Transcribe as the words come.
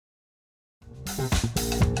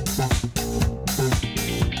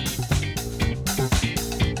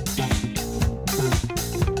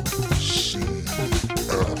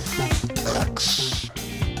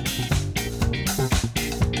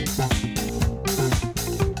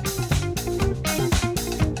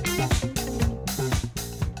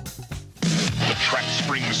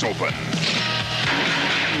Open.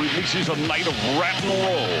 Releases a night of Ratt and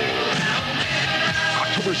roll.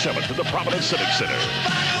 October 7th at the Providence Civic Center.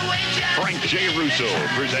 Frank J. Russo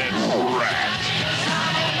presents Ratt.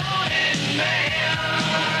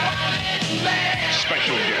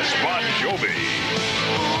 Special guest Bon Jovi.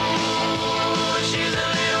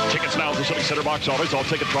 Tickets now at the Civic Center box office. All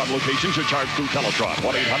Ticketron locations are charged through Teletron.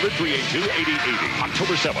 1-800-382-8080.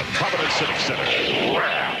 October 7th, Providence Civic Center.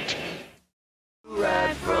 Ratt.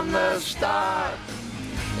 Right from the start,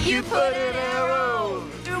 you put an arrow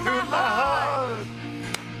through my heart.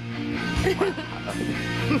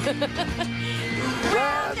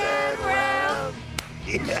 Round and round.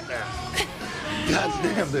 Yeah. God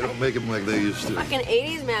damn, they don't make them like they used to. Fucking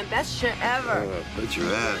 80s, man. Best shit ever. Bet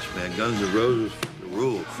your ass, man. Guns N' Roses, the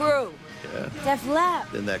rule. Crew. Yeah. Def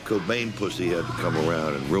Leppard. Then that Cobain pussy had to come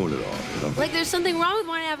around and ruin it all, you know? Like there's something wrong with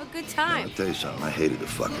wanting to have a good time. I'll tell you something. I hated the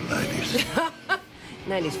fucking 90s.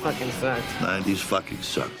 90s fucking sucked. 90s fucking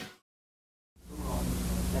sucked.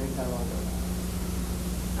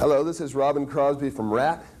 Hello, this is Robin Crosby from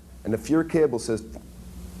Ratt, and if your cable system...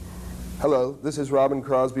 Hello, this is Robin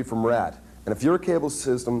Crosby from Ratt, and if your cable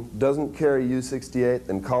system doesn't carry U68,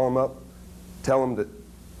 then call them up, tell them to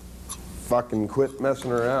fucking quit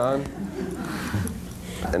messing around.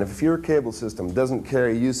 And if your cable system doesn't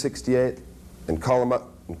carry U68, then call them up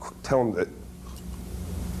and tell them that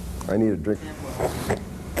I need a drink.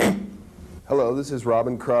 Hello, this is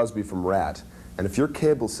Robin Crosby from Ratt, and if your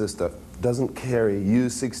cable system doesn't carry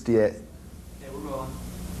U68...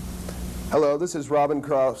 Hello, this is Robin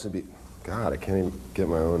Crosby. God, I can't even get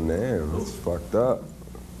my own name. That's fucked up.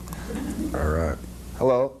 All right.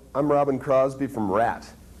 Hello, I'm Robin Crosby from Ratt.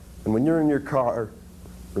 And when you're in your car,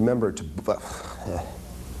 remember to...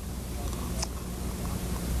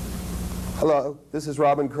 Hello, this is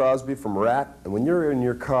Robin Crosby from Ratt. And when you're in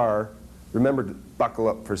your car, remember to buckle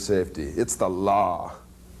up for safety. It's the law.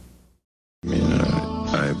 I mean,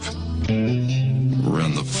 I've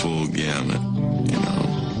run the full gamut, you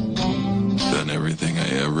know, done everything I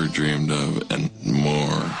ever dreamed of and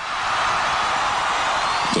more.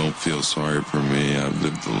 Don't feel sorry for me. I've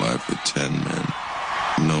lived the life of 10 men.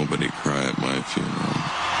 Nobody cry at my funeral.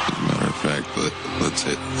 As a matter of fact, let's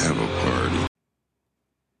have a party.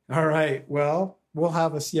 All right. Well, we'll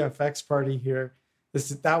have a CFX party here.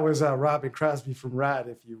 That was Robin Crosby from Ratt,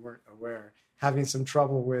 if you weren't aware, having some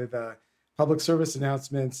trouble with public service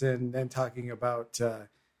announcements and then talking about,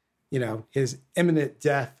 his imminent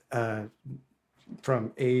death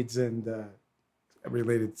from AIDS and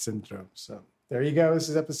related syndrome. So there you go. This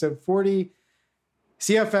is episode 40.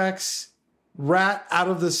 CFX, Ratt out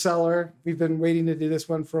of the cellar. We've been waiting to do this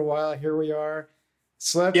one for a while. Here we are.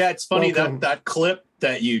 Slip. Yeah, it's funny welcome. that clip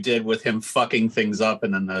that you did with him fucking things up,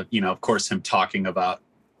 and then of course, him talking about.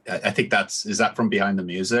 I think is that from Behind the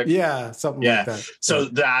Music? Yeah, something like that. So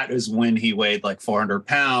that is when he weighed like 400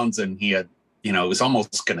 pounds, and he had, was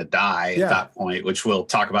almost going to die at that point, which we'll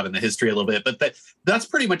talk about in the history a little bit. But that's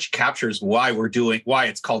pretty much captures why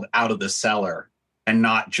it's called Out of the Cellar and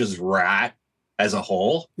not just Ratt as a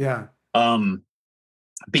whole. Yeah.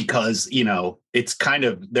 Because, it's kind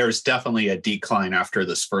of, there's definitely a decline after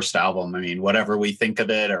this first album. I mean, whatever we think of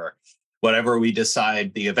it or whatever we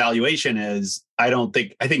decide the evaluation is, I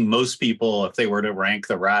think most people, if they were to rank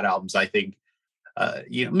the Ratt albums, I think,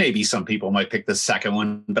 maybe some people might pick the second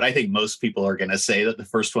one, but I think most people are going to say that the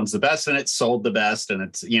first one's the best and it sold the best. And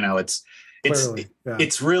it's,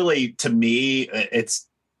 it's really, to me, it's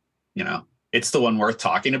the one worth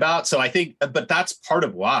talking about. So I think, but that's part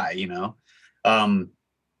of why, and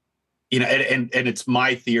it's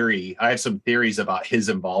my theory. I have some theories about his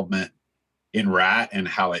involvement in Ratt and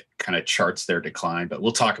how it kind of charts their decline, but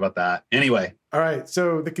we'll talk about that anyway. All right.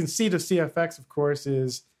 So the conceit of CFX, of course,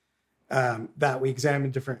 is that we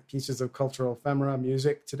examine different pieces of cultural ephemera,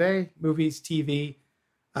 music today, movies, TV,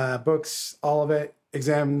 books, all of it,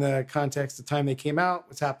 examine the context, the time they came out,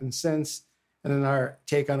 what's happened since, and then our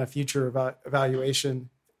take on a future evaluation,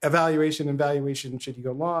 should you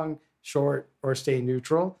go long, short, or stay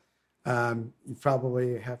neutral. You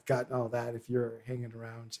probably have gotten all that if you're hanging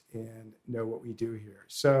around and know what we do here.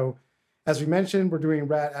 So as we mentioned, we're doing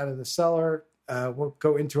Ratt Out of the Cellar. We'll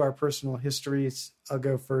go into our personal histories. I'll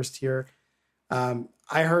go first here. I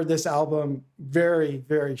heard this album very,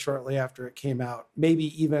 very shortly after it came out,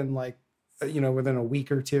 maybe even within a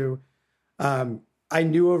week or two. I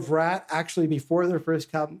knew of Ratt actually before their first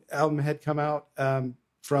album had come out.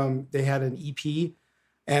 They had an EP,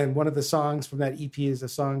 and one of the songs from that EP is a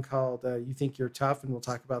song called "You Think You're Tough," and we'll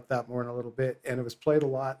talk about that more in a little bit. And it was played a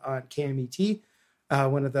lot on KMET,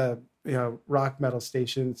 one of the rock metal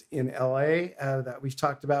stations in LA that we've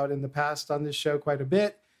talked about in the past on this show quite a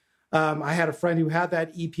bit. I had a friend who had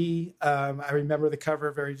that EP. I remember the cover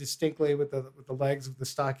very distinctly with the legs of the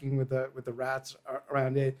stocking with the rats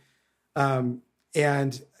around it.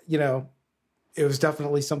 And, it was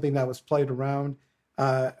definitely something that was played around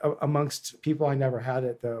amongst people. I never had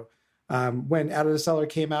it, though. When Out of the Cellar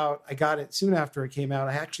came out, I got it soon after it came out.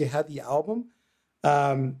 I actually had the album,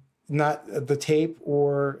 not the tape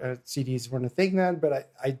or CDs weren't a thing then,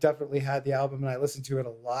 but I definitely had the album, and I listened to it a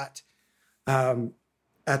lot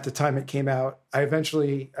at the time it came out. I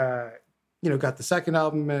eventually, got the second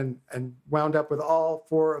album and wound up with all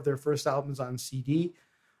 4 of their first albums on CD.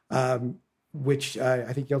 Which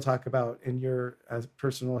I think you'll talk about in your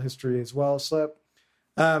personal history as well, Slip.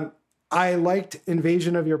 I liked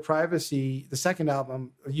Invasion of Your Privacy, the second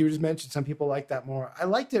album. You just mentioned some people like that more. I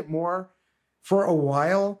liked it more for a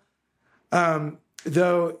while,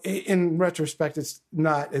 though in retrospect, it's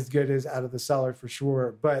not as good as Out of the Cellar for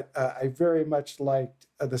sure. But I very much liked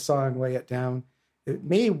the song Lay It Down. It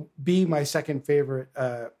may be my second favorite,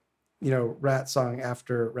 Ratt song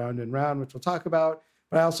after Round and Round, which we'll talk about.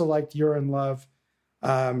 But I also liked You're in Love.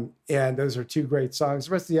 And those are 2 great songs.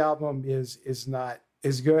 The rest of the album is not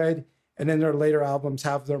as good. And then their later albums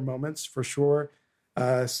have their moments for sure.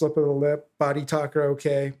 Slip of the Lip, Body Talker,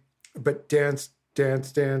 okay. But Dance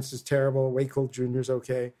is terrible. Way Cool Jr.'s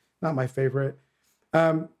okay. Not my favorite.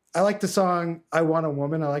 I like the song I Want a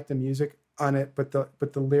Woman. I like the music on it, but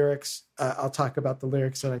the lyrics, I'll talk about the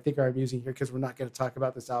lyrics that I think are amusing here because we're not going to talk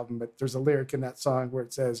about this album, but there's a lyric in that song where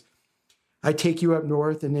it says, I take you up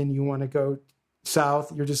north and then you want to go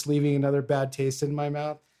south. You're just leaving another bad taste in my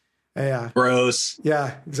mouth. Yeah. Gross.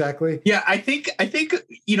 Yeah, exactly. Yeah. I think,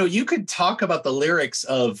 you could talk about the lyrics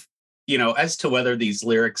of, as to whether these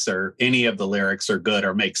lyrics or any of the lyrics are good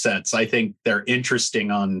or make sense. I think they're interesting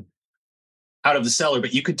on Out of the Cellar,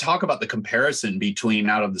 but you could talk about the comparison between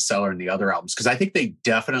Out of the Cellar and the other albums. Cause I think they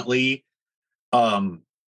definitely, Out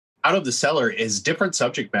of the Cellar is different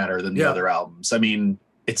subject matter than the other albums. I mean,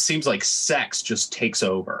 it seems like sex just takes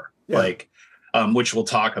over, which we'll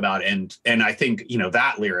talk about. And I think,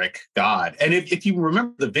 that lyric, God. And if you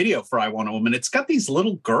remember the video for I Want a Woman, it's got these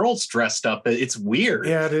little girls dressed up. It's weird.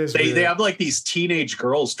 Yeah, it is. They have like these teenage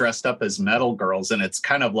girls dressed up as metal girls. And it's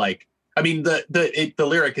kind of like, I mean, the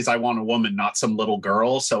lyric is I want a woman, not some little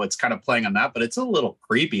girl. So it's kind of playing on that, but it's a little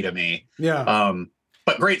creepy to me. Yeah.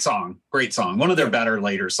 But great song. One of their better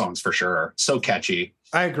later songs for sure. So catchy.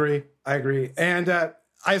 I agree. And,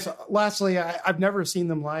 lastly, I've never seen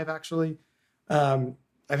them live, actually. I've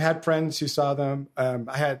had friends who saw them.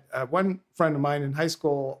 I had one friend of mine in high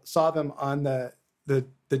school saw them on the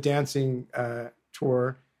dancing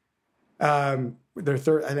tour. Their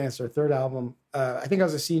third, I think it's their third album. I think I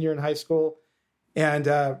was a senior in high school, and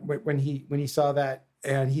when he saw that,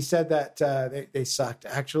 and he said that they sucked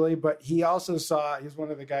actually, but he also he's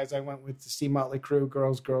one of the guys I went with to see Motley Crue,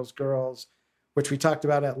 Girls, which we talked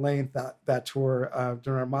about at length that tour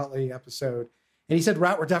during our Motley episode. And he said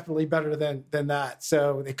Ratt were definitely better than that.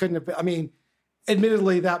 So they couldn't have been, I mean,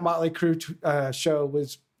 admittedly, that Motley Crue show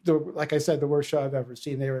was, like I said, the worst show I've ever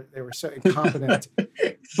seen. They were so incompetent.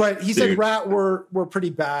 But he said Ratt were pretty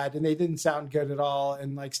bad, and they didn't sound good at all.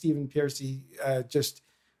 And like Stephen Pearcy just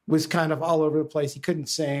was kind of all over the place. He couldn't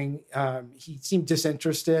sing. He seemed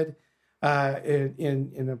disinterested.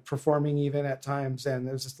 In performing even at times, and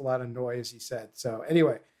there's just a lot of noise, he said. So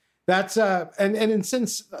anyway, that's and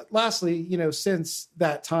since lastly, since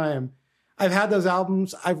that time, I've had those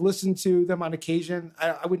albums. I've listened to them on occasion.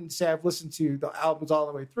 I wouldn't say I've listened to the albums all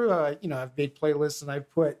the way through. I've made playlists and I've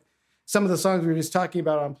put some of the songs we were just talking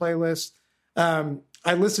about on playlists.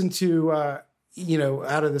 I listened to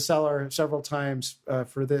Out of the Cellar several times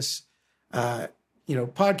for this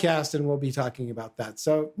podcast, and we'll be talking about that.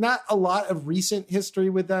 So not a lot of recent history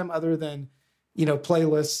with them other than,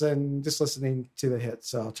 playlists and just listening to the hits.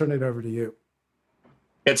 So I'll turn it over to you.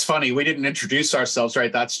 It's funny. We didn't introduce ourselves,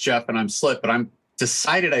 right? That's Jeff and I'm Slip, but I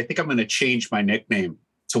think I'm going to change my nickname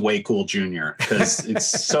to Way Cool Jr. because it's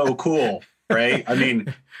so cool, right? I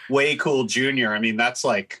mean, Way Cool Jr. I mean, that's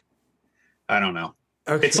like, I don't know.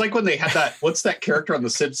 Okay. It's like when they had what's that character on The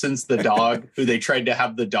Simpsons, the dog, who they tried to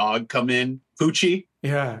have the dog come in? Poochie?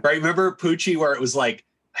 Yeah. Right? Remember Poochie, where it was like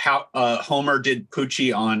how Homer did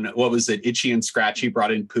Poochie on, what was it, Itchy and Scratchy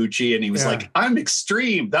brought in Poochie, and he was like, I'm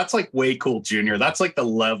extreme. That's like Way Cool Jr. That's like the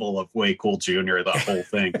level of Way Cool Jr., the whole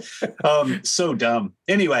thing. So dumb.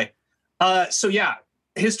 Anyway, so yeah,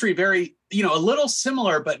 history very, a little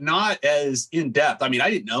similar, but not as in depth. I mean, I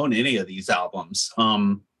didn't own any of these albums.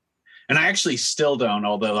 And I actually still don't,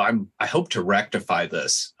 although I hope to rectify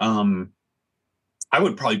this. I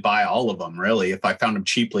would probably buy all of them, really, if I found them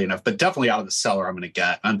cheaply enough, but definitely out of the cellar I'm going to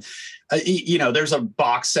get. There's a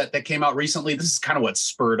box set that came out recently. This is kind of what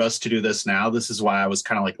spurred us to do this now. This is why I was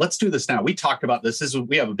kind of like, let's do this now. We talked about this.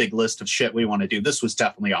 We have a big list of shit we want to do. This was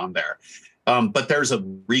definitely on there. But there's a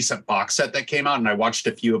recent box set that came out, and I watched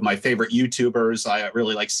a few of my favorite YouTubers. I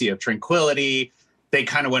really like Sea of Tranquility. They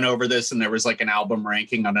kind of went over this, and there was like an album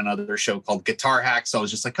ranking on another show called Guitar Hack. So I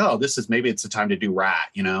was just like, oh, maybe it's the time to do Ratt,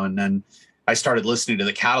 and then I started listening to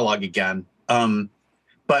the catalog again.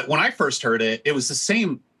 But when I first heard it, it was the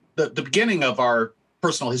same. The beginning of our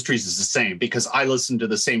personal histories is the same because I listened to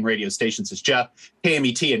the same radio stations as Jeff,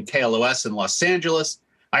 KMET and KLOS in Los Angeles.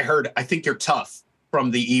 I heard I Think You're Tough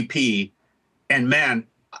from the EP. And man,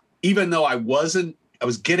 even though I was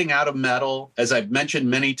getting out of metal, as I've mentioned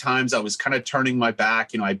many times, I was kind of turning my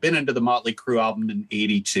back. I'd been into the Motley Crue album in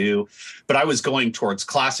 '82, but I was going towards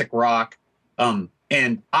classic rock.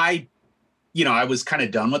 And I was kind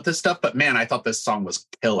of done with this stuff, but man, I thought this song was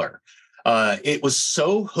killer. It was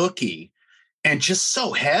so hooky and just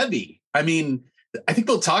so heavy. I mean, I think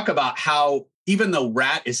we'll talk about how even though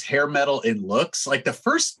Ratt is hair metal in looks, like the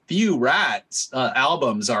first few Ratt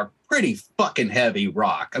albums are pretty fucking heavy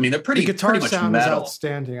rock. I mean, they're pretty, the guitar pretty much sound metal. is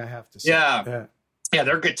outstanding, I have to say. Yeah,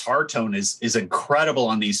 their guitar tone is incredible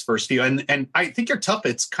on these first few. And I Think You're Tough.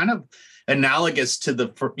 It's kind of analogous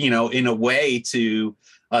to in a way to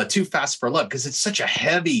Too Fast for Love, because it's such a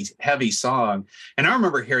heavy, heavy song. And I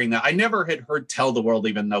remember hearing that. I never had heard Tell the World,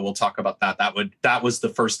 even though we'll talk about that. That was the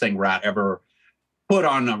first thing Ratt ever put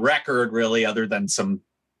on a record, really, other than some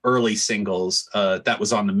early singles. That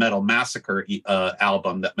was on the Metal Massacre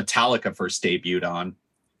album that Metallica first debuted on.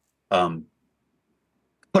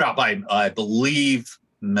 Put out by, I believe,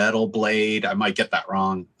 Metal Blade. I might get that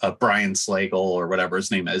wrong. Brian Slagle or whatever his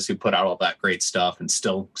name is, who put out all that great stuff and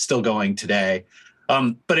still going today.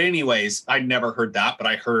 But anyways, I never heard that, but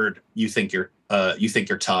I heard You Think You're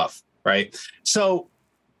Tough, right? So,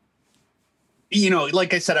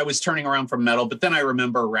 like I said, I was turning around from metal, but then I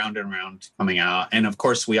remember Round and Round coming out. And of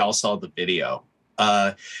course, we all saw the video.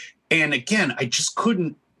 And again, I just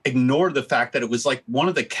couldn't ignore the fact that it was like one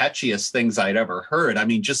of the catchiest things I'd ever heard. I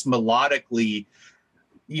mean, just melodically,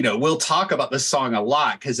 we'll talk about this song a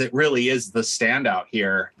lot because it really is the standout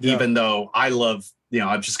here, even though I love,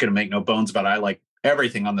 I'm just going to make no bones about it. I like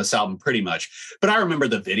everything on this album pretty much. But I remember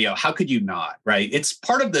the video. How could you not, right? It's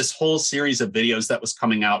part of this whole series of videos that was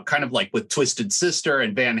coming out, kind of like with Twisted Sister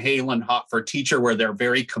and Van Halen, Hot for Teacher, where they're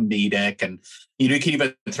very comedic. And you can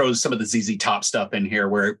even throw some of the ZZ Top stuff in here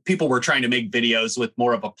where people were trying to make videos with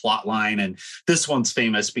more of a plot line. And this one's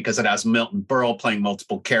famous because it has Milton Berle playing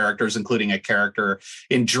multiple characters, including a character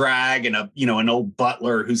in drag and an old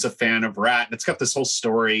butler who's a fan of Ratt. And it's got this whole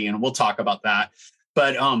story, and we'll talk about that.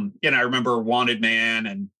 But, I remember Wanted Man,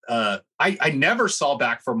 and I never saw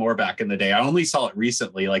Back for More back in the day. I only saw it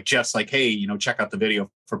recently. Like Jeff's like, hey, check out the video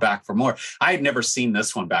for Back for More. I had never seen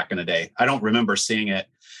this one back in the day. I don't remember seeing it.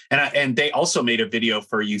 And they also made a video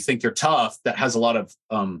for You Think You're Tough that has a lot of,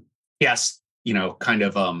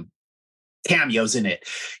 cameos in it.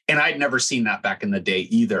 And I'd never seen that back in the day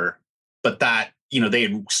either. But that, they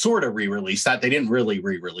had sort of re-released that. They didn't really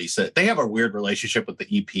re-release it. They have a weird relationship with the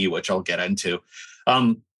EP, which I'll get into.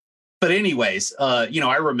 But anyways, I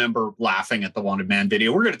remember laughing at the Wanted Man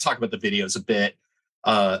video. We're going to talk about the videos a bit.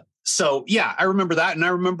 So yeah, I remember that. And I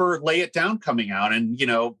remember Lay It Down coming out, and,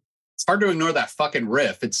 it's hard to ignore that fucking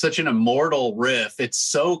riff. It's such an immortal riff. It's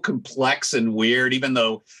so complex and weird, even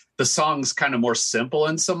though the song's kind of more simple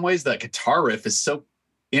in some ways. That guitar riff is so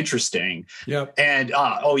interesting. Yep. And,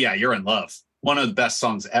 oh yeah, You're in Love. One of the best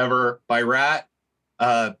songs ever by Ratt.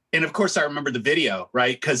 And of course, I remember the video,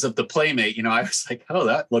 right? Because of the Playmate, I was like, oh,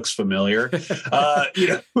 that looks familiar.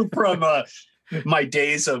 From my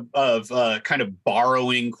days of kind of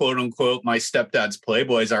borrowing, quote unquote, my stepdad's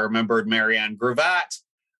Playboys, I remembered Marianne Gravatt.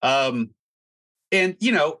 And,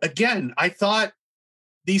 again, I thought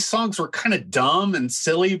these songs were kind of dumb and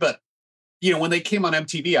silly, but, when they came on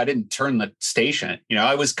MTV, I didn't turn the station.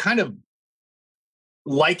 I was kind of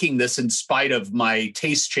liking this in spite of my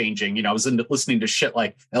taste changing. I was listening to shit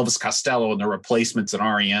like Elvis Costello and the Replacements and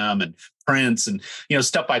REM and Prince and,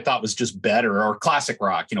 stuff I thought was just better, or classic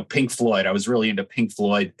rock, Pink Floyd. I was really into Pink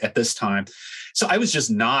Floyd at this time. So I was just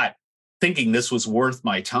not thinking this was worth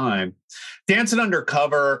my time. Dancing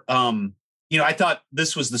Undercover, I thought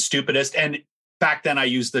this was the stupidest. And back then I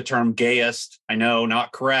used the term gayest. I know,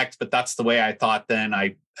 not correct, but that's the way I thought then.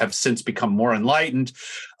 I have since become more enlightened.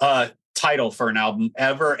 Title for an album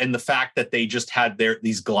ever. And the fact that they just had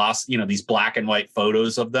these black and white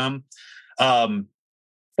photos of them.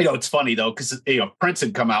 It's funny though, because Prince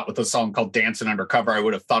had come out with a song called Dancing Undercover. I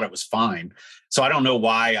would have thought it was fine. So I don't know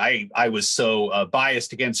why I was so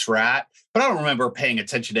biased against Ratt, but I don't remember paying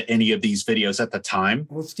attention to any of these videos at the time.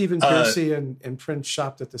 Well, Stephen Pearcy and Prince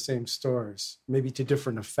shopped at the same stores, maybe to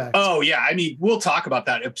different effects. Oh yeah, I mean, we'll talk about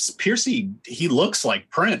that. Pearcy, he looks like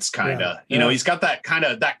Prince, kind of. He's got that kind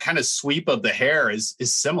of sweep of the hair is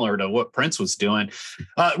similar to what Prince was doing.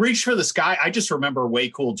 Reach for the Sky. I just remember Way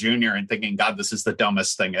Cool Jr. and thinking, God, this is the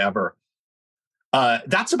dumbest thing ever.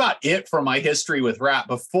 That's about it for my history with Ratt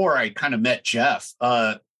before I kind of met Jeff.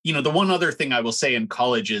 The one other thing I will say in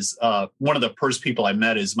college is one of the first people I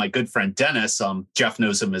met is my good friend Dennis. Jeff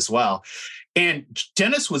knows him as well. And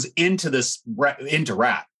Dennis was into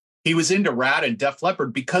Ratt. He was into Ratt and Def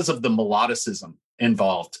Leppard because of the melodicism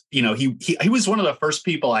involved. He was one of the first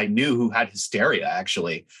people I knew who had Hysteria,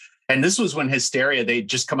 actually. And this was when Hysteria, they'd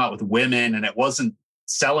just come out with Women and it wasn't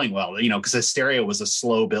selling well, because Hysteria was a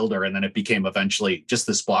slow builder and then it became eventually just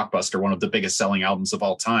this blockbuster, one of the biggest selling albums of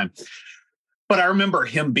all time. But I remember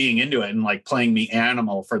him being into it and like playing me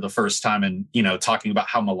Animal for the first time and, talking about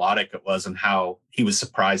how melodic it was and how he was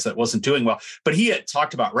surprised that it wasn't doing well. But he had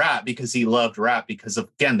talked about Ratt because he loved Ratt because,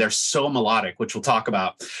 again, they're so melodic, which we'll talk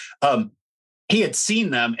about. He had seen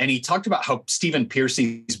them and he talked about how Stephen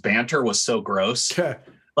Pearcy's banter was so gross.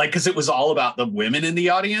 Because it was all about the women in the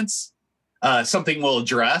audience. Something we'll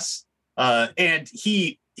address. And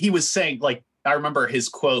he was saying, like, I remember his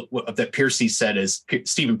quote that Pearcy said is,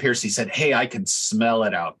 Stephen Pearcy said, "Hey, I can smell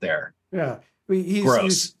it out there." Yeah. He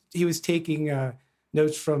was taking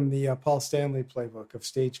notes from the Paul Stanley playbook of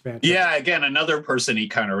stage banter. Yeah, again, another person he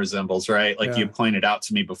kind of resembles, right? Like you pointed out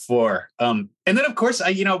to me before. And then, of course,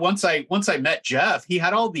 once I met Jeff, he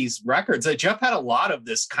had all these records. Jeff had a lot of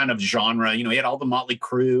this kind of genre. He had all the Motley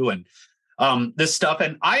Crue and this stuff.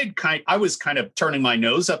 And I was kind of turning my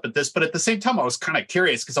nose up at this, but at the same time, I was kind of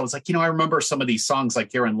curious because I was like, I remember some of these songs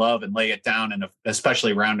like You're in Love and Lay It Down and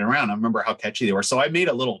especially Round and Round. I remember how catchy they were. So I made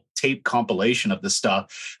a little tape compilation of this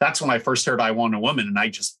stuff. That's when I first heard I Want a Woman and I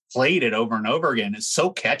just played it over and over again. It's so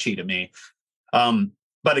catchy to me.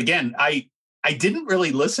 But again, I didn't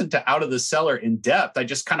really listen to Out of the Cellar in depth. I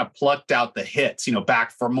just kind of plucked out the hits,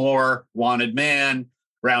 Back for More, Wanted Man,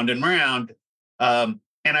 Round and Round.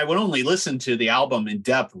 And I would only listen to the album in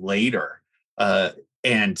depth later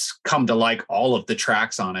and come to like all of the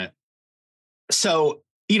tracks on it. So,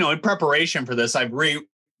 in preparation for this, I've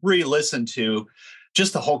re-listened to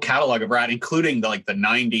just the whole catalog of Ratt, including the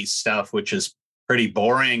 90s stuff, which is pretty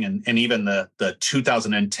boring, and even the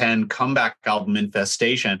 2010 comeback album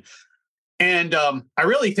Infestation. And I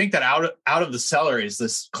really think that Out of the Cellar is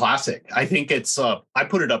this classic. I think it's I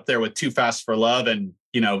put it up there with Too Fast for Love and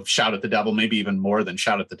Shout at the Devil, maybe even more than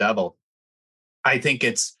Shout at the Devil. I think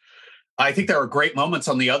there are great moments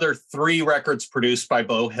on the other three records produced by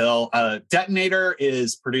Beau Hill. Detonator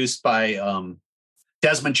is produced by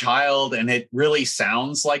Desmond Child, and it really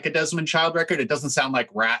sounds like a Desmond Child record. It doesn't sound like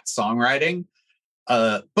Ratt songwriting.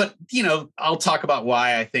 But I'll talk about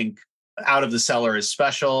why I think Out of the Cellar is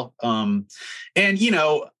special.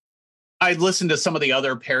 I listened to some of the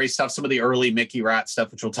other Perry stuff, some of the early Mickey Ratt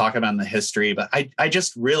stuff, which we'll talk about in the history, but I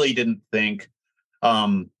just really didn't think,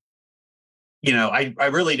 I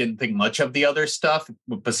really didn't think much of the other stuff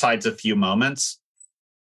besides a few moments.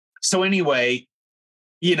 So anyway,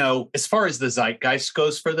 as far as the zeitgeist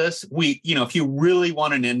goes for this, if you really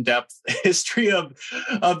want an in-depth history of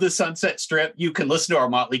the Sunset Strip, you can listen to our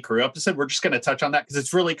Motley Crue episode. We're just going to touch on that because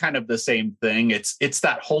it's really kind of the same thing. It's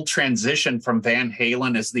that whole transition from Van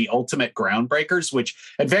Halen as the ultimate groundbreakers,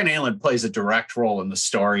 and Van Halen plays a direct role in the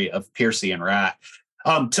story of Pearcy and Ratt,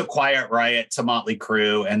 to Quiet Riot, to Motley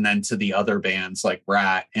Crue, and then to the other bands like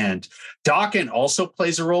Ratt. And Dokken also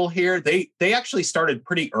plays a role here. They actually started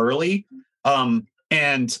pretty early.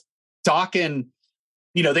 And Dokken,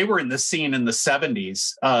 they were in the scene in the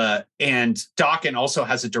 70s. And Dokken also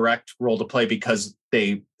has a direct role to play because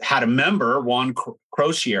they had a member, Juan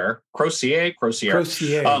Crocier, who's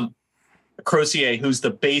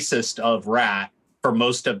the bassist of Ratt for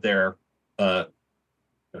most of their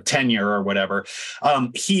tenure or whatever.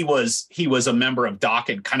 He was a member of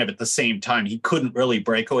Dokken kind of at the same time. He couldn't really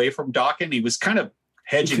break away from Dokken. He was kind of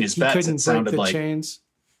hedging his bets. It sounded like chains.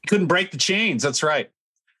 Couldn't break the chains. That's right.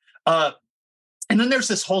 And then there's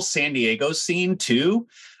this whole San Diego scene too.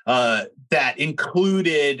 that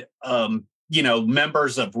included,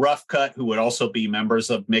 members of Rough Cut, who would also be members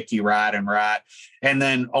of Mickey Ratt and Ratt, and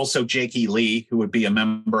then also Jakey Lee, who would be a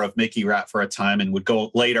member of Mickey Ratt for a time and would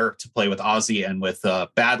go later to play with Ozzy and with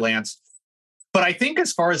Badlands. But I think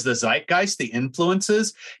as far as the zeitgeist, the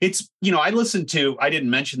influences, it's, I didn't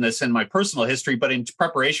mention this in my personal history, but in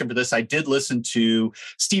preparation for this, I did listen to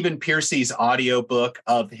Stephen Pearcy's audiobook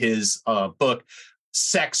of his book,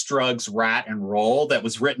 Sex, Drugs, Rat, and Roll, that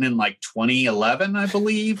was written in like 2011, I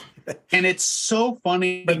believe. And it's so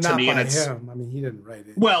funny but to me. Not by and it's him. I mean, he didn't write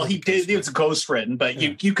it. Well, he did. It was ghostwritten, but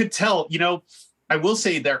you could tell, I will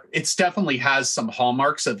say it's definitely has some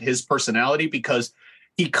hallmarks of his personality, because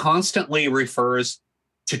he constantly refers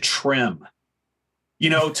to trim,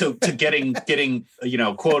 to getting,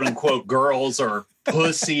 quote unquote girls or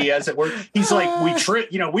pussy, as it were. He's like,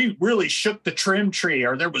 we really shook the trim tree,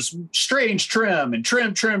 or there was strange trim and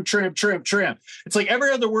trim. It's like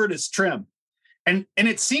every other word is trim. And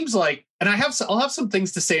it seems like, and I'll have some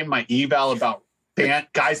things to say in my eval about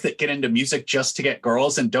guys that get into music just to get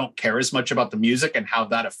girls and don't care as much about the music and how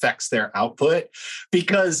that affects their output,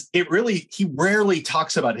 because he rarely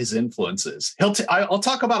talks about his influences. I'll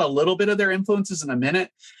talk about a little bit of their influences in a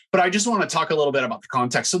minute, but I just want to talk a little bit about the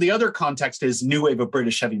context. So the other context is new wave of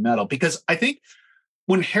British heavy metal, because I think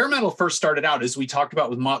when hair metal first started out, as we talked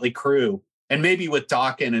about with Motley Crue and maybe with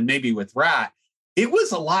Dokken and maybe with Ratt, it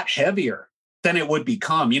was a lot heavier than it would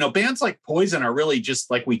become. Bands like Poison are really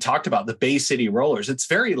just like we talked about, the Bay City Rollers. It's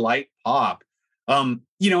very light pop. And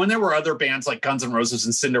there were other bands like Guns N' Roses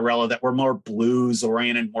and Cinderella that were more blues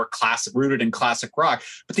oriented, more classic, rooted in classic rock.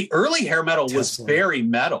 But the early hair metal was very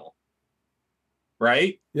metal,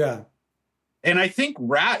 right? Yeah. And I think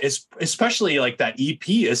Ratt is, especially like that EP,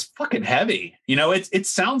 is fucking heavy. It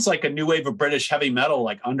sounds like a new wave of British heavy metal,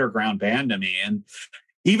 like underground band to me. And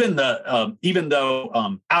even though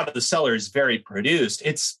Out of the Cellar is very produced,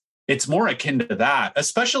 it's more akin to that.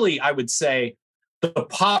 Especially, I would say, the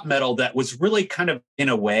pop metal that was really kind of, in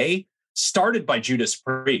a way, started by Judas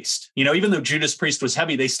Priest. Even though Judas Priest was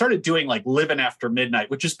heavy, they started doing like Livin' After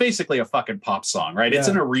Midnight, which is basically a fucking pop song, right? Yeah. It's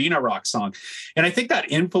an arena rock song. And I think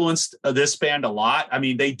that influenced this band a lot. I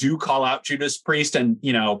mean, they do call out Judas Priest, and,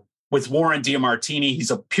 with Warren DiMartini,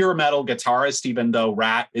 he's a pure metal guitarist, even though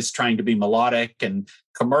Ratt is trying to be melodic and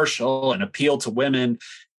commercial and appeal to women.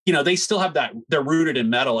 They still have that. They're rooted in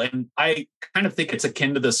metal. And I kind of think it's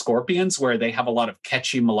akin to the Scorpions, where they have a lot of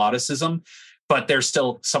catchy melodicism, but they're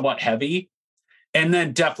still somewhat heavy. And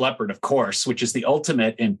then Def Leppard, of course, which is the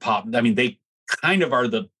ultimate in pop. I mean, they kind of are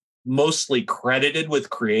the mostly credited with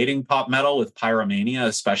creating pop metal, with Pyromania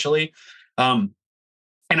especially.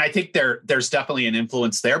 And I think there's definitely an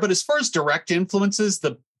influence there. But as far as direct influences,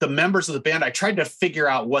 the members of the band, I tried to figure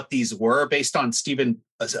out what these were based on Stephen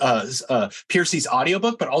Pearcy's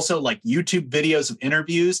audiobook, but also like YouTube videos of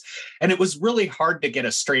interviews. And it was really hard to get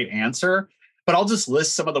a straight answer. But I'll just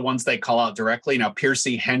list some of the ones they call out directly. Now,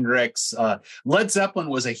 Pearcy, Hendrix, Led Zeppelin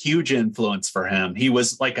was a huge influence for him. He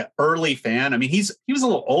was like an early fan. I mean, he was a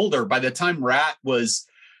little older. By the time Ratt was,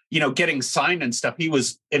 getting signed and stuff, he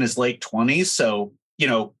was in his late 20s. So,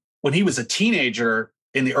 when he was a teenager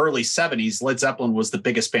in the early 70s, Led Zeppelin was the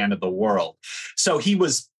biggest band in the world. So he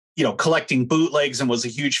was, collecting bootlegs and was a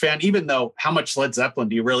huge fan, even though how much Led Zeppelin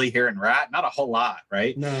do you really hear in Ratt? Not a whole lot,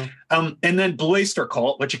 right? No. And then Blue Oyster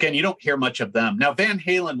Cult, which again, you don't hear much of them. Now, Van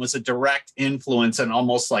Halen was a direct influence and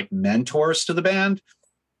almost like mentors to the band.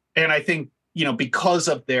 And I think, because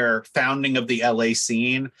of their founding of the LA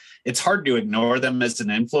scene, it's hard to ignore them as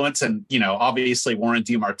an influence. And, obviously Warren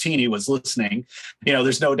DiMartini was listening.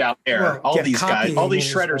 There's no doubt there. Well, all these guys, all these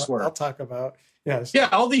shredders what were. I'll talk about. Yes. Yeah,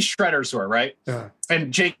 all these shredders were, right? Yeah.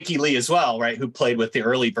 And Jakey Lee as well, right? Who played with the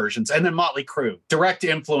early versions. And then Motley Crue, direct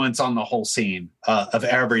influence on the whole scene of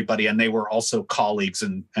everybody. And they were also colleagues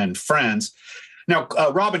and friends. Now,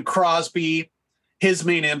 Robin Crosby, his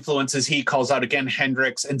main influences, he calls out again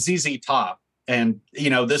Hendrix and ZZ Top. And,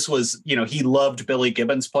 this was, he loved Billy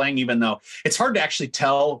Gibbons playing, even though it's hard to actually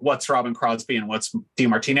tell what's Robin Crosby and what's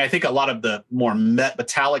DiMartini. I think a lot of the more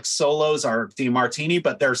metallic solos are DiMartini,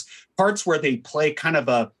 but there's parts where they play kind of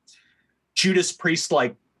a Judas Priest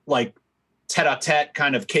like tete-a-tete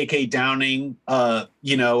kind of KK Downing,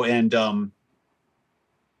 and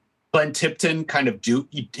Glenn Tipton kind of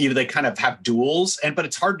they kind of have duels, but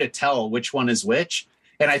it's hard to tell which one is which.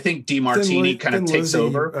 And I think DiMartini kind of takes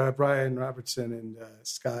over. Brian Robertson and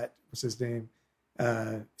Scott, what's his name?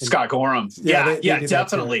 Scott Gorham. Yeah,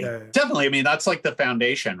 definitely. Yeah. Definitely. I mean, that's like the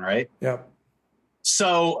foundation, right? Yeah.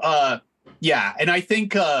 So, and I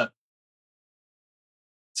think,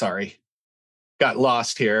 sorry, got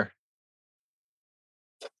lost here.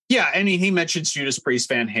 Yeah, and he mentions Judas Priest,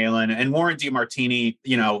 Van Halen, and Warren DeMartini.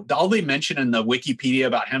 You know, all they mention in the Wikipedia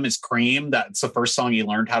about him is Cream. That's the first song he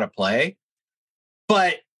learned how to play.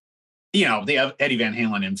 But, you know, the Eddie Van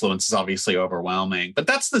Halen influence is obviously overwhelming. But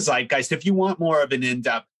that's the zeitgeist. If you want more of an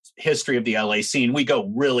in-depth history of the LA scene, we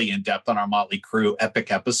go really in depth on our Motley Crue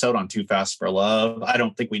epic episode on Too Fast for Love. I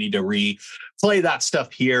don't think we need to replay that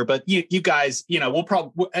stuff here, but you guys, you know, we'll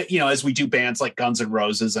probably, you know, as we do bands like Guns N'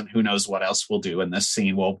 Roses and who knows what else we'll do in this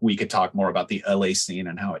scene, we could talk more about the LA scene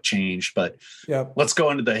and how it changed, but let's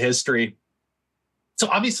go into the history. So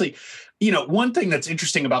obviously, you know, one thing that's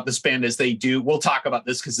interesting about this band is we'll talk about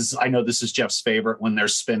this because I know this is Jeff's favorite when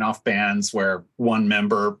there's spin-off bands where one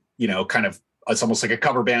member, you know, kind of, it's almost like a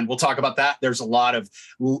cover band. We'll talk about that. There's a lot of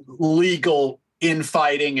legal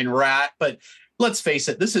infighting in Ratt, but let's face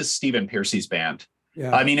it, this is Stephen Pearcy's band.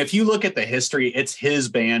 Yeah. I mean, if you look at the history, it's his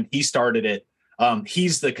band. He started it.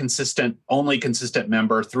 He's the only consistent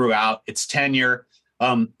member throughout its tenure.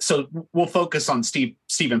 So we'll focus on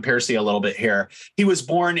Stephen Pearcy a little bit here. He was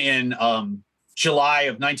born in July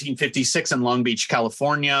of 1956 in Long Beach,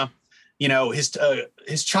 California. You know, his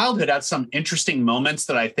childhood had some interesting moments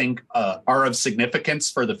that I think are of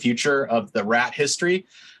significance for the future of the Ratt history.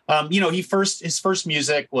 You know, his first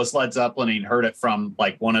music was Led Zeppelin. He'd heard it from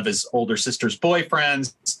like one of his older sister's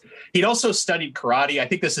boyfriends. He'd also studied karate. I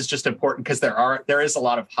think this is just important because there is a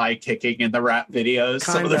lot of high kicking in the Ratt videos.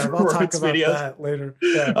 We'll talk about that later.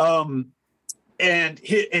 Yeah. And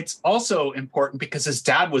it's also important because his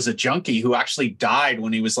dad was a junkie who actually died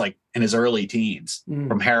when he was like in his early teens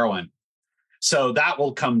from heroin. So that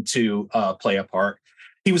will come to play a part.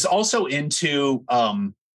 He was also into,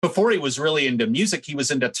 before he was really into music, he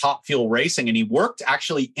was into Top Fuel racing, and he worked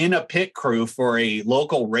actually in a pit crew for a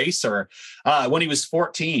local racer when he was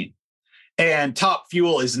 14. And Top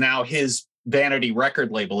Fuel is now his vanity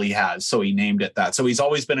record label he has, so he named it that. So he's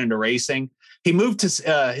always been into racing. He moved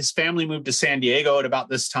to his family moved to San Diego at about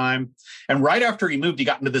this time, and right after he moved, he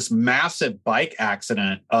got into this massive bike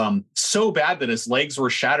accident, so bad that his legs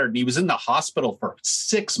were shattered, and he was in the hospital for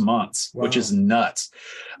 6 months, which is nuts.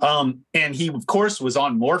 And he, of course, was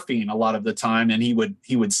on morphine a lot of the time, and he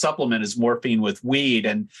would supplement his morphine with weed,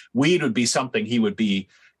 and weed would be something he would be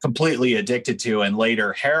completely addicted to, and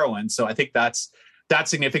later heroin. So I think that's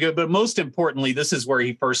significant. But most importantly, this is where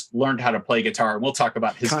he first learned how to play guitar. And we'll talk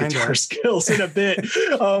about his guitar skills in a bit.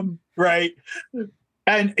 Right.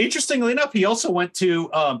 And interestingly enough, he also went to,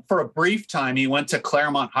 for a brief time, he went to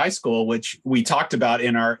Claremont High School, which we talked about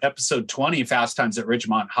in our episode 20, Fast Times at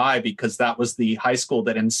Ridgemont High, because that was the high school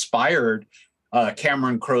that inspired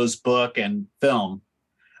Cameron Crowe's book and film,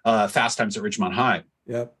 Fast Times at Ridgemont High.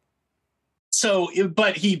 Yep. So,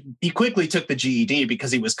 but he quickly took the GED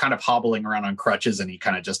because he was kind of hobbling around on crutches, and he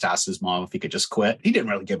kind of just asked his mom if he could just quit. He didn't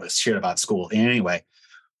really give a shit about school anyway.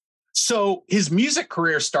 So his music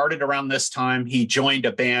career started around this time. He joined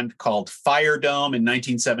a band called Fire Dome in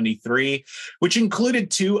 1973, which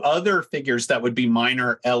included two other figures that would be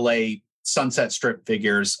minor LA Sunset Strip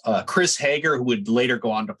figures, Chris Hager, who would later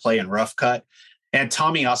go on to play in Rough Cut, and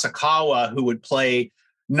Tommy Asakawa, who would play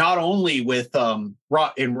not only with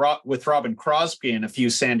Robin Crosby and a few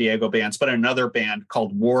San Diego bands, but another band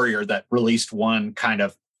called Warrior that released one kind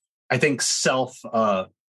of, I think, kind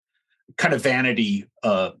of vanity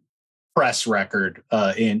press record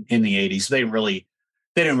in the 80s. They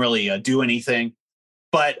didn't really do anything,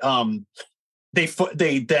 but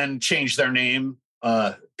they then changed their name.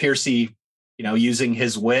 Pearcy, you know, using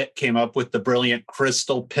his wit, came up with the brilliant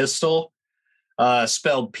Crystal Pistol.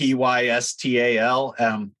 Spelled Pystal.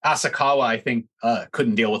 Asakawa, I think,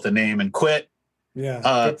 couldn't deal with the name and quit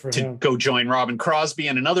to go join Robin Crosby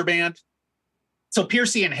in another band. So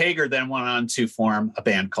Pearcy and Hager then went on to form a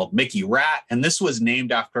band called Mickey Ratt, and this was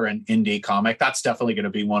named after an indie comic. That's definitely going to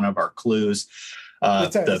be one of our clues.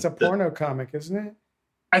 It's a porno comic, isn't it?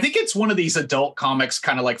 I think it's one of these adult comics,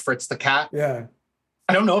 kind of like Fritz the Cat. Yeah.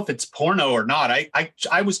 I don't know if it's porno or not.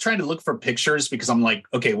 I was trying to look for pictures because I'm like,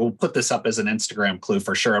 okay, we'll put this up as an Instagram clue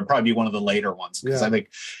for sure. It'll probably be one of the later ones because I think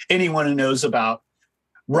anyone who knows about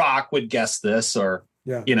rock would guess this or,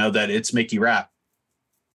 you know, that it's Mickey Ratt.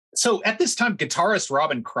 So at this time, guitarist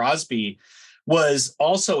Robin Crosby was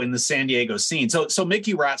also in the San Diego scene. So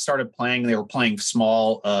Mickey Ratt started playing. They were playing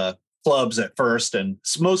small clubs at first, and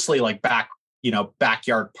it's mostly like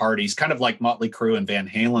backyard parties, kind of like Motley Crue and Van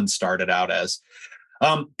Halen started out as.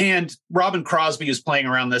 And Robin Crosby was playing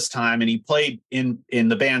around this time, and he played in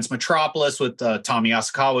the bands Metropolis with Tommy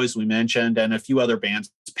Asakawa, as we mentioned, and a few other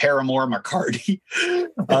bands, Paramore, McCarty,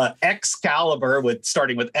 Excalibur,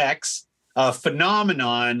 starting with X,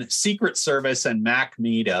 Phenomenon, Secret Service, and Mac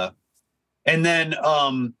Meda. And then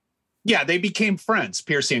Yeah, they became friends,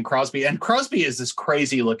 Piercy and Crosby. And Crosby is this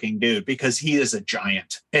crazy looking dude because he is a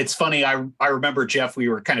giant. It's funny. I remember, Jeff, we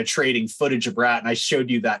were kind of trading footage of Ratt, and I showed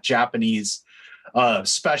you that Japanese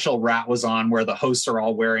special Ratt was on where the hosts are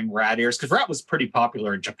all wearing rat ears, because Ratt was pretty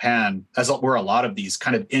popular in Japan, as were a lot of these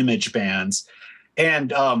kind of image bands.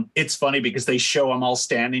 And it's funny because they show them all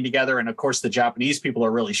standing together. And of course, the Japanese people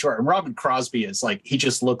are really short. And Robin Crosby is like, he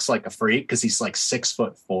just looks like a freak because he's like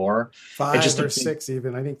 6'4", 5 just or 6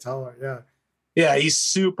 even, I think taller. Yeah. Yeah, he's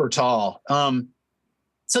super tall.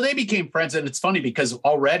 So they became friends. And it's funny because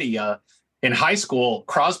already in high school,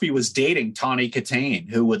 Crosby was dating Tawny Katane,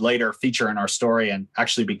 who would later feature in our story and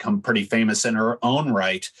actually become pretty famous in her own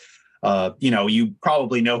right. You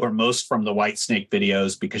probably know her most from the Whitesnake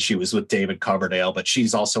videos because she was with David Coverdale, but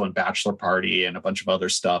she's also in Bachelor Party and a bunch of other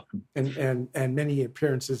stuff. And many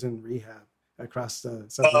appearances in rehab across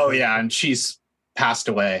the yeah, and she's passed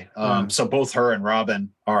away. So both her and Robin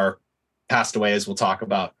are passed away, as we'll talk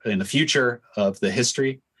about in the future of the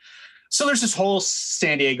history. So there's this whole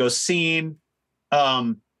San Diego scene.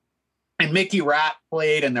 And Mickey Ratt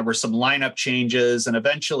played, and there were some lineup changes, and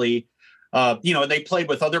eventually they played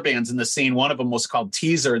with other bands in the scene. One of them was called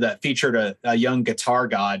Teaser, that featured a young guitar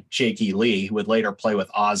god, Jakey Lee, who would later play with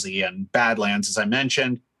Ozzy and Badlands, as I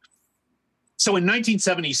mentioned. So in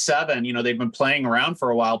 1977, they'd been playing around for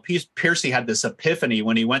a while. Piercy had this epiphany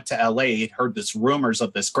when he went to L.A. He'd heard this rumors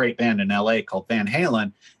of this great band in L.A. called Van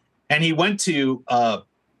Halen. And he went to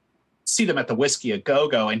see them at the Whiskey A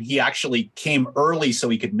Go-Go, and he actually came early so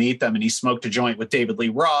he could meet them, and he smoked a joint with David Lee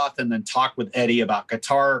Roth and then talked with Eddie about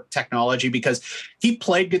guitar technology, because he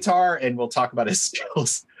played guitar, and we'll talk about his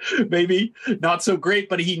skills, maybe not so great,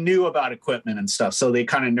 but he knew about equipment and stuff. So they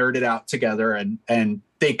kind of nerded out together, and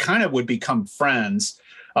they kind of would become friends,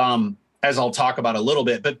 as I'll talk about a little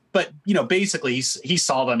bit. But basically he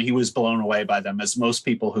saw them, he was blown away by them, as most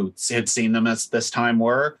people who had seen them at this time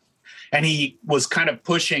were. And he was kind of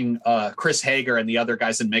pushing Chris Hager and the other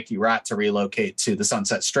guys in Mickey Ratt to relocate to the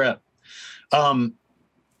Sunset Strip. At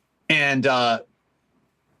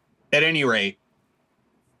any rate,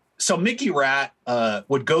 so Mickey Ratt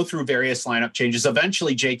would go through various lineup changes.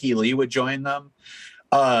 Eventually, Jakey Lee would join them.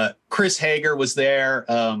 Chris Hager was there.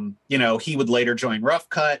 He would later join Rough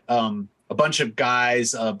Cut. A bunch of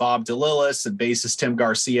guys, Bob DeLillis and bassist Tim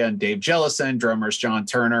Garcia and Dave Jellison, drummers John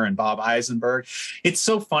Turner and Bob Eisenberg. It's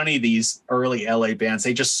so funny, these early LA bands,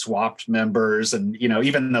 they just swapped members. And,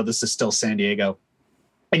 even though this is still San Diego,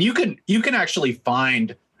 and you can actually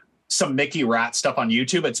find some Mickey Ratt stuff on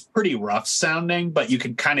YouTube. It's pretty rough sounding, but you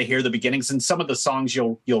can kind of hear the beginnings, and some of the songs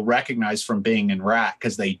you'll recognize from being in Ratt,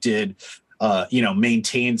 because they did,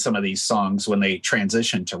 maintain some of these songs when they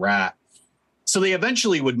transitioned to Ratt. So they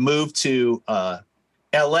eventually would move to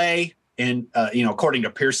L.A. And, according to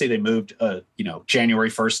Piercy, they moved, January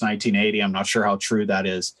 1st, 1980. I'm not sure how true that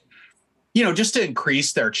is. Just to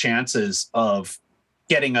increase their chances of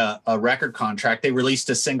getting a record contract, they released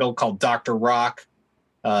a single called Dr. Rock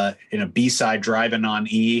in a B-side, Driving on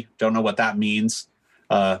E. Don't know what that means.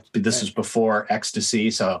 This was before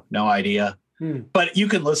Ecstasy, so no idea. But you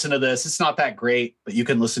can listen to this. It's not that great, but you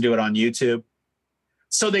can listen to it on YouTube.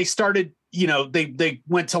 So they started, they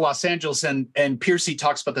went to Los Angeles, and Piercy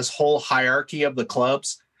talks about this whole hierarchy of the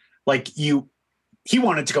clubs. Like he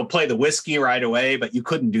wanted to go play the Whiskey right away, but you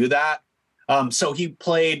couldn't do that. So he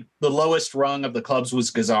played, the lowest rung of the clubs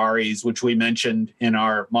was Gazzarri's, which we mentioned in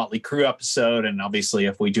our Motley Crue episode. And obviously,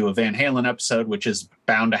 if we do a Van Halen episode, which is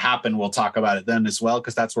bound to happen, we'll talk about it then as well,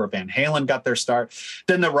 because that's where Van Halen got their start.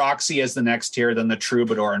 Then the Roxy as the next tier, then the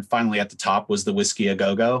Troubadour, and finally at the top was the Whiskey A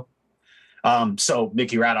Go-Go. So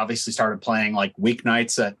Mickey Ratt obviously started playing like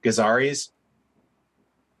weeknights at Gazzarri's.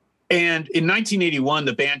 And in 1981,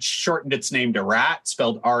 the band shortened its name to Ratt,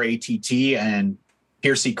 spelled R-A-T-T, and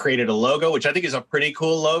Piercy created a logo, which I think is a pretty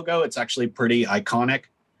cool logo. It's actually pretty iconic.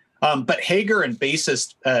 But Hager and their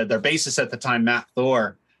bassist at the time, Matt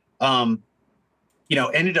Thor,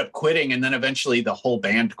 ended up quitting, and then eventually the whole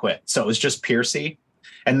band quit. So it was just Piercy.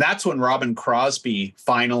 And that's when Robin Crosby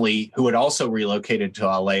finally, who had also relocated to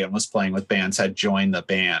LA and was playing with bands, had joined the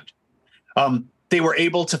band. They were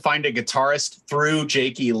able to find a guitarist through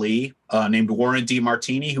Jakey Lee named Warren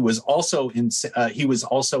DeMartini, who was also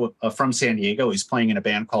from San Diego. He's playing in a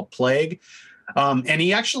band called Plague. And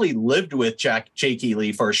he actually lived with Jakey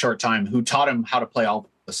Lee for a short time, who taught him how to play all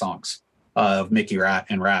the songs of Mickey Ratt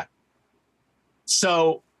and Ratt.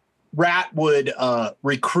 So Ratt would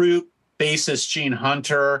recruit bassist Gene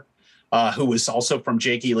Hunter, who was also from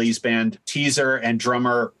Jakey Lee's band Teaser, and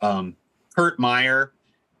drummer Kurt Meyer.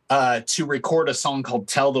 to record a song called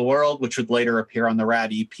Tell the World, which would later appear on the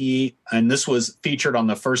Ratt EP. And this was featured on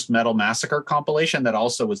the first Metal Massacre compilation that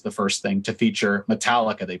also was the first thing to feature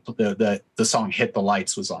Metallica. The song Hit the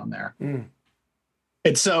Lights was on there.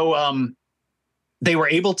 And so they were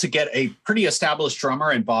able to get a pretty established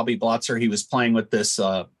drummer in Bobby Blotzer. He was playing with this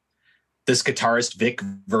guitarist, Vic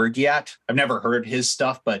Vergiat. I've never heard his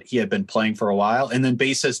stuff, but he had been playing for a while. And then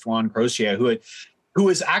bassist Juan Crocier, who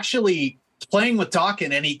was actually playing with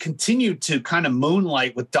Dokken, and he continued to kind of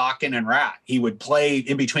moonlight with Dokken and Ratt. He would play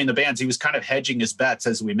in between the bands. He was kind of hedging his bets,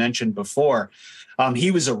 as we mentioned before. He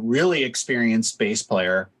was a really experienced bass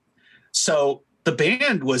player. So the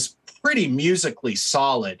band was pretty musically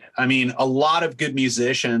solid. I mean, a lot of good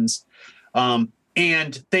musicians.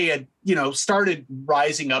 And they had, started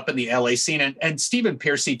rising up in the LA scene. And Stephen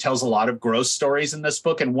Pearcy tells a lot of gross stories in this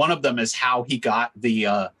book. And one of them is how he got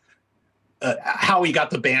the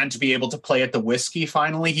band to be able to play at the Whiskey.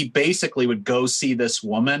 Finally, he basically would go see this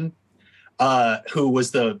woman who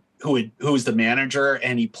was the manager,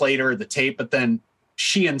 and he played her the tape. But then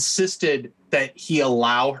she insisted that he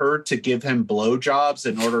allow her to give him blowjobs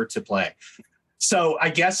in order to play. So I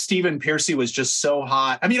guess Stephen Pearcy was just so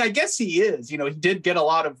hot. I mean, I guess he is. He did get a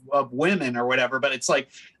lot of women or whatever. But it's like,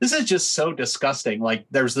 this is just so disgusting. Like,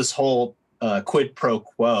 there's this whole quid pro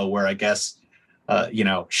quo where I guess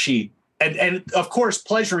she. And of course,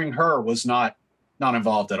 pleasuring her was not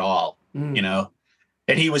involved at all,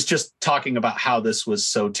 And he was just talking about how this was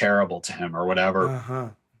so terrible to him or whatever. Uh-huh.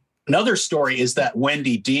 Another story is that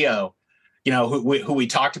Wendy Dio, who we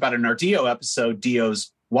talked about in our Dio episode,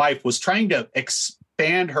 Dio's wife, was trying to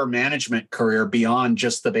expand her management career beyond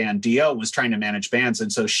just the band. Dio was trying to manage bands.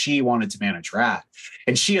 And so she wanted to manage Ratt.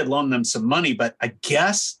 And she had loaned them some money. But I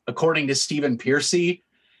guess, according to Stephen Pearcy,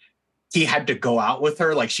 he had to go out with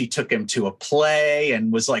her. Like, she took him to a play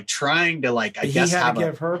and was like trying to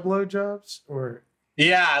give her blowjobs, or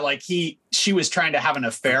she was trying to have an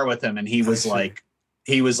affair with him, and he was like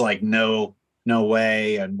no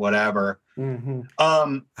way and whatever.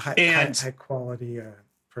 Mm-hmm. High quality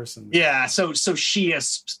person. Yeah, so she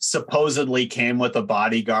supposedly came with a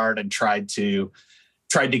bodyguard and tried to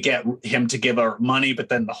get him to give her money, but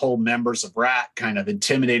then the whole members of Ratt kind of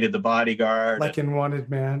intimidated the bodyguard, like in Wanted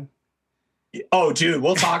Man. Oh, dude,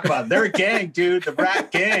 we'll talk about it. They're a gang, dude. The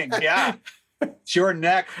Ratt gang. Yeah. It's your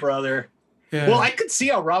neck, brother. Yeah. Well, I could see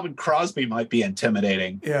how Robin Crosby might be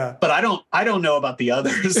intimidating. Yeah. But I don't know about the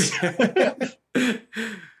others.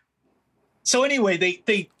 So anyway,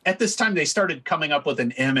 they at this time they started coming up with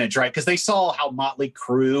an image, right? Because they saw how Motley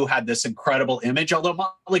Crue had this incredible image. Although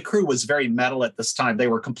Motley Crue was very metal at this time, they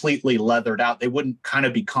were completely leathered out. They wouldn't kind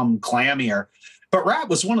of become glammier. But Ratt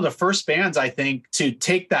was one of the first bands, I think, to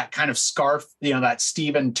take that kind of scarf, that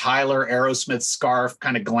Steven Tyler, Aerosmith scarf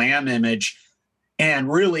kind of glam image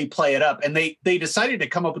and really play it up. And they decided to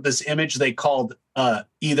come up with this image they called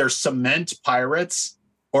either cement pirates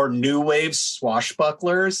or new wave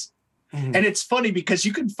swashbucklers. Mm-hmm. And it's funny because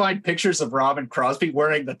you can find pictures of Robin Crosby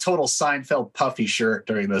wearing the total Seinfeld puffy shirt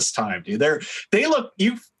during this time, dude. They look,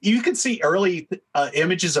 you can see early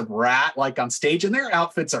images of Ratt like on stage, and their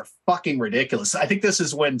outfits are fucking ridiculous. I think this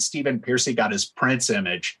is when Stephen Pearcy got his Prince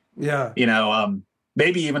image. Yeah.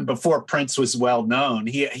 Maybe even before Prince was well known.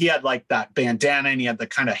 He had like that bandana, and he had the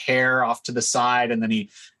kind of hair off to the side, and then he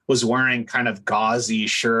was wearing kind of gauzy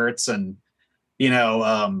shirts and,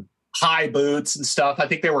 high boots and stuff. I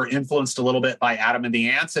think they were influenced a little bit by Adam and the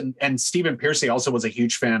Ants, and Stephen Pearcy also was a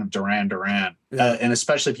huge fan of Duran Duran. Yeah. And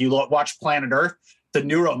especially if you watch Planet Earth, the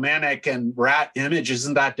Neuromantic and Ratt image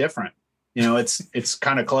isn't that different. It's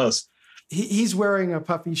kind of close. He's wearing a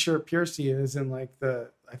puffy shirt. Pearcy is in like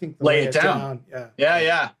I think the Lay It Down.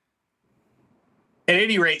 Yeah. At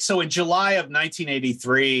any rate, so in July of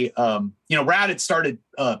 1983, Ratt had started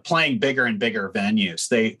playing bigger and bigger venues.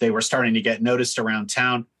 They were starting to get noticed around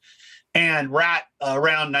town. And Ratt,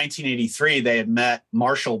 around 1983, they had met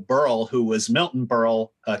Marshall Berle, who was Milton Berle,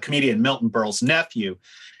 comedian Milton Berle's nephew.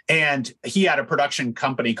 And he had a production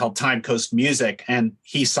company called Time Coast Music, and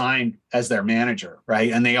he signed as their manager,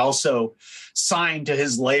 right? And they also signed to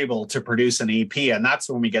his label to produce an EP, and that's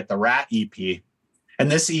when we get the Ratt EP.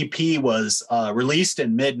 And this EP was released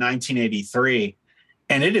in mid-1983,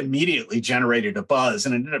 and it immediately generated a buzz,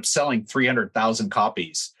 and it ended up selling 300,000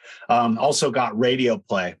 copies. Also got radio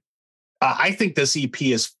play. I think this EP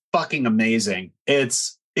is fucking amazing.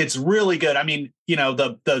 It's really good. I mean,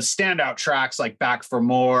 the standout tracks like Back for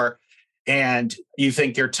More and You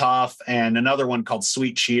Think You're Tough, and another one called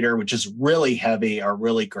Sweet Cheater, which is really heavy, are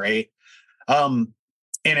really great. And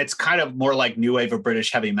it's kind of more like new wave of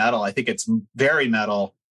British heavy metal. I think it's very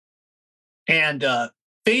metal. And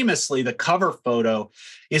famously, the cover photo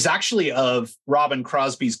is actually of Robin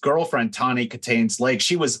Crosby's girlfriend, Tawny Kitane's leg.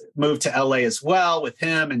 She was moved to LA as well with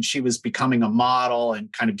him, and she was becoming a model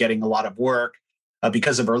and kind of getting a lot of work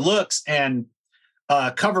because of her looks. And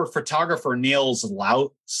cover photographer Neil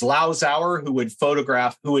Zlauzower,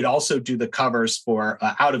 who would also do the covers for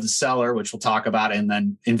Out of the Cellar, which we'll talk about, and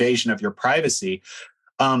then Invasion of Your Privacy.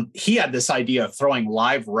 He had this idea of throwing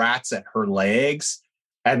live rats at her legs,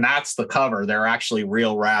 and that's the cover. There are actually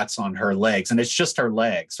real rats on her legs, and it's just her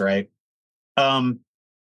legs, right?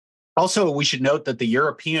 Also, we should note that the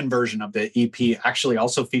European version of the EP actually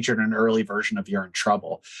also featured an early version of You're in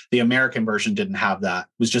Trouble. The American version didn't have that.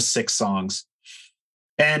 It was just 6 songs.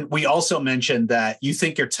 And we also mentioned that You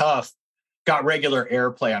Think You're Tough got regular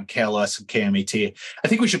airplay on KLS and KMET. I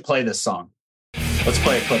think we should play this song. Let's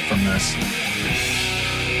play a clip from this.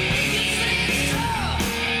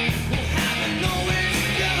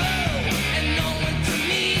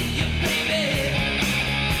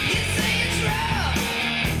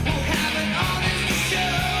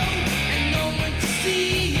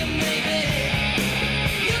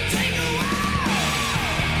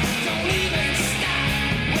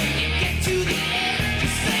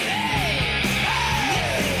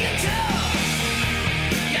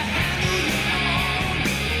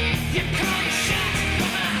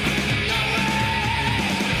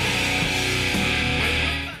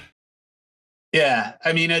 Yeah,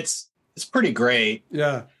 I mean, it's pretty great.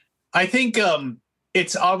 Yeah. I think I've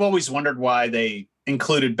always wondered why they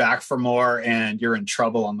included Back for More and You're in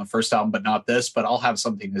Trouble on the first album, but not this, but I'll have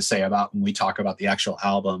something to say about when we talk about the actual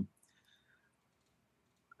album.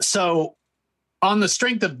 So on the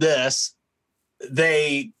strength of this,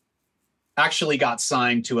 they actually got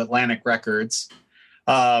signed to Atlantic Records.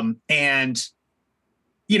 And,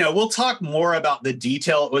 you know, we'll talk more about the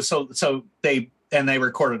detail. So they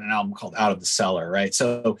recorded an album called Out of the Cellar, right?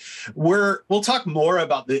 So we'll talk more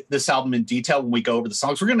about this album in detail when we go over the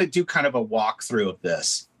songs. We're going to do kind of a walkthrough of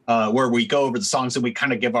this, where we go over the songs and we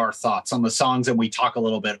kind of give our thoughts on the songs and we talk a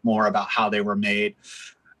little bit more about how they were made.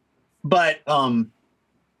 But,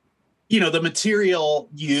 you know, the material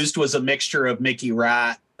used was a mixture of Mickey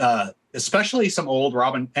Ratt, especially some old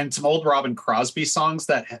Robin Crosby songs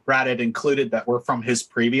that Ratt had included that were from his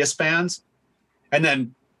previous bands. And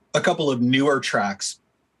then a couple of newer tracks.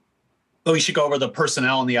 But we should go over the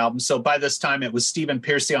personnel on the album. So by this time, it was Stephen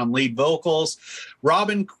Pearcy on lead vocals,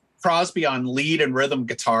 Robin Crosby on lead and rhythm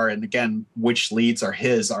guitar. And again, which leads are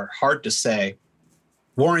his are hard to say.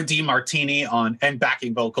 Warren D. Martini and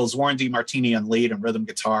backing vocals. Warren D. Martini on lead and rhythm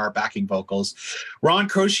guitar, backing vocals. Ron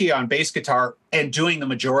Crochet on bass guitar and doing the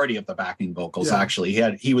majority of the backing vocals, actually.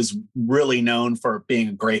 He was really known for being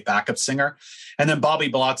a great backup singer. And then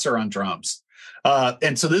Bobby Blotzer on drums.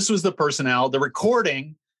 And so this was the personnel. The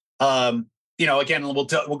recording, you know, again, we'll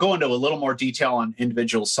go into a little more detail on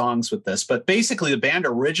individual songs with this. But basically, the band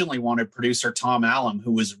originally wanted producer Tom Allom,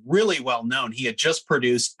 who was really well known. He had just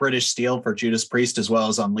produced British Steel for Judas Priest, as well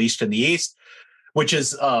as Unleashed in the East, which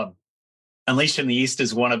is Unleashed in the East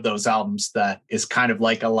is one of those albums that is kind of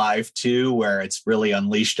like Alive 2, where it's really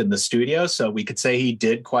unleashed in the studio. So we could say he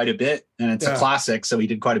did quite a bit, and it's a classic. So he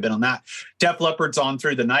did quite a bit on that. Def Leppard's On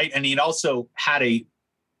Through the Night. And he'd also had a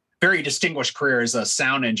very distinguished career as a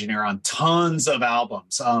sound engineer on tons of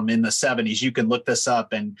albums in the 70s. You can look this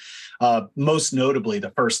up, and most notably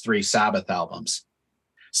the first 3 Sabbath albums.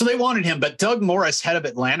 So they wanted him, but Doug Morris, head of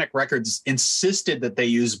Atlantic Records, insisted that they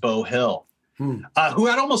use Beau Hill, who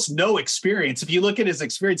had almost no experience. If you look at his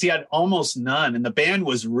experience, he had almost none. And the band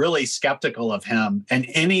was really skeptical of him and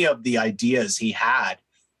any of the ideas he had.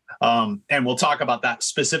 And we'll talk about that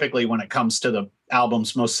specifically when it comes to the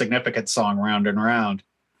album's most significant song, Round and Round.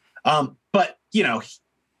 But, you know,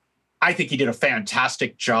 I think he did a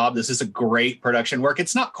fantastic job. This is a great production work.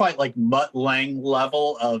 It's not quite like Mutt Lange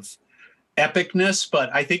level of epicness,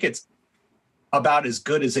 but I think it's about as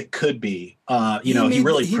good as it could be. He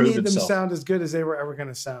really proved himself. He made them sound as good as they were ever going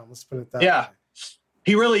to sound. Let's put it that way. Yeah,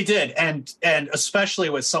 he really did. And especially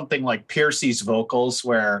with something like Pearcy's vocals,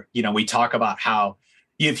 where, you know, we talk about how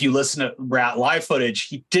if you listen to Ratt live footage,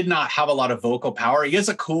 he did not have a lot of vocal power. He has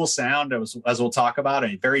a cool sound, as we'll talk about,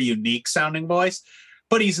 a very unique sounding voice,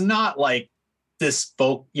 but he's not like this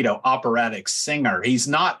operatic singer. He's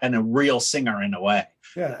not a real singer in a way.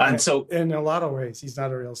 Yeah. And so in a lot of ways, he's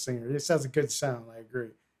not a real singer. He just has a good sound. I agree.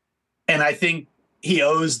 And I think he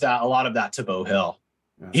owes a lot of that to Beau Hill.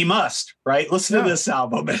 Yeah. He must, right? Listen to this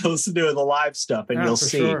album and listen to the live stuff, and you'll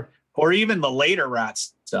see. Sure. Or even the later Ratt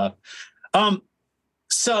stuff.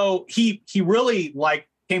 So he really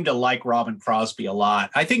came to like Robin Crosby a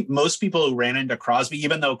lot. I think most people who ran into Crosby,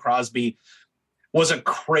 even though Crosby was a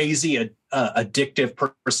crazy,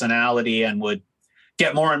 addictive personality and would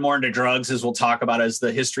get more and more into drugs, as we'll talk about as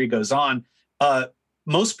the history goes on.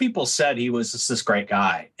 Most people said he was just this great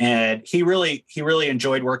guy, and he really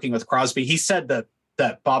enjoyed working with Crosby. He said that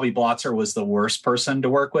Bobby Blotzer was the worst person to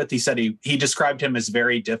work with. He said he described him as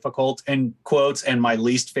very difficult, in quotes, and my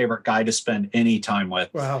least favorite guy to spend any time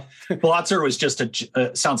with. Wow. Blotzer was just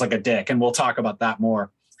sounds like a dick, and we'll talk about that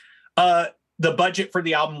more. The budget for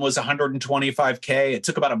the album was $125K. It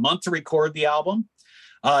took about a month to record the album.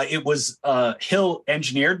 It was Hill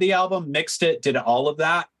engineered the album, mixed it, did all of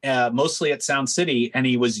that, mostly at Sound City, and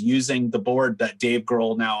he was using the board that Dave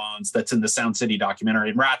Grohl now owns that's in the Sound City documentary,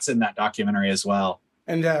 and Ratt's in that documentary as well.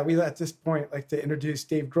 And we at this point like to introduce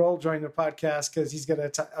Dave Grohl joining the podcast because he's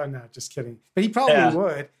going to oh, no, just kidding. But he probably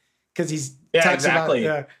would because he's exactly.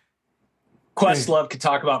 About, Questlove could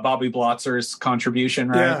talk about Bobby Blotzer's contribution,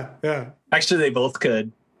 right? Yeah. Actually, they both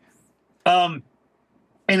could. And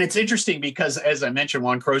it's interesting because, as I mentioned,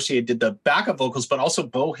 Juan Crocier did the backup vocals, but also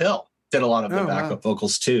Beau Hill did a lot of the backup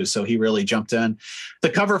vocals too. So he really jumped in. The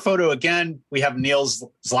cover photo, again, we have Neil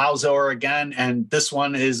Zlauzower again. And this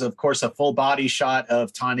one is, of course, a full body shot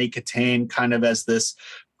of Tawny Katane kind of as this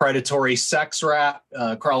predatory sex rat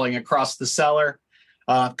crawling across the cellar.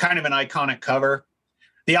 Kind of an iconic cover.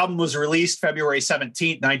 The album was released February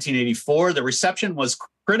 17th, 1984. The reception was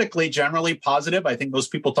critically generally positive. I think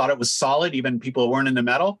most people thought it was solid, even people who weren't into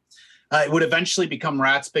metal. It would eventually become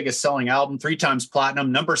Ratt's biggest selling album, 3 times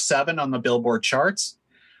platinum, number 7 on the Billboard charts.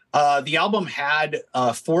 The album had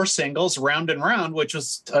 4 singles, Round and Round, which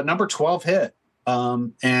was a number 12 hit,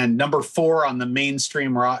 and number 4 on the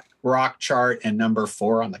mainstream rock chart and number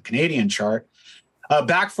 4 on the Canadian chart.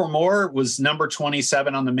 Back for More was number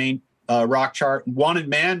 27 on the main rock chart. Wanted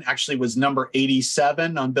Man actually was number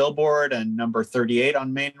 87 on Billboard and number 38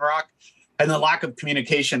 on main rock. And The Lack of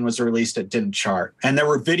Communication was released. It didn't chart. And there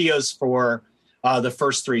were videos for the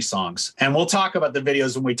first 3 songs. And we'll talk about the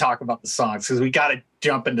videos when we talk about the songs, because we got to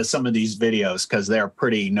jump into some of these videos because they're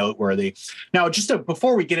pretty noteworthy. Now,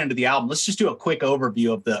 before we get into the album, let's just do a quick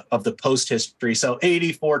overview of the post history. So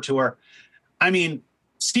 84 tour. I mean,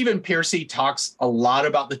 Stephen Pearcy talks a lot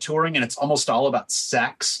about the touring, and it's almost all about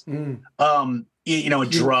sex, drugs.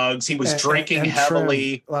 He was drinking and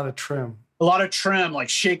heavily. Trim. A lot of trim, like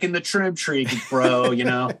shaking the trim tree, bro,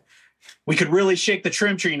 We could really shake the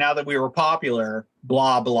trim tree now that we were popular,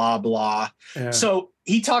 blah, blah, blah. Yeah. So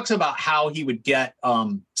he talks about how he would get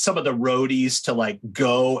some of the roadies to like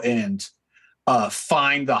go and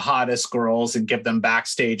find the hottest girls and give them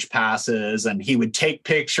backstage passes. And he would take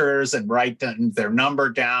pictures and write their number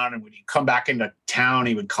down. And when he'd come back into town,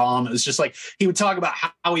 he would call them. It was just like, he would talk about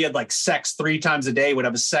how he had like sex 3 times a day, would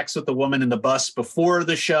have sex with the woman in the bus before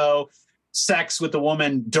the show, sex with the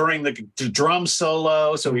woman during the drum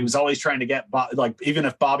solo. So he was always trying to get, even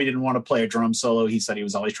if Bobby didn't want to play a drum solo, he said he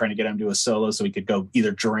was always trying to get him to a solo so he could go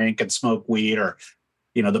either drink and smoke weed, or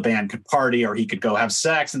the band could party, or he could go have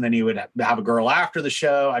sex, and then he would have a girl after the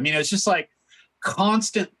show. I mean, it's just like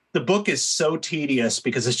constant. The book is so tedious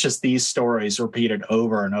because it's just these stories repeated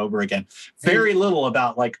over and over again. Very little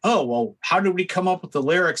about like, oh, well, how did we come up with the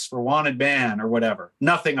lyrics for Wanted Man or whatever?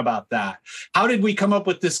 Nothing about that. How did we come up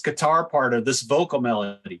with this guitar part or this vocal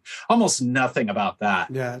melody? Almost nothing about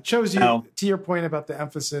that. Yeah, it shows you, to your point about the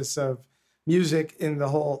emphasis of music in the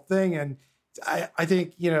whole thing. And I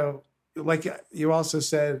think, like you also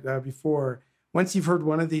said before, once you've heard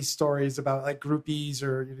one of these stories about like groupies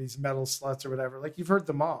or these metal sluts or whatever, like you've heard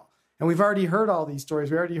them all. And we've already heard all these stories.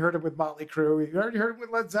 We already heard it with Motley Crue. We already heard it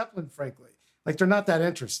with Led Zeppelin, frankly. Like they're not that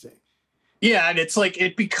interesting. Yeah. And it's like,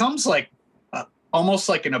 it becomes like almost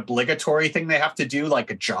like an obligatory thing they have to do,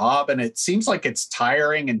 like a job. And it seems like it's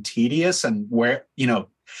tiring and tedious, and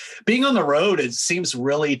being on the road, it seems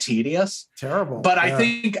really tedious. Terrible. But I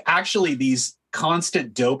think actually these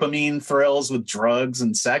constant dopamine thrills with drugs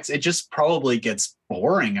and sex, it just probably gets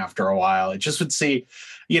boring after a while. It just would see,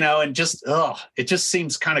 and just, it just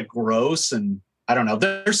seems kind of gross. And I don't know,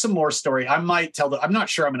 there's some more story. I'm not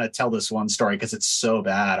sure I'm going to tell this one story because it's so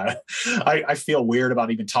bad. I feel weird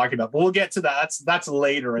about even talking about it, but we'll get to that. That's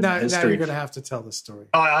later in the history. Now you're going to have to tell the story.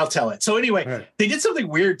 Oh, I'll tell it. So anyway, They did something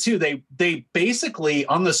weird too. They basically,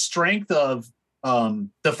 on the strength of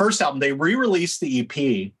the first album, they re-released the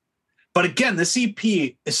EP. But again, this EP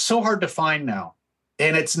is so hard to find now,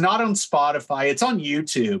 and it's not on Spotify. It's on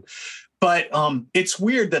YouTube. But it's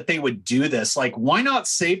weird that they would do this. Like, why not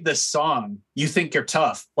save this song, You Think You're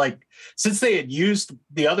Tough? Like, since they had used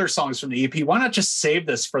the other songs from the EP, why not just save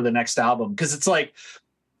this for the next album? Because it's like,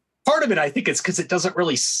 part of it, I think, is because it doesn't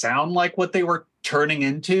really sound like what they were turning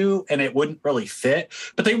into, and it wouldn't really fit.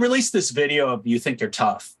 But they released this video of "You Think You're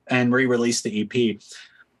Tough" and re-released the EP.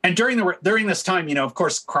 And during this time, of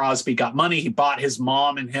course, Crosby got money. He bought his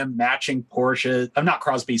mom and him matching Porsches. I'm not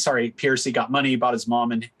Crosby, sorry, Piercy got money. He bought his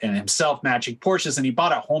mom and himself matching Porsches, and he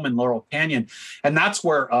bought a home in Laurel Canyon. And that's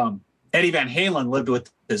where Eddie Van Halen lived with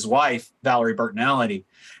his wife, Valerie Bertinelli.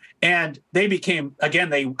 And they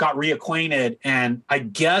got reacquainted. And I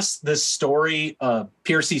guess this story,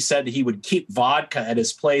 Piercy said he would keep vodka at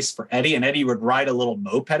his place for Eddie, and Eddie would ride a little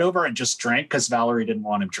moped over and just drink because Valerie didn't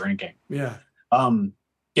want him drinking. Yeah.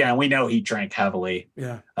 Yeah, we know he drank heavily.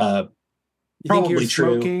 Yeah. Probably think he was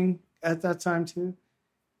true. Smoking at that time too?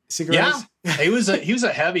 Cigarettes? Yeah, he was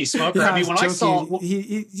a heavy smoker. Yeah, I mean, when I saw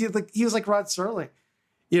he was like Rod Serling,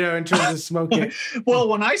 in terms of smoking. Well,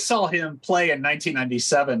 when I saw him play in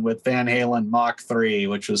 1997 with Van Halen Mach 3,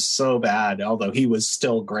 which was so bad, although he was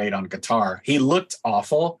still great on guitar, he looked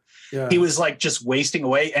awful. Yeah. He was like just wasting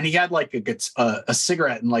away, and he had like a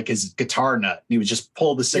cigarette in like his guitar nut. He would just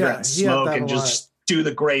pull the cigarette and smoke and just do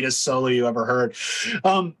the greatest solo you ever heard.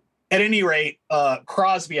 At any rate,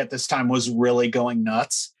 Crosby at this time was really going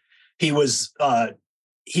nuts.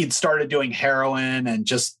 He'd started doing heroin and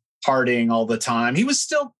just partying all the time. He was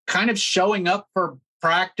still kind of showing up for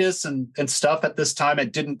practice and stuff at this time.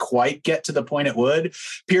 It didn't quite get to the point it would.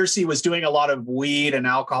 Piercy was doing a lot of weed and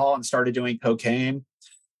alcohol and started doing cocaine.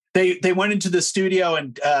 They went into the studio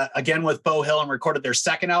and again with Beau Hill and recorded their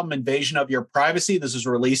second album, Invasion of Your Privacy. This was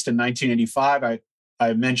released in 1985.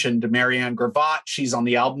 I mentioned Marianne Gravatt. She's on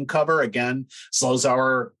the album cover. Again,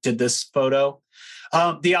 Slowzauer did this photo.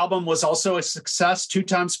 The album was also a success, 2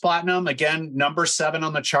 times platinum. Again, number 7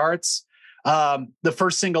 on the charts. The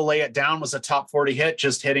first single, Lay It Down, was a top 40 hit,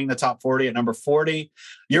 just hitting the top 40 at number 40.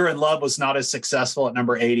 You're in Love was not as successful at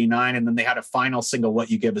number 89. And then they had a final single, What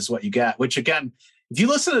You Give Is What You Get, which again, if you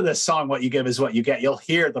listen to this song, What You Give Is What You Get, you'll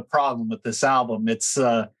hear the problem with this album. It's,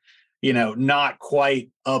 not quite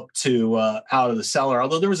up to Out of the Cellar.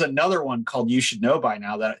 Although there was another one called You Should Know By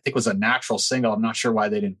Now that I think was a natural single. I'm not sure why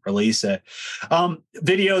they didn't release it.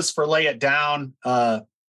 Videos for Lay It Down, again,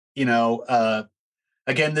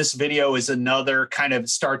 this video is another kind of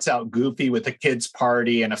starts out goofy with a kid's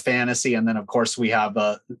party and a fantasy. And then, of course, we have,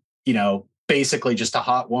 basically just a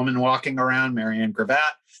hot woman walking around, Marianne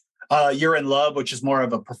Gravatt. You're in Love, which is more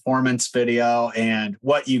of a performance video. And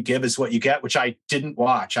What You Give Is What You Get, which I didn't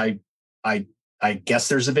watch. I guess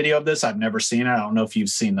there's a video of this. I've never seen it. I don't know if you've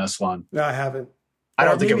seen this one. No, I haven't. I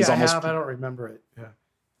don't think it was I almost. I don't remember it. Yeah.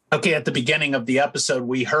 Okay, at the beginning of the episode,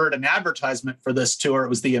 we heard an advertisement for this tour. It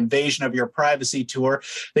was the Invasion of Your Privacy tour.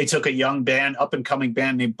 They took a young band, up-and-coming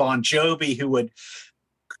band named Bon Jovi, who would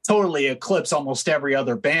totally eclipse almost every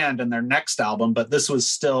other band in their next album. But this was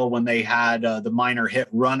still when they had the minor hit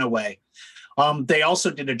Runaway. They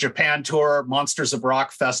also did a Japan tour, Monsters of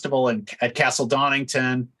Rock Festival at Castle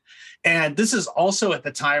Donington. And this is also at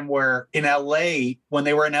the time where in LA, when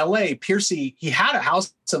they were in LA, Piercy, he had a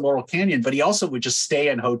house in Laurel Canyon, but he also would just stay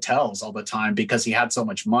in hotels all the time because he had so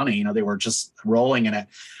much money. They were just rolling in it.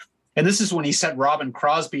 And this is when he said Robin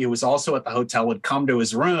Crosby, who was also at the hotel, would come to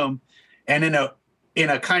his room. And in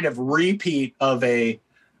a kind of repeat of a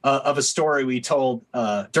story we told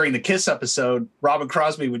during the Kiss episode, Robin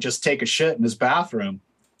Crosby would just take a shit in his bathroom.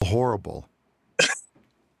 Horrible.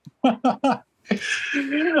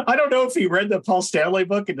 I don't know if he read the Paul Stanley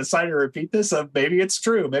book and decided to repeat this. Maybe it's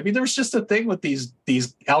true. Maybe there's just a thing with these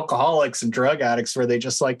alcoholics and drug addicts where they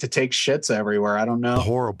just like to take shits everywhere. I don't know.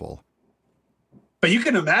 Horrible. But you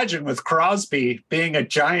can imagine with Crosby being a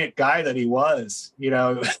giant guy that he was,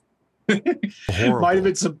 might have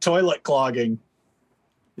been some toilet clogging.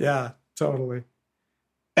 Yeah, totally.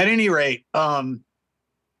 At any rate,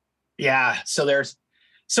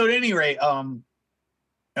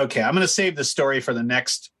 okay, I'm going to save the story for the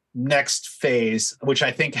next phase, which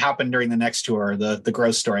I think happened during the next tour, the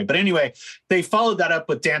Gross story. But anyway, they followed that up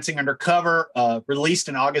with Dancing Undercover, released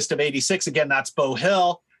in August of 86. Again, that's Beau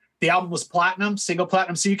Hill. The album was platinum, single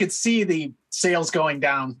platinum. So you could see the sales going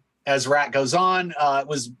down as Ratt goes on. It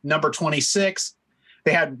was number 26.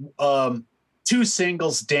 They had 2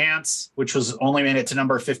 singles, Dance, which was only made it to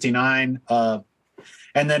number 59. And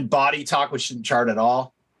then Body Talk, which didn't chart at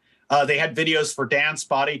all. They had videos for Dance,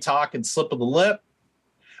 Body Talk, and Slip of the Lip.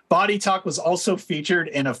 Body Talk was also featured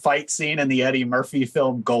in a fight scene in the Eddie Murphy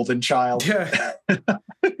film Golden Child. Yeah.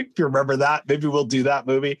 If you remember that, maybe we'll do that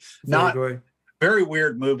movie. Very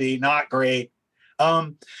weird movie, not great.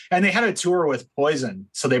 And they had a tour with Poison.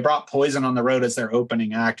 So they brought Poison on the road as their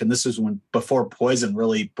opening act. And this was before Poison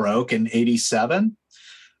really broke in 87.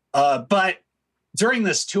 But during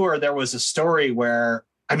this tour, there was a story where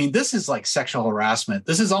I mean, this is like sexual harassment.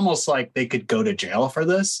 This is almost like they could go to jail for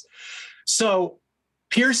this. So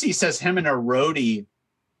Piercy says him and a roadie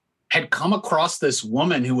had come across this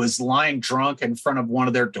woman who was lying drunk in front of one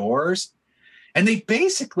of their doors. And they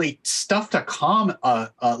basically stuffed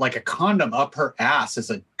like a condom up her ass as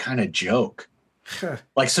a kind of joke.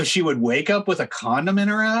 Like, so she would wake up with a condom in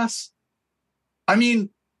her ass. I mean,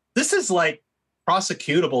 this is like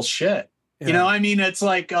prosecutable shit. Yeah. You know, I mean, it's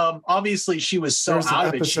like, obviously she was so There's out an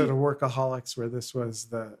of it. episode of Workaholics where this was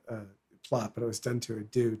the plot, but it was done to a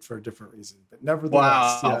dude for a different reason. But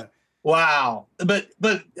nevertheless, wow. Yeah. Wow. But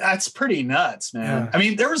that's pretty nuts, man. Yeah. I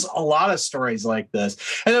mean, there was a lot of stories like this.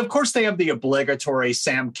 And of course they have the obligatory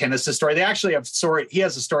Sam Kinison story. They actually have he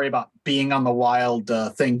has a story about being on the Wild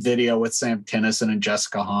Thing video with Sam Kinison and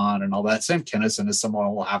Jessica Hahn and all that. Sam Kinison is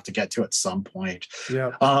someone we'll have to get to at some point.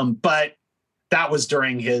 Yeah. But that was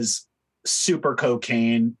during his super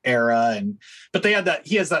cocaine era, but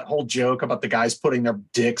he has that whole joke about the guys putting their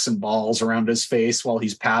dicks and balls around his face while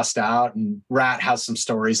he's passed out, and Ratt has some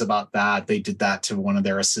stories about that. They did that to one of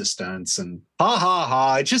their assistants, and ha ha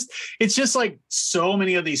ha. It's just like so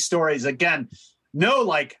many of these stories. Again, no,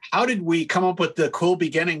 like, how did we come up with the cool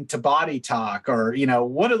beginning to Body Talk, or, you know,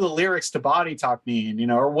 what do the lyrics to Body Talk mean, you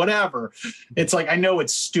know, or whatever. It's like, I know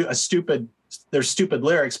it's there's stupid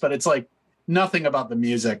lyrics, but it's like nothing about the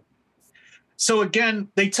music. So again,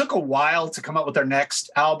 they took a while to come up with their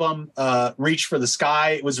next album, Reach for the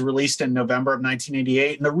Sky. It was released in November of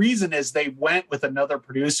 1988. And the reason is they went with another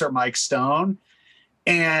producer, Mike Stone.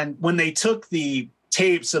 And when they took the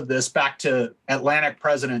tapes of this back to Atlantic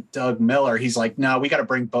president Doug Miller, he's like, no, we got to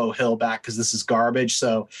bring Beau Hill back because this is garbage.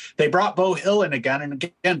 So they brought Beau Hill in again. And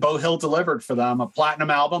again, Beau Hill delivered for them a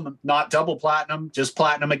platinum album, not double platinum, just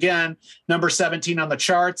platinum again. Number 17 on the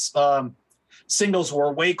charts. Singles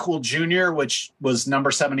were Way Cool Jr., which was number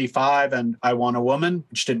 75, and I Want a Woman,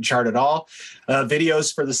 which didn't chart at all.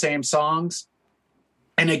 Videos for the same songs.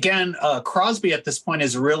 And again, Crosby at this point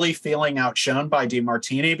is really feeling outshone by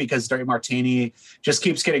DeMartini, because DeMartini just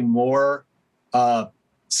keeps getting more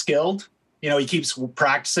skilled. You know, he keeps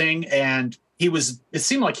practicing, and it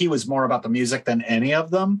seemed like he was more about the music than any of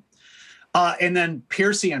them. And then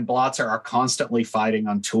Piercy and Blotzer are constantly fighting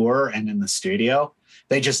on tour and in the studio.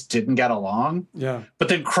 They just didn't get along. Yeah. But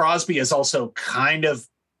then Crosby is also kind of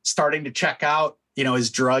starting to check out. You know, his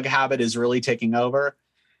drug habit is really taking over.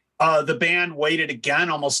 The band waited again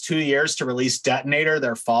almost 2 years to release Detonator,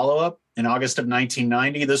 their follow-up, in August of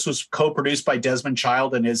 1990. This was co-produced by Desmond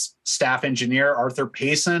Child and his staff engineer, Arthur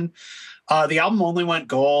Payson. The album only went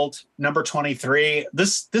gold, number 23.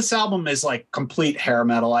 This album is like complete hair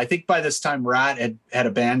metal. I think by this time Ratt had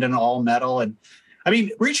abandoned all metal. And I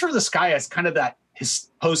mean, Reach for the Sky has kind of that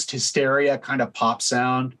post-hysteria kind of pop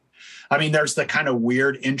sound. I mean, there's the kind of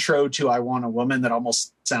weird intro to I Want a Woman that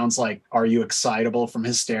almost sounds like Are You Excitable from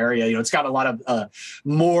Hysteria. You know, it's got a lot of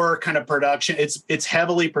more kind of production. It's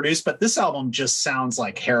heavily produced, but this album just sounds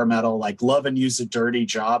like hair metal, like Lovin' You's a Dirty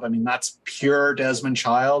Job. I mean, that's pure Desmond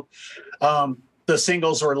Child. The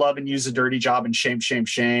singles were Lovin' You's a Dirty Job and Shame, Shame,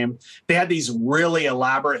 Shame. They had these really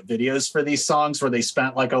elaborate videos for these songs where they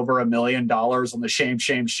spent like over $1 million on the Shame,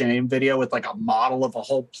 Shame, Shame video with like a model of a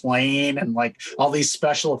whole plane and like all these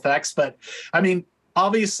special effects. But I mean,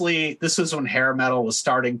 obviously this was when hair metal was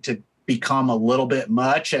starting to become a little bit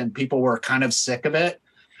much and people were kind of sick of it.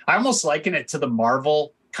 I almost liken it to the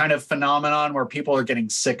Marvel kind of phenomenon where people are getting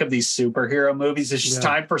sick of these superhero movies. It's just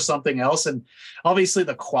time for something else. And obviously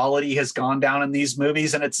the quality has gone down in these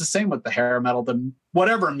movies. And it's the same with the hair metal.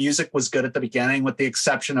 Whatever music was good at the beginning, with the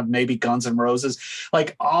exception of maybe Guns N' Roses,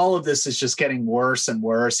 like all of this is just getting worse and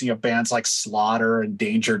worse. You have bands like Slaughter and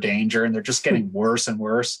Danger, and they're just getting worse and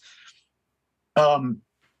worse.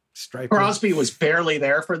 Crosby was barely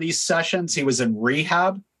there for these sessions. He was in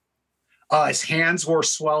rehab. His hands were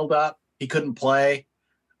swelled up. He couldn't play.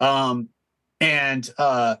 But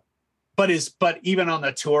even on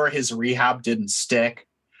the tour, his rehab didn't stick.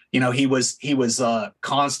 You know, he was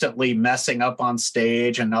constantly messing up on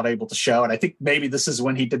stage and not able to show it. I think maybe this is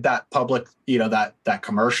when he did that public, you know, that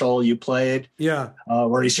commercial you played,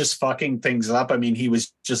 where he's just fucking things up. I mean, he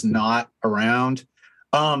was just not around.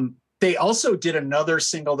 They also did another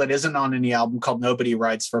single that isn't on any album called Nobody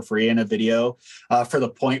Rides for Free in a video for the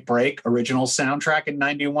Point Break original soundtrack in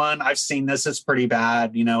 91. I've seen this. It's pretty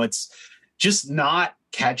bad. You know, it's just not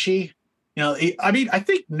catchy. You know, I mean, I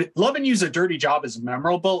think Lovin' You's a Dirty Job is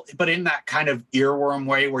memorable, but in that kind of earworm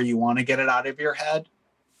way where you want to get it out of your head.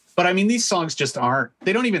 But I mean, these songs just aren't.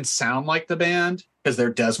 They don't even sound like the band because they're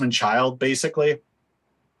Desmond Child, basically.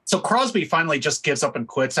 So Crosby finally just gives up and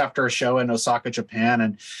quits after a show in Osaka, Japan,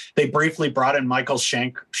 and they briefly brought in Michael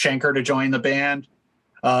Schenker to join the band.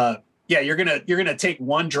 Yeah, you're gonna take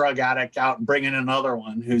one drug addict out and bring in another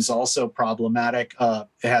one who's also problematic.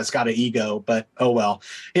 Has got an ego, but oh well.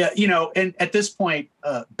 Yeah, and at this point,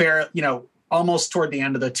 Barrett, almost toward the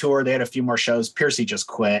end of the tour, they had a few more shows. Piercy just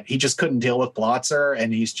quit. He just couldn't deal with Blotzer,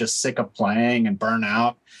 and he's just sick of playing and burnt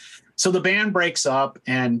out. So the band breaks up,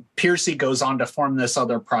 and Piercy goes on to form this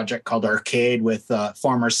other project called Arcade with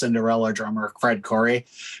former Cinderella drummer Fred Corey.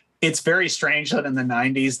 It's very strange that in the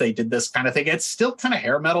 90s they did this kind of thing. It's still kind of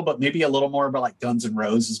hair metal, but maybe a little more about like Guns N'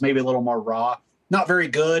 Roses, maybe a little more raw. Not very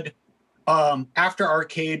good. After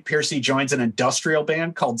Arcade, Piercy joins an industrial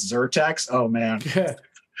band called Zyrtex. Oh, man.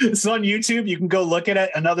 It's on YouTube. You can go look at it.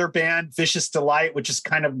 Another band, Vicious Delight, which is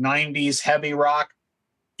kind of 90s heavy rock.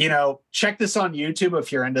 Check this on YouTube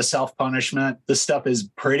if you're into self-punishment. This stuff is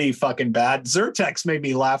pretty fucking bad. Zyrtex made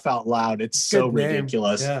me laugh out loud. It's so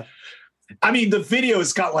ridiculous. Yeah. I mean, the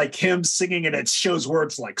video's got like him singing and it shows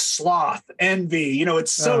words like sloth, envy.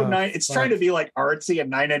 It's so nice. It's trying to be like artsy and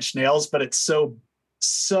Nine Inch Nails, but it's so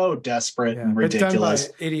desperate and ridiculous.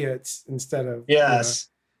 It's done by idiots instead of yes.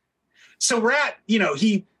 So Ratt,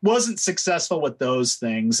 he wasn't successful with those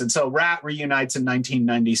things. And so Ratt reunites in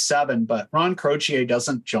 1997, but Ron Croce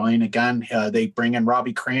doesn't join again. They bring in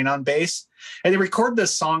Robbie Crane on bass, and they record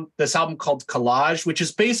this album called Collage, which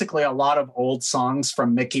is basically a lot of old songs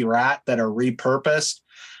from Mickey Ratt that are repurposed.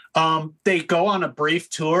 They go on a brief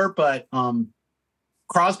tour, but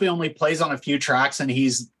Crosby only plays on a few tracks, and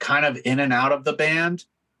he's kind of in and out of the band.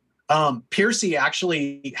 Piercy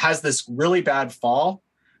actually has this really bad fall.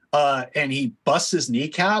 And he busts his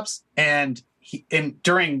kneecaps, and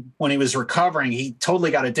during when he was recovering, he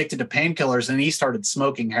totally got addicted to painkillers, and he started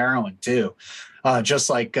smoking heroin too, just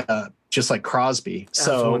like Crosby.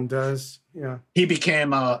 So one does, yeah. He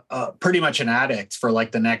became pretty much an addict for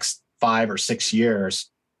like the next 5 or 6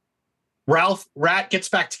 years. Ratt gets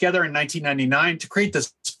back together in 1999 to create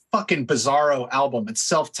this fucking bizarro album. It's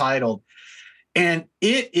self-titled. And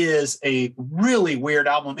it is a really weird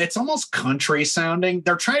album. It's almost country sounding.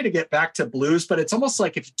 They're trying to get back to blues, but it's almost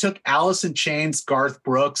like if you took Alice in Chains, Garth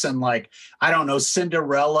Brooks, and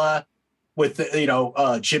Cinderella with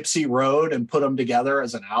Gypsy Road and put them together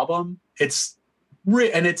as an album. It's one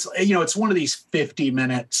of these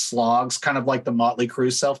 50-minute slogs, kind of like the Motley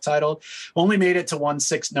Crue self-titled. Only made it to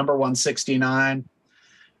number 169.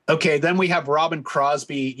 Okay, then we have Robin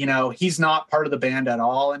Crosby. He's not part of the band at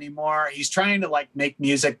all anymore. He's trying to make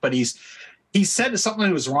music, but he said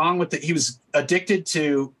something was wrong with it. He was addicted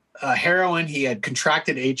to heroin. He had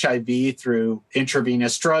contracted HIV through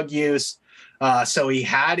intravenous drug use. So he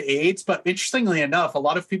had AIDS. But interestingly enough, a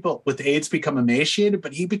lot of people with AIDS become emaciated,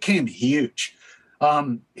 but he became huge.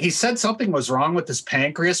 He said something was wrong with his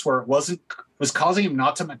pancreas where it was causing him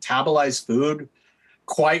not to metabolize food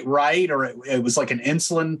quite right, or it was like an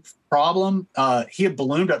insulin problem. He had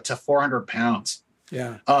ballooned up to 400 pounds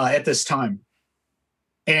at this time.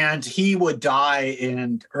 And he would die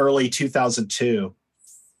in early 2002.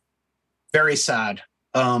 Very sad.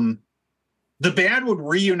 The band would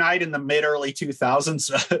reunite in the mid-early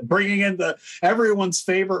 2000s, bringing in everyone's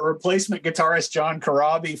favorite replacement guitarist, John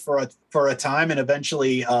Corabi, for a time, and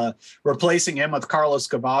eventually replacing him with Carlos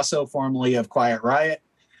Cavasso, formerly of Quiet Riot.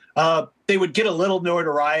 They would get a little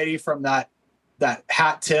notoriety from that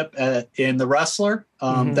hat tip in The Wrestler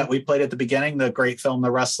that we played at the beginning, the great film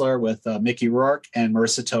The Wrestler with Mickey Rourke and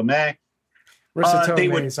Marissa Tomei. Marissa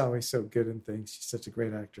Tomei is always so good in things. She's such a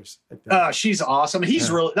great actress. She's awesome.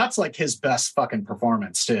 That's like his best fucking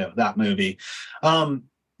performance too, that movie.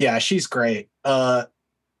 She's great. At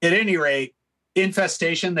any rate,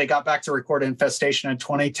 Infestation, they got back to record Infestation in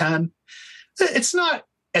 2010. It's not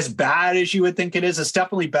as bad as you would think it is. It's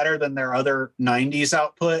definitely better than their other 90s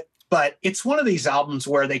output, but it's one of these albums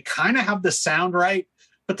where they kind of have the sound right,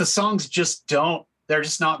 but the songs just don't. They're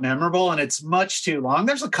just not memorable, and it's much too long.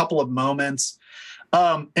 There's a couple of moments.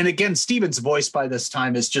 And again, Steven's voice by this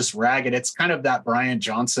time is just ragged. It's kind of that Brian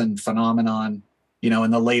Johnson phenomenon,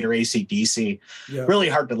 in the later AC/DC. Yeah. Really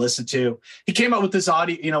hard to listen to. He came out with this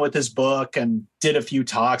audio, with his book, and did a few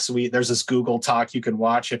talks. There's this Google talk you can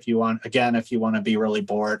watch if you want to be really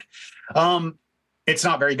bored. It's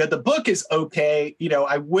not very good. The book is okay.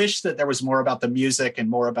 I wish that there was more about the music and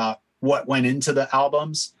more about what went into the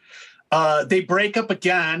albums. They break up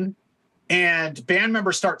again, and band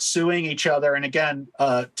members start suing each other. And again,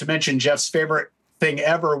 to mention Jeff's favorite thing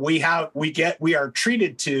ever, we are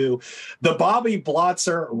treated to the Bobby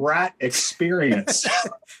Blotzer Ratt experience.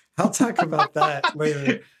 I'll talk about that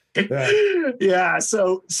later. Yeah.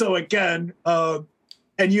 So again, and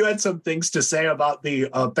you had some things to say about the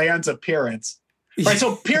band's appearance, right?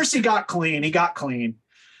 So Piercy got clean. He got clean.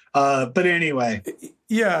 But anyway.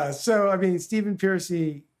 Yeah. So, I mean, Stephen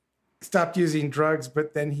Piercy stopped using drugs,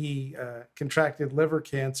 but then he contracted liver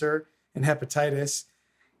cancer and hepatitis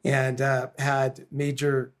and had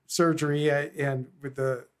major surgery and with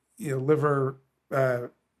the liver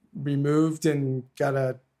removed and got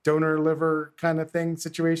a donor liver kind of thing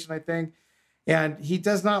situation, I think. And he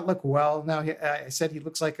does not look well. Now, I said he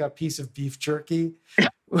looks like a piece of beef jerky.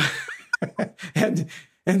 and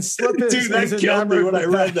Slip is... Dude, that killed me when I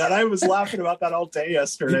read that. I was laughing about that all day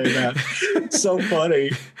yesterday, man. It's so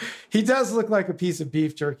funny. He does look like a piece of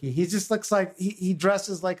beef jerky. He just looks like... He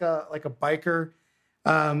dresses like a biker.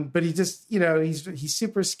 But he just, he's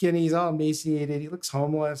super skinny. He's all emaciated. He looks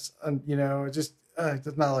homeless. And, it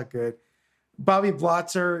does not look good. Bobby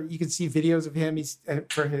Blotzer, you can see videos of him. He's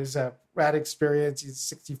for his Ratt experience.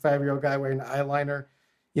 He's a 65-year-old guy wearing eyeliner,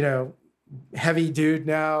 heavy dude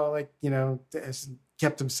now, has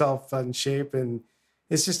kept himself in shape. And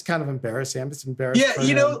it's just kind of embarrassing. I'm just embarrassed.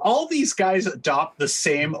 Yeah, all these guys adopt the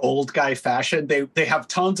same old guy fashion. They have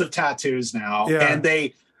tons of tattoos now. Yeah. And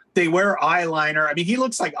they wear eyeliner. I mean, he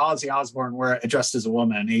looks like Ozzy Osbourne dressed as a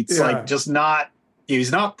woman. He's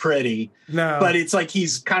he's not pretty, no, but it's like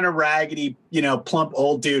he's kind of raggedy, plump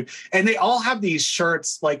old dude. And they all have these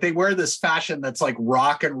shirts, like they wear this fashion that's like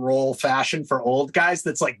rock and roll fashion for old guys.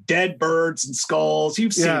 That's like dead birds and skulls.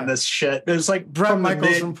 You've seen this shit. There's like Bret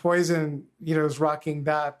Michaels from Poison, is rocking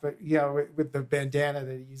that, but with the bandana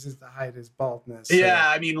that he uses to hide his baldness. So. Yeah,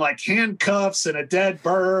 I mean, like handcuffs and a dead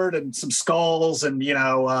bird and some skulls and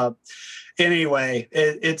anyway,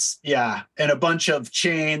 it's and a bunch of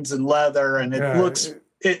chains and leather, and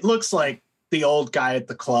it looks like the old guy at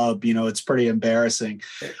the club. It's pretty embarrassing.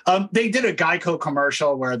 They did a Geico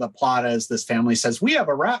commercial where the plot is this family says, we have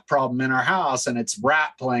a rat problem in our house, and it's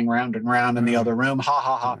Ratt playing round and round in the other room. Ha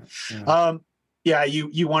ha ha.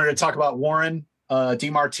 You wanted to talk about Warren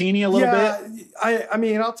DeMartini a little bit? I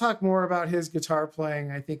mean, I'll talk more about his guitar playing.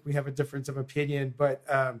 I think we have a difference of opinion, but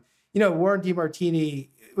Warren DeMartini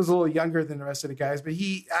was a little younger than the rest of the guys, but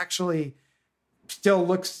he actually still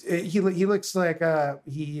looks, he looks like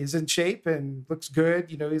he is in shape and looks good.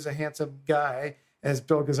 He's a handsome guy, as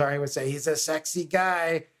Bill Gazzari would say. He's a sexy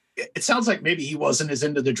guy. It sounds like maybe he wasn't as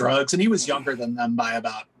into the drugs, and he was younger than them by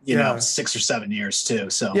about, 6 or 7 years too.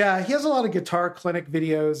 So yeah, he has a lot of guitar clinic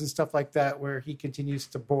videos and stuff like that where he continues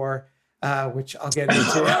to bore. Which I'll get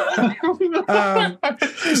into.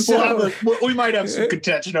 We might have some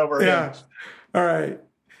contention over him. All right.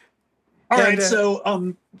 All right.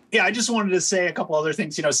 So, I just wanted to say a couple other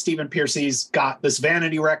things. Stephen Piercy's got this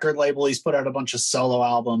Vanity record label. He's put out a bunch of solo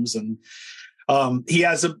albums, and he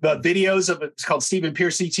has videos of it's called Stephen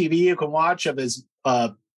Piercy TV. You can watch of his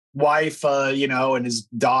wife, and his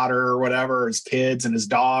daughter or whatever, his kids and his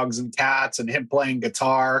dogs and cats, and him playing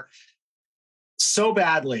guitar so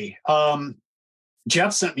badly.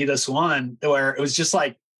 Jeff sent me this one where it was just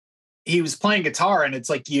like he was playing guitar, and it's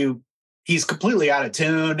like he's completely out of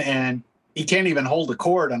tune, and he can't even hold a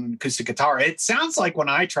chord on an acoustic guitar. It sounds like when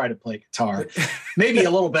I try to play guitar, maybe a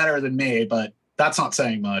little better than me, but that's not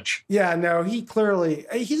saying much. Yeah, no, he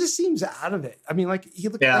just seems out of it. I mean, like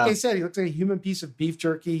like I said, he looks like a human piece of beef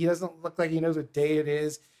jerky. He doesn't look like he knows what day it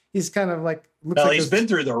is. He's kind of like... he's been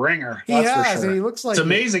through the ringer. He has, and he looks like... It's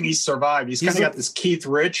amazing he's survived. He's kind of got this Keith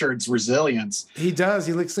Richards resilience. He does.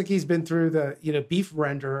 He looks like he's been through the beef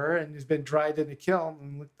renderer and has been dried in a kiln.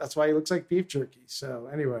 And that's why he looks like beef jerky. So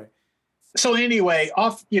anyway, as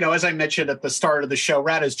I mentioned at the start of the show,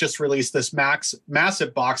 Ratt has just released this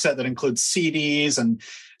massive box set that includes CDs and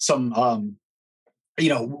some...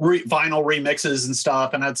 vinyl remixes and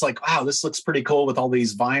stuff. And it's like, wow, this looks pretty cool with all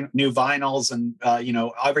these new vinyls and,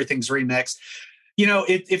 everything's remixed.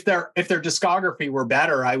 If their discography were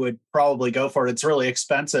better, I would probably go for it. It's really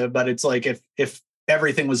expensive, but it's like, if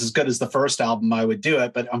everything was as good as the first album, I would do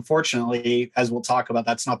it. But unfortunately, as we'll talk about,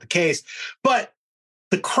 that's not the case. But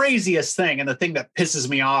the craziest thing, and the thing that pisses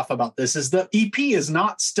me off about this, is the EP is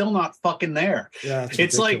still not fucking there. Yeah,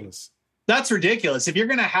 it's ridiculous. That's ridiculous. If you're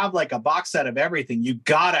going to have like a box set of everything, you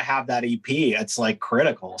got to have that EP. It's like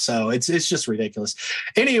critical. So it's just ridiculous.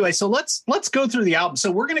 Anyway, so let's go through the album. So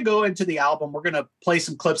we're going to go into the album. We're going to play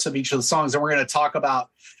some clips of each of the songs, and we're going to talk about,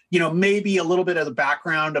 maybe a little bit of the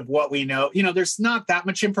background of what we know. There's not that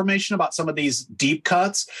much information about some of these deep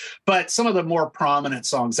cuts, but some of the more prominent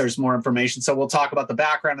songs, there's more information. So we'll talk about the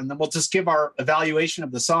background, and then we'll just give our evaluation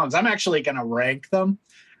of the songs. I'm actually going to rank them.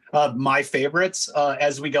 My favorites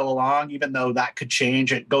as we go along, even though that could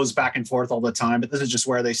change. It goes back and forth all the time, but this is just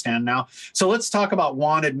where they stand now. So let's talk about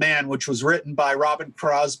Wanted Man, which was written by Robin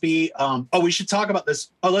Crosby. We should talk about this.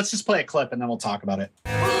 Let's just play a clip and then we'll talk about it.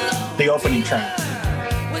 The opening track.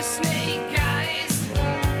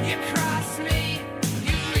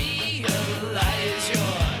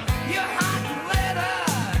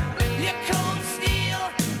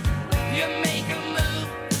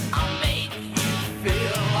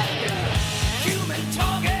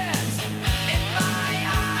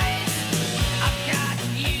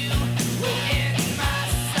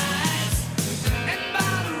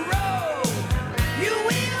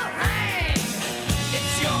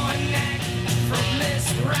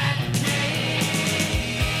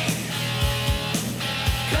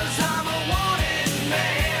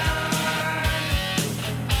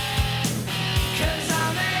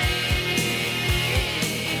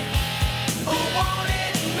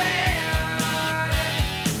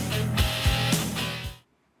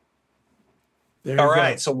 There you All go.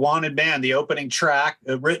 right, so Wanted Man, the opening track,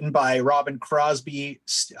 written by Robin Crosby,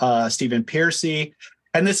 Stephen Pearcy,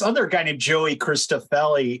 and this other guy named Joey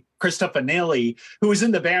Cristofanelli, who was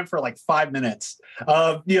in the band for like 5 minutes.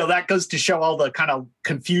 That goes to show all the kind of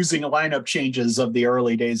confusing lineup changes of the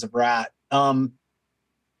early days of Ratt. Why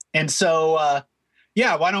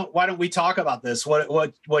don't we talk about this?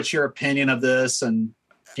 What's your opinion of this? And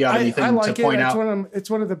if you have anything I like to point it. out? It's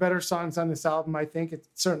one of the better songs on this album, I think. It's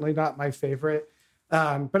certainly not my favorite,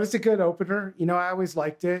 but it's a good opener. I always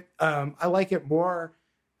liked it. I like it more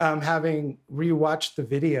having rewatched the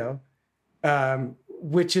video,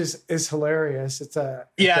 which is hilarious.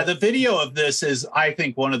 The video of this is, I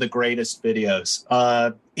think, one of the greatest videos.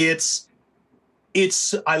 I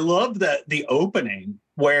love the opening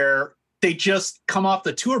where they just come off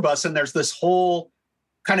the tour bus and there's this whole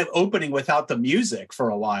kind of opening without the music for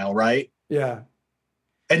a while, right? Yeah.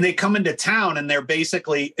 And they come into town and they're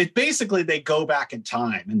basically they go back in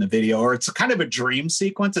time in the video, or it's kind of a dream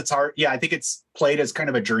sequence. It's hard. Yeah, I think it's played as kind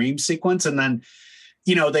of a dream sequence. And then,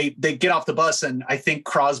 they get off the bus and I think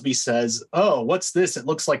Crosby says, "Oh, what's this? It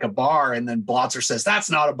looks like a bar." And then Blotzer says,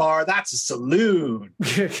 "That's not a bar, that's a saloon."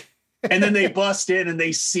 And then they bust in and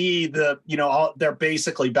they see they're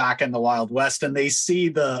basically back in the Wild West, and they see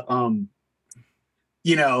the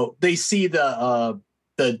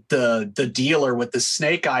dealer with the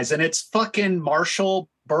snake eyes, and it's fucking Marshall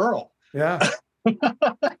Burl. Yeah.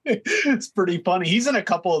 It's pretty funny. He's in a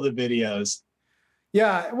couple of the videos.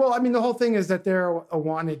 Yeah. Well, I mean, the whole thing is that they're a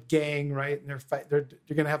wanted gang, right? And they're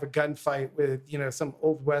going to have a gunfight with, some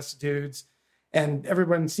Old West dudes, and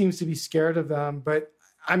everyone seems to be scared of them, but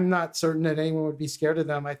I'm not certain that anyone would be scared of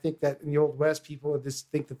them. I think that in the Old West, people would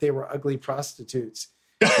just think that they were ugly prostitutes,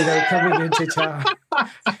 coming into town.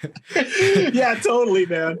 Yeah, totally,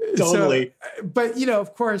 man. Totally. So, but,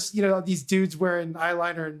 of course, these dudes wearing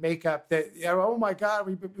eyeliner and makeup that, oh my God,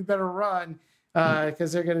 we better run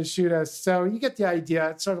because they're going to shoot us. So you get the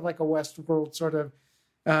idea. It's sort of like a Westworld sort of,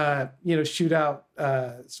 shootout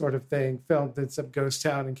sort of thing filmed in some ghost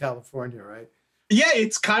town in California, right? Yeah,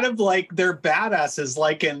 it's kind of like they're badasses,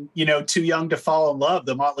 like in, Too Young to Fall in Love,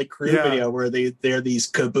 the Motley Crue video, where they're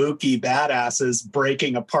these kabuki badasses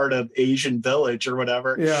breaking apart an Asian village or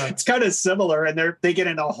whatever. Yeah. It's kind of similar, and they get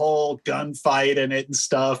in a whole gunfight in it and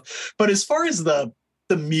stuff. But as far as the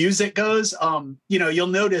music goes, you'll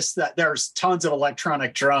notice that there's tons of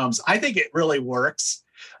electronic drums. I think it really works.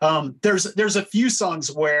 There's a few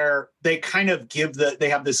songs where they kind of they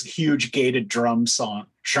have this huge gated drum sound,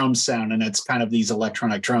 and it's kind of these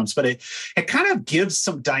electronic drums, but it kind of gives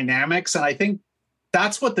some dynamics. And I think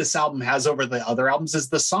that's what this album has over the other albums, is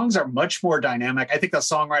the songs are much more dynamic. I think the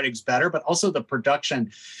songwriting's better, but also the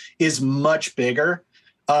production is much bigger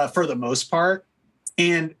for the most part.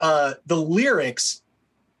 And the lyrics,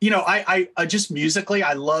 I just musically,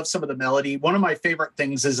 I love some of the melody. One of my favorite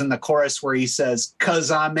things is in the chorus where he says,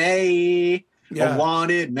 "'Cause I'm a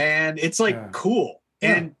wanted man." It's like cool.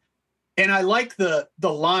 Yeah. And I like the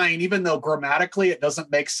line, even though grammatically it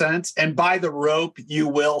doesn't make sense. "And by the rope you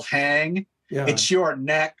will hang. Yeah. It's your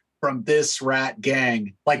neck from this rat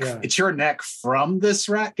gang." It's your neck from this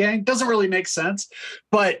rat gang. Doesn't really make sense.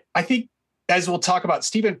 But I think, as we'll talk about,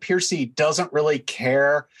 Stephen Pearcy doesn't really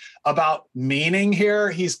care about meaning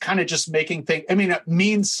here. He's kind of just making things. I mean, it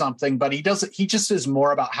means something, but he just is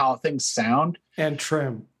more about how things sound. And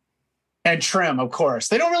trim. And trim, of course.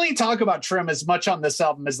 They don't really talk about trim as much on this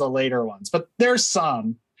album as the later ones, but there's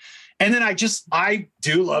some. And then I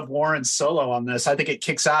do love Warren's solo on this. I think it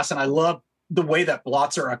kicks ass, and I love the way that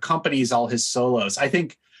Blotzer accompanies all his solos. I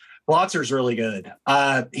think Blotzer's really good.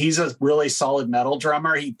 He's a really solid metal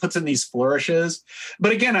drummer. He puts in these flourishes.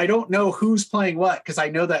 But again, I don't know who's playing what, because I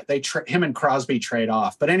know that him and Crosby trade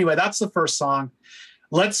off. But anyway, that's the first song.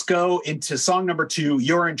 Let's go into song number 2,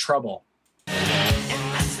 "You're in Trouble."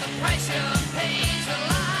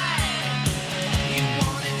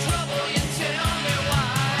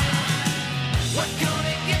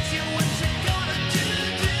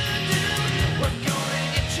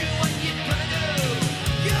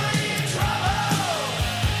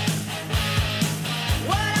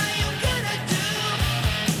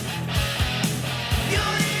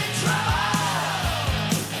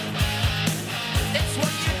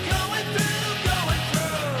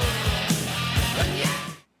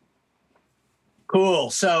 Cool.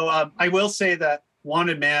 So I will say that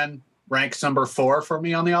Wanted Man ranks number 4 for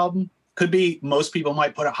me on the album. Could be, most people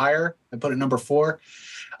might put it higher. I put it number 4.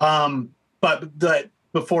 But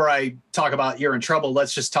before I talk about You're in Trouble,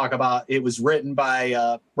 let's just talk about, it was written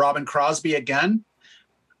by Robin Crosby again.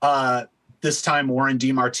 This time Warren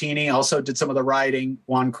DeMartini also did some of the writing,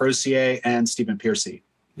 Juan Crocier and Stephen Pearcy.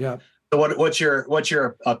 Yeah. So what's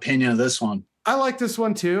your opinion of this one? I like this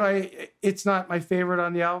one too. It's not my favorite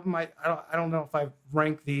on the album. I don't know if I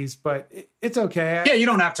rank these, but it's okay. Yeah, you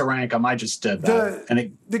don't have to rank them. I just did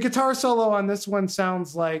that. The guitar solo on this one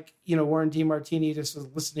sounds like, Warren DeMartini just was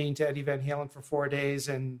listening to Eddie Van Halen for 4 days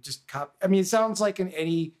and just it sounds like an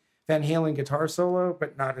Eddie Van Halen guitar solo,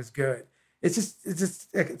 but not as good. It's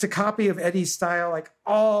a copy of Eddie's style, like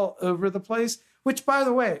all over the place. Which, by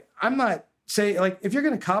the way, I'm not saying, like, if you're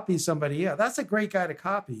going to copy somebody, yeah, that's a great guy to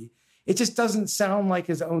copy. It just doesn't sound like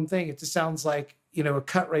his own thing. It just sounds like, a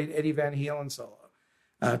cut rate Eddie Van Halen solo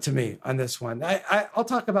to me on this one. I'll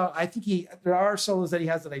talk about, I think there are solos that he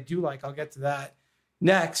has that I do like. I'll get to that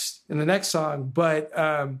next in the next song. But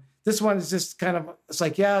this one is just kind of, it's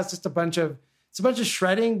like, yeah, it's just a bunch of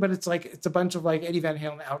shredding, but it's a bunch of like Eddie Van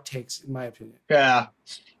Halen outtakes, in my opinion. Yeah.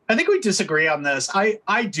 I think we disagree on this.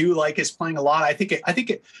 I do like his playing a lot. I think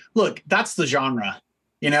it, look, that's the genre.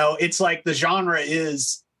 It's like the genre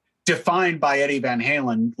is defined by Eddie Van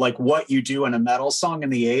Halen. Like what you do in a metal song in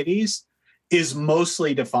the 80s is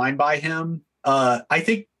mostly defined by him. I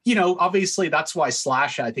think, obviously that's why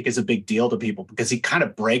Slash, I think, is a big deal to people, because he kind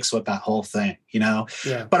of breaks with that whole thing, Yeah.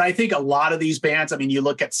 But I think a lot of these bands, you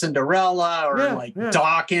look at Cinderella or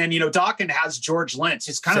Dokken, Dokken has George Lynch.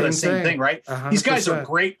 It's kind of the same thing, right? 100%. These guys are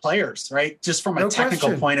great players, right? Just from a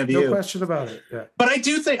technical point of view. No question about it. Yeah. But I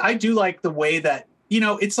do like the way that,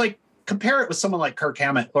 it's like, compare it with someone like Kirk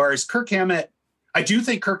Hammett, or is Kirk Hammett, I do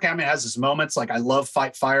think Kirk Hammett has his moments. Like I love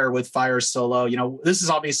Fight Fire with Fire solo. This is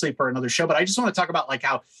obviously for another show, but I just want to talk about like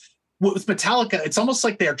how with Metallica, it's almost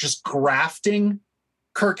like they're just grafting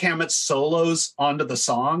Kirk Hammett's solos onto the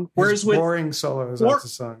song. Whereas with boring solos onto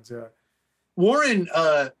songs, yeah. Warren,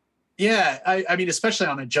 I mean, especially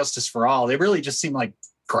on Injustice for All, they really just seem like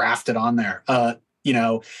grafted on there. But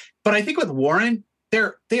I think with Warren,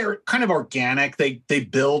 they're kind of organic. They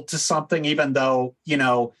build to something, even though,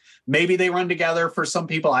 maybe they run together for some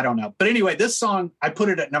people. I don't know. But anyway, this song, I put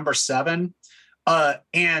it at number 7.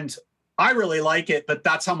 And I really like it, but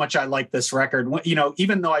that's how much I like this record.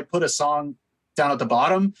 Even though I put a song down at the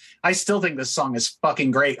bottom, I still think this song is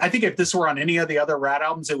fucking great. I think if this were on any of the other Ratt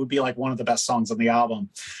albums, it would be like one of the best songs on the album.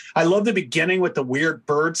 I love the beginning with the weird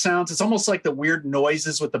bird sounds. It's almost like the weird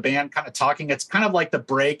noises with the band kind of talking. It's kind of like the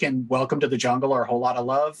break in Welcome to the Jungle or A Whole Lot of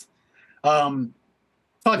Love.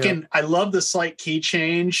 I love the slight key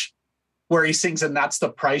change where he sings, and that's the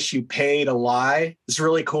price you pay to lie. It's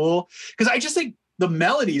really cool. Because I just think the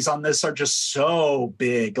melodies on this are just so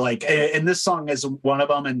big. Like, and this song is one of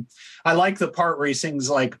them. And I like the part where he sings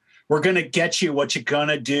like, we're going to get you what you're going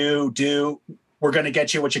to do. We're going to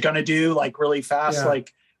get you what you're going to do, like really fast. Yeah.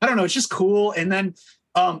 Like, I don't know. It's just cool. And then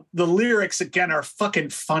the lyrics again are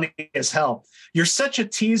fucking funny as hell. You're such a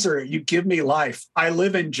teaser. You give me life. I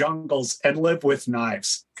live in jungles and live with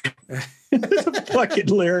knives. Fucking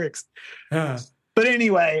lyrics. Yeah. But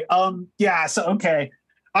anyway, so okay.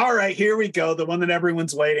 All right, here we go. The one that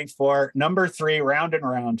everyone's waiting for. Number 3, Round and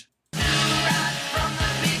Round.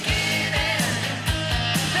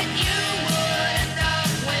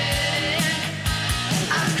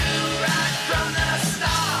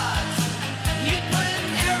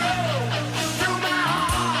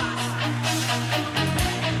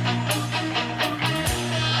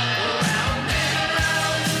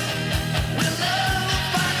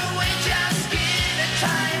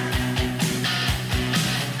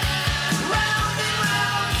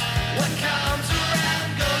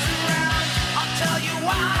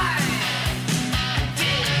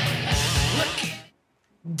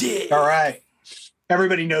 All right.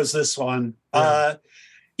 Everybody knows this one. I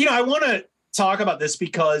want to talk about this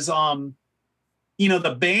because,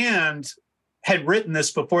 the band had written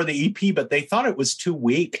this before the EP, but they thought it was too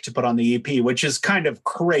weak to put on the EP, which is kind of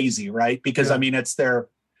crazy, right? Because, it's their,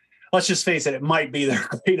 let's just face it, it might be their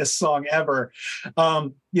greatest song ever.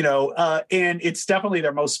 And it's definitely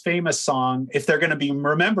their most famous song. If they're going to be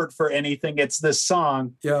remembered for anything, it's this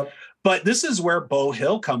song. Yeah. But this is where Beau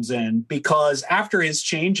Hill comes in, because after his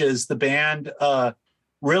changes, the band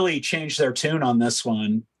really changed their tune on this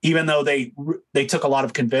one, even though they took a lot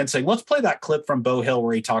of convincing. Let's play that clip from Beau Hill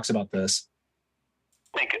where he talks about this.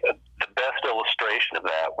 I think the best illustration of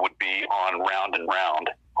that would be on Round and Round.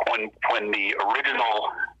 When the original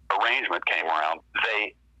arrangement came around,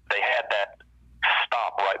 they had that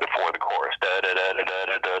stop right before the chorus, da da da da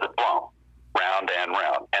da da da, boom, round and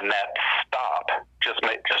round, and that stop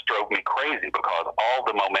just drove me crazy, because all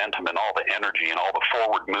the momentum and all the energy and all the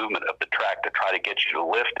forward movement of the track to try to get you to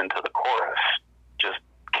lift into the chorus just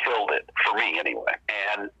killed it for me anyway.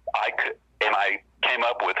 And I came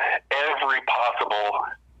up with every possible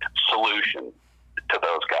solution to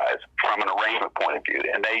those guys, from an arrangement point of view.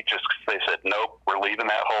 And they said, nope, we're leaving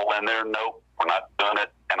that hole in there. Nope, we're not doing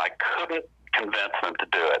it. And I couldn't convince them to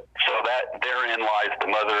do it. So that therein lies the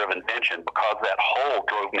mother of invention, because that hole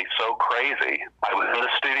drove me so crazy. I was in the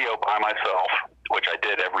studio by myself, which I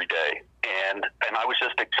did every day, and I was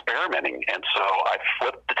just experimenting. And so I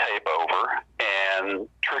flipped the tape over and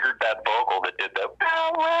triggered that vocal that did the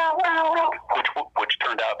which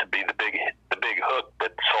turned out to be the big hook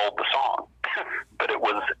that sold the song. But it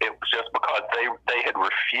was just because they had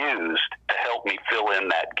refused to help me fill in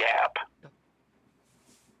that gap.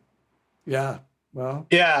 Yeah. Well.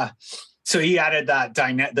 Yeah. So he added that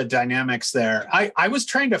the dynamics there. I was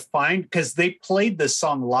trying to find, because they played this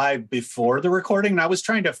song live before the recording, and I was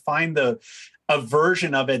trying to find a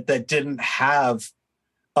version of it that didn't have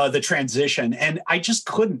the transition, and I just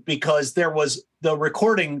couldn't, because there was the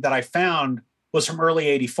recording that I found was from early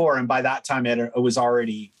 '84, and by that time it was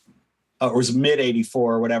already. It was mid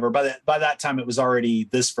 '84 or whatever. By that time, it was already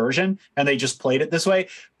this version, and they just played it this way.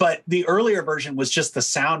 But the earlier version was just, the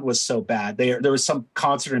sound was so bad. There was some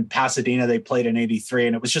concert in Pasadena they played in '83,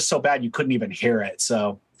 and it was just so bad you couldn't even hear it.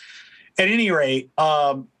 So, at any rate,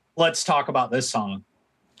 let's talk about this song.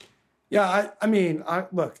 Yeah, I mean,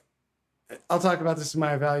 look, I'll talk about this in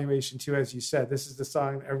my evaluation too. As you said, this is the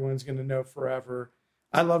song everyone's going to know forever.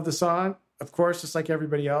 I love the song. Of course, just like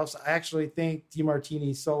everybody else, I actually think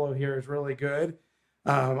DeMartini's solo here is really good.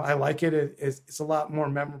 I like it. It's a lot more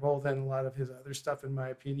memorable than a lot of his other stuff, in my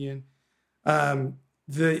opinion. Everything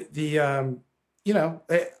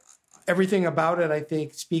about it, I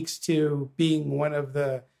think, speaks to being one of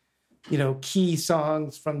the, key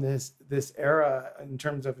songs from this era in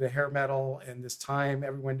terms of the hair metal and this time.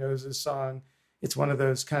 Everyone knows this song. It's one of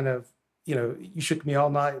those kind of, You Shook Me All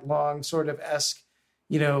Night Long sort of esque,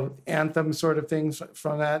 anthem sort of things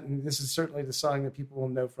from that. And this is certainly the song that people will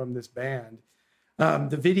know from this band.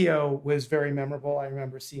 The video was very memorable. I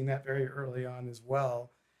remember seeing that very early on as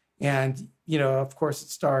well. And, of course, it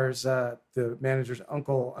stars the manager's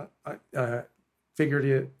uncle,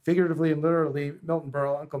 figuratively and literally, Milton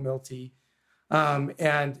Berle, Uncle Milty.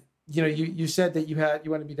 And, you said that you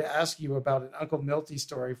wanted me to ask you about an Uncle Milty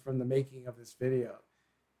story from the making of this video.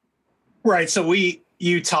 Right. So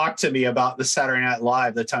you talked to me about the Saturday Night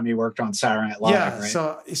Live, the time you worked on Saturday Night Live. Yeah. Right?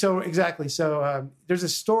 So exactly. So there's a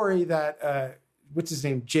story that what's his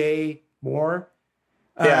name, Jay Moore,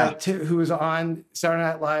 who was on Saturday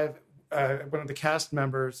Night Live, one of the cast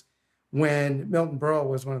members, when Milton Berle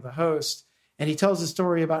was one of the hosts, and he tells a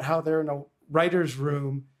story about how they're in a writer's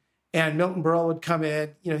room, and Milton Berle would come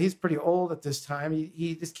in. He's pretty old at this time.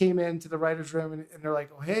 He just came into the writer's room, and they're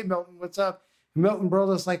like, "Oh, hey, Milton, what's up?" Milton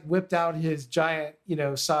Berle just whipped out his giant,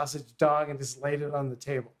 sausage dog and just laid it on the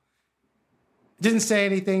table. Didn't say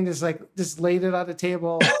anything, just laid it on the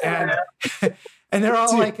table. And and they're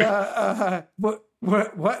all like, what?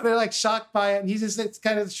 They're shocked by it. And he just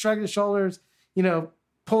kind of shrugged his shoulders,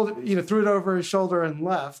 pulled it, threw it over his shoulder and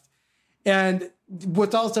left. And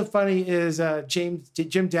what's also funny is Jim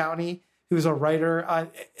Downey, who's a writer,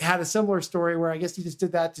 had a similar story where I guess he just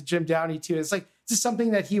did that to Jim Downey too. It's just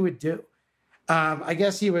something that he would do. I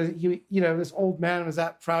guess this old man was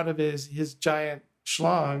that proud of his giant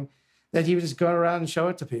schlong that he would just go around and show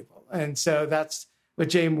it to people. And so that's what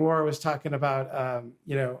Jay Moore was talking about, on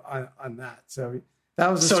that. So that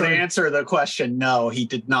was to answer the question. No, he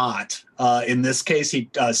did not. In this case,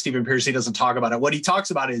 Stephen Pearcy doesn't talk about it. What he talks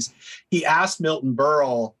about is he asked Milton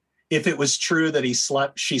Berle if it was true that he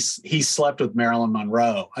slept with Marilyn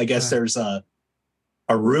Monroe. I guess there's a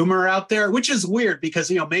rumor out there, which is weird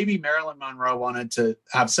because, maybe Marilyn Monroe wanted to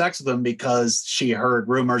have sex with him because she heard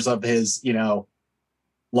rumors of his,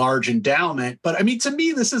 large endowment. But I mean, to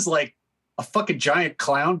me, this is like a fucking giant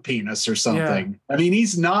clown penis or something. Yeah. I mean,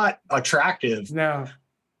 he's not attractive. No.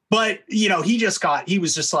 But, he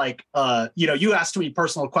was just like, you asked me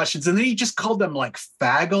personal questions and then he just called them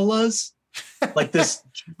fagulas. Like this,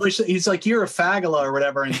 he's like, you're a fagula or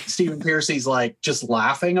whatever. And Stephen Pearcy's just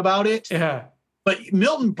laughing about it. Yeah. But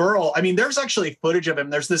Milton Berle, I mean, there's actually footage of him.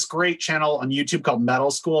 There's this great channel on YouTube called Metal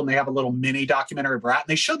School, and they have a little mini documentary of Ratt, and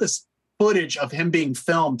they show this footage of him being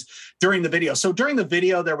filmed during the video. So during the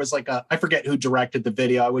video, there was I forget who directed the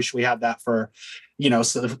video. I wish we had that for,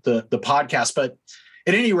 the podcast. But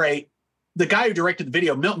at any rate, the guy who directed the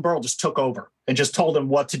video, Milton Berle, just took over and just told him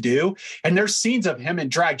what to do. And there's scenes of him in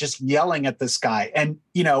drag just yelling at this guy. And,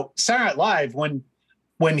 Saturday Night Live, when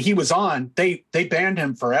he was on, they banned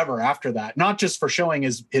him forever after that, not just for showing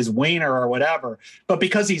his wiener or whatever, but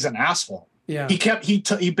because he's an asshole. Yeah.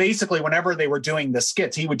 He basically, whenever they were doing the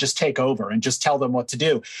skits, he would just take over and just tell them what to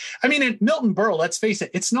do. I mean, Milton Berle, let's face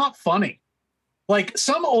it, it's not funny. Like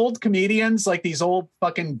some old comedians, like these old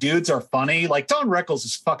fucking dudes are funny. Like Don Rickles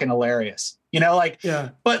is fucking hilarious, you know, like, Yeah.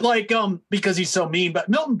 but like, because he's so mean, but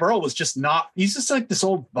Milton Berle was just not, he's just like this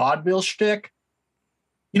old vaudeville shtick,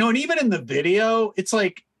 you know, and even in the video, it's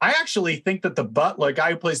like, I actually think that the butler,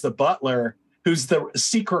 guy who plays the butler, who's the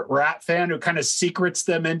secret Ratt fan who kind of secrets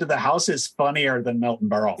them into the house, is funnier than Milton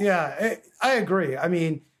Berle. Yeah, I agree. I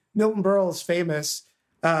mean, Milton Berle is famous,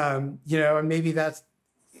 you know, and maybe that's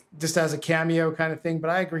just as a cameo kind of thing. But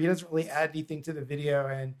I agree, he doesn't really add anything to the video,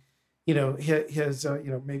 and you know, his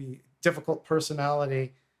you know, maybe difficult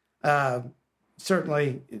personality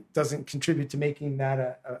certainly doesn't contribute to making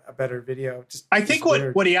that a better video. I think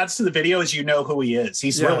what he adds to the video is, you know, who he is.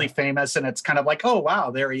 He's really famous, and it's kind of like, oh wow,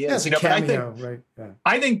 there he is. Yeah, you know, cameo, but right? Yeah.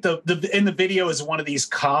 I think the in the video is one of these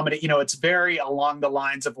comedy. You know, it's very along the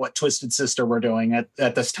lines of what Twisted Sister were doing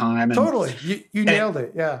at this time. And, totally, you nailed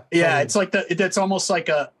it. Yeah, yeah. totally. It's like it's almost like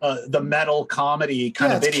the metal comedy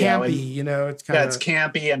kind of it's video. Campy, and, you know, it's kind of it's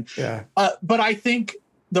campy, and yeah. But I think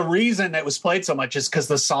the reason it was played so much is because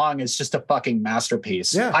the song is just a fucking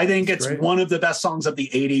masterpiece. Yeah, I think it's great. one of the best songs of the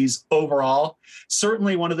 80s overall.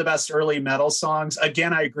 Certainly one of the best early metal songs.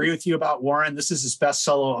 Again, I agree with you about Warren. This is his best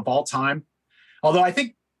solo of all time. Although I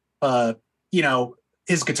think, you know,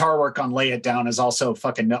 his guitar work on Lay It Down is also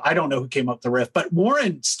fucking, I don't know who came up with the riff, but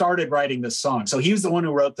Warren started writing this song. So he was the one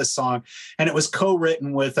who wrote this song, and it was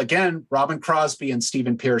co-written with, again, Robin Crosby and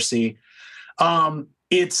Stephen Pearcy.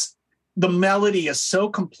 The melody is so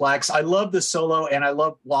complex. I love the solo, and I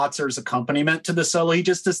love Lotzer's accompaniment to the solo. He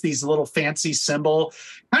just does these little fancy cymbal,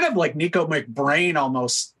 kind of like Nico McBrain,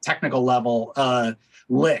 almost technical level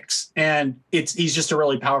licks. And he's just a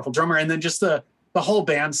really powerful drummer. And then just the whole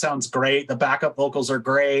band sounds great. The backup vocals are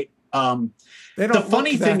great. They don't the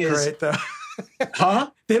funny look that thing great, is, though.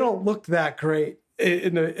 huh? They don't look that great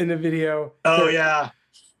in the video. Oh yeah.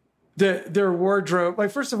 Their wardrobe.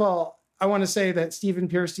 Like, first of all, I want to say that Stephen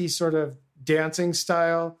Pearcy's sort of dancing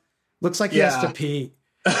style looks like he has to pee.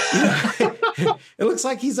 It looks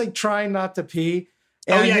like he's like trying not to pee.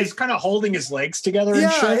 And he's kind of holding his legs together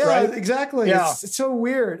and shit, right? Exactly. Yeah. It's so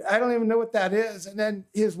weird. I don't even know what that is. And then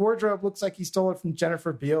his wardrobe looks like he stole it from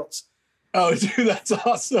Jennifer Beals. Oh, dude, that's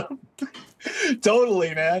awesome.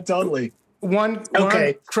 Totally, man. Totally. One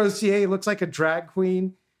Crozier looks like a drag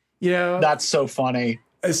queen, you know? That's so funny.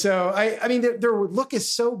 So, I mean, their look is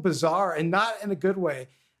so bizarre and not in a good way.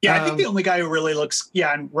 Yeah, I think the only guy who really looks,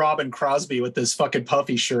 and Robin Crosby with his fucking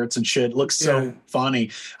puffy shirts and shit looks so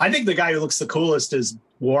funny. I think the guy who looks the coolest is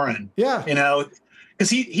Warren. Yeah. You know,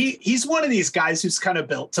 because he's one of these guys who's kind of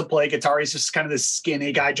built to play guitar. He's just kind of this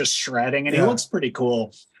skinny guy just shredding, and he looks pretty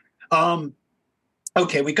cool.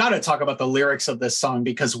 Okay, we got to talk about the lyrics of this song,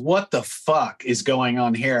 because what the fuck is going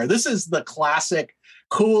on here? This is the classic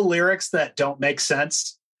cool lyrics that don't make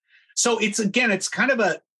sense. So it's kind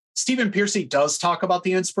of Stephen Pearcy does talk about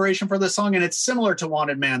the inspiration for this song, and it's similar to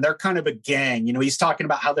Wanted Man. They're kind of a gang. You know, he's talking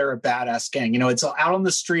about how they're a badass gang. You know, it's out on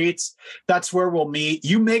the streets. That's where we'll meet.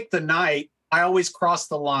 You make the night. I always cross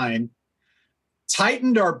the line.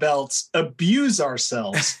 Tightened our belts, abuse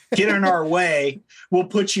ourselves, get in our way, we'll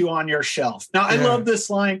put you on your shelf. Now, I love this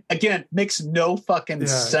line. Again, makes no fucking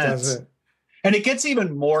sense. And it gets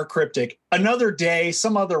even more cryptic. Another day,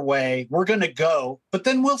 some other way, we're going to go, but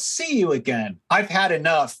then we'll see you again. I've had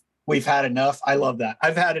enough. We've had enough. I love that.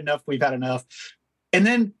 I've had enough. We've had enough. And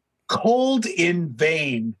then cold in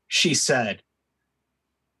vain, she said.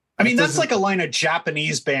 I mean, that's like a line a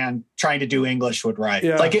Japanese band trying to do English would write.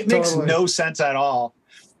 Yeah, like, it makes no sense at all.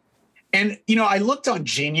 And, you know, I looked on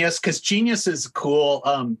Genius, because Genius is cool.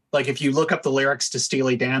 Like, if you look up the lyrics to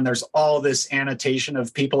Steely Dan, there's all this annotation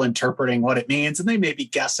of people interpreting what it means, and they may be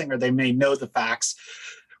guessing or they may know the facts.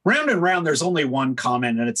 Round and round, there's only one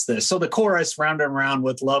comment, and it's this. So the chorus, round and round,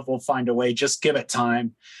 with love we'll find a way, just give it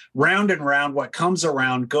time. Round and round, what comes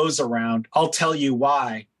around goes around. I'll tell you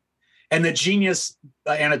why. And the Genius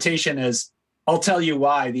annotation is, I'll tell you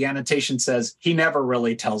why. The annotation says, he never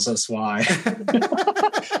really tells us why.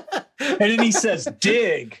 And then he says,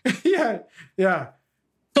 dig. Yeah.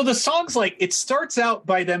 So the song's like, it starts out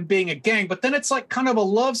by them being a gang, but then it's like kind of a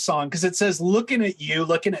love song, because it says, looking at you,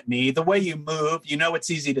 looking at me, the way you move, you know, it's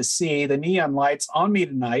easy to see the neon lights on me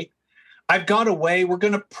tonight. I've got a way. We're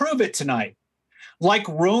going to prove it tonight. Like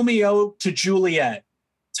Romeo to Juliet.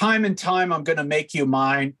 Time and time, I'm going to make you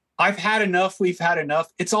mine. I've had enough. We've had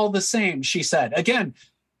enough. It's all the same, she said. Again,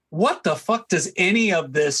 what the fuck does any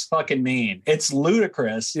of this fucking mean? It's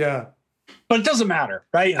ludicrous. Yeah. But it doesn't matter,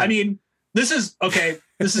 right? Yeah. I mean, this is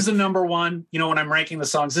a number one. You know, when I'm ranking the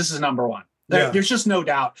songs, this is number one. There's just no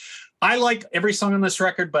doubt. I like every song on this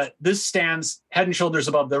record, but this stands head and shoulders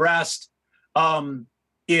above the rest.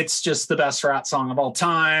 it's just the best Rat song of all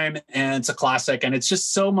time, and it's a classic, and it's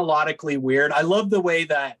just so melodically weird. I love the way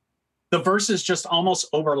that the verses just almost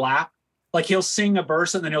overlap. Like he'll sing a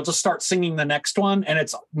verse and then he'll just start singing the next one, and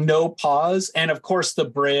it's no pause. And of course the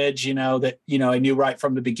bridge, that I knew right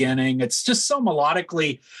from the beginning. It's just so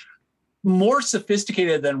melodically more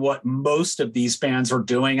sophisticated than what most of these bands were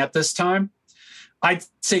doing at this time. I'd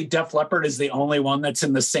say Def Leppard is the only one that's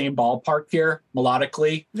in the same ballpark here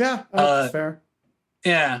melodically. Yeah, that's fair.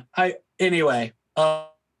 Yeah. Anyway.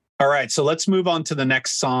 All right. So let's move on to the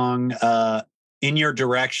next song, In Your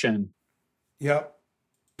Direction. Yep.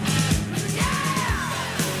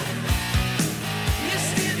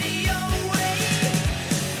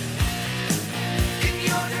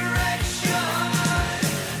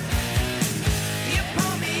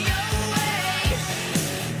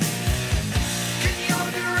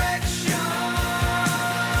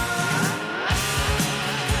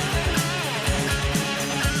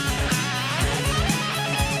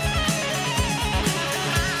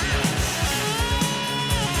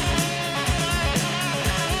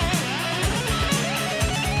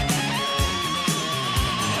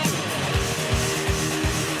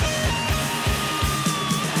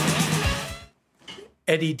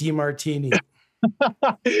 Eddie DeMartini.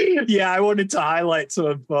 Yeah, I wanted to highlight some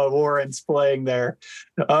of Warren's playing there.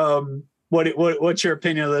 What's your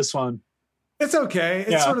opinion of this one? It's okay.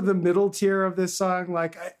 It's sort of the middle tier of this song.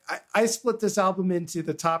 Like I split this album into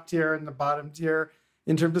the top tier and the bottom tier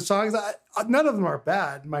in terms of songs. None of them are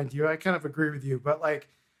bad, mind you. I kind of agree with you, but like,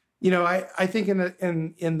 I think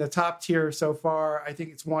in the top tier so far, I think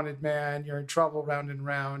it's Wanted Man, You're in Trouble, Round and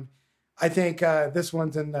Round. I think this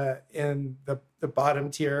one's in the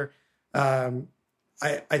bottom tier. I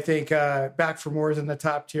think Back for More is in the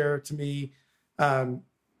top tier to me.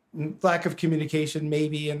 Lack of communication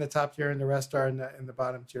maybe in the top tier, and the rest are in the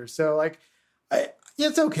bottom tier. So like,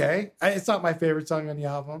 it's okay. It's not my favorite song on the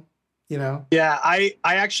album. Yeah, I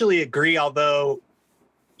actually agree. Although,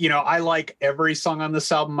 I like every song on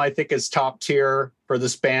this album. I think is top tier for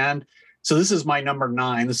this band. So this is my number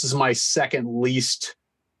 9. This is my second least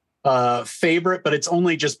favorite, but it's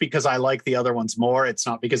only just because I like the other ones more. It's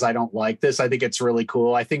not because I don't like this. I think it's really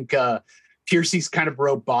cool. I think Piercy's kind of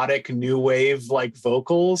robotic new wave like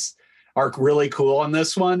vocals are really cool on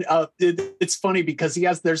this one. It's funny because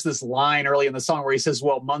there's this line early in the song where he says,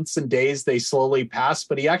 well, months and days, they slowly pass,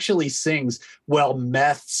 but he actually sings, well,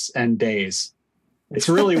 meths and days. It's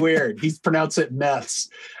really weird. He's pronounced it meths.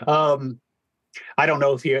 I don't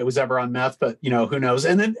know if he was ever on meth, but who knows?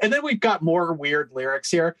 And then we've got more weird lyrics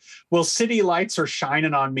here. Well, city lights are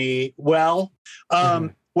shining on me. Well,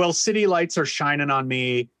 city lights are shining on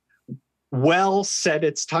me. Well, said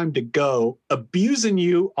it's time to go. Abusing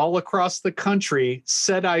you all across the country.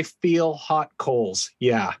 Said I feel hot coals.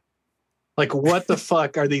 Yeah. Like, what the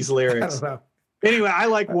fuck are these lyrics? I don't know. Anyway, I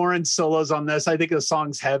like Warren's solos on this. I think the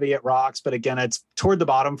song's heavy, it rocks, but again, it's toward the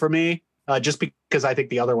bottom for me. Just because I think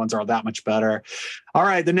the other ones are that much better. All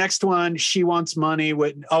right, the next one, She Wants Money.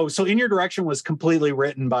 So In Your Direction was completely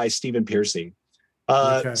written by Stephen Piercy.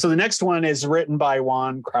 Okay. So the next one is written by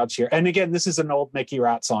Juan Crouchier. And again, this is an old Mickey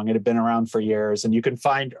Ratt song. It had been around for years, and you can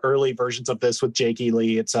find early versions of this with Jake E.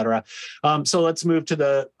 Lee, etc. So let's move to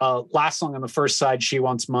the last song on the first side, She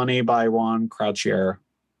Wants Money by Juan Crouchier.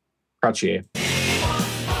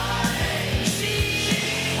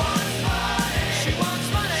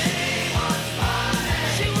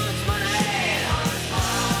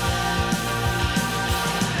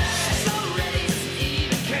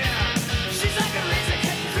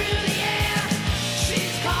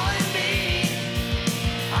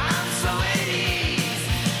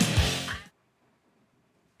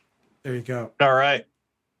 There you go. All right.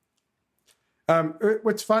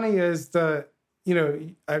 What's funny is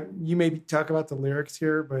you maybe talk about the lyrics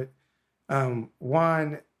here, but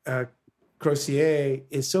Juan Crouchier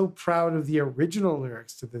is so proud of the original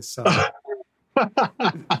lyrics to this song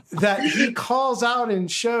that he calls out and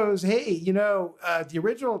shows, hey, the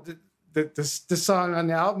original, the song on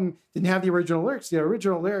the album didn't have the original lyrics. The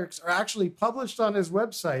original lyrics are actually published on his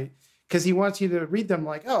website because he wants you to read them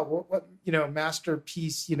like, oh, what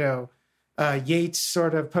masterpiece, Yeats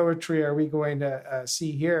sort of poetry are we going to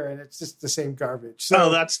see here? And it's just the same garbage. So,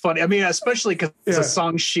 that's funny. I mean, especially because the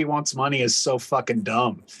song She Wants Money is so fucking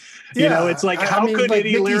dumb. It's like, how could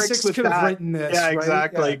any lyrics with that? Written this, yeah,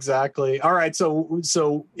 right? exactly. All right.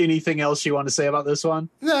 So anything else you want to say about this one?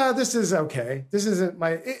 No, this is okay. This isn't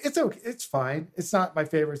it's okay. It's fine. It's not my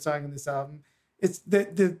favorite song in this album. It's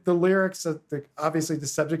the lyrics of obviously the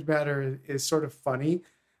subject matter is sort of funny,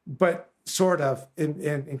 but sort of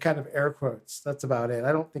in kind of air quotes. That's about it.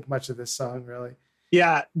 I don't think much of this song really.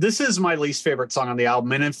 Yeah, this is my least favorite song on the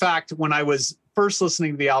album. And in fact, when I was first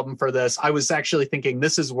listening to the album for this, I was actually thinking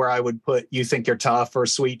this is where I would put You Think You're Tough or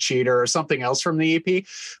Sweet Cheater or something else from the EP.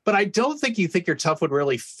 But I don't think You Think You're Tough would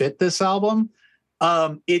really fit this album.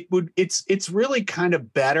 It's really kind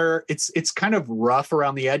of better. It's kind of rough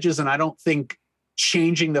around the edges, and I don't think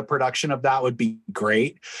changing the production of that would be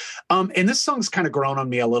great. And this song's kind of grown on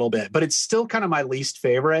me a little bit, but it's still kind of my least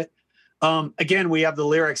favorite. Again, we have the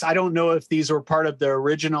lyrics. I don't know if these were part of the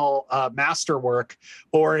original masterwork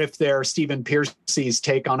or if they're Stephen Pearcy's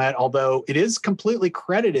take on it, although it is completely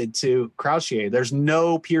credited to Crouchier. There's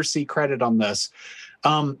no Pearcy credit on this.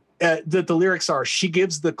 The lyrics are, she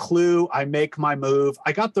gives the clue, I make my move.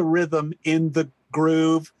 I got the rhythm in the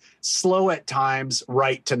groove, slow at times,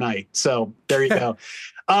 right tonight. So there you go.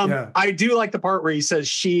 I do like the part where he says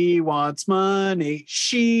she wants money.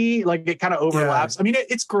 She, like, it kind of overlaps. I mean,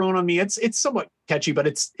 it's grown on me. It's somewhat catchy, but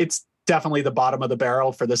it's definitely the bottom of the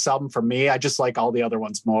barrel for this album for me. I just like all the other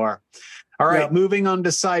ones more. All right, moving on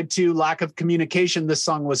to side 2, Lack of Communication. This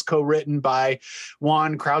song was co-written by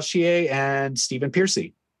Juan Crouchier and Stephen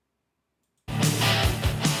Pearcy.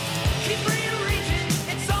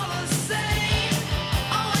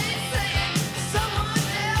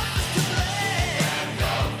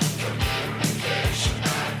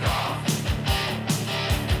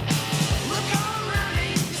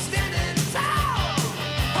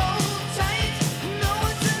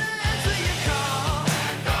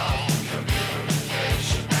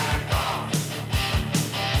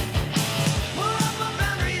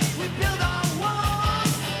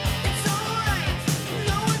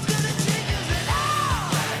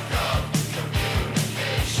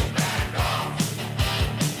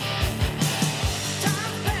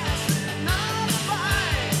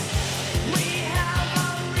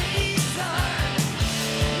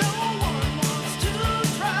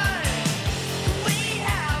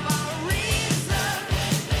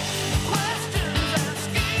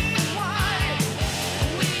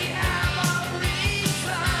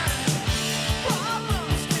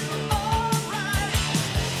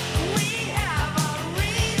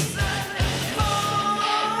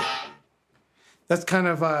 That's kind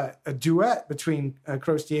of a duet between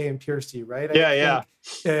Crouchier and Pearcy, right?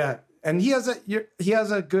 Yeah. And he has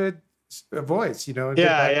a good voice, you know.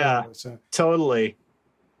 So. Totally.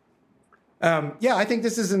 I think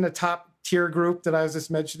this is in the top tier group that I was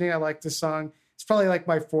just mentioning. I like this song. It's probably like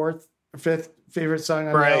my 4th or 5th favorite song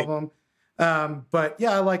on the album. But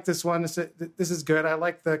yeah, I like this one. This is good. I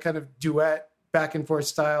like the kind of duet back and forth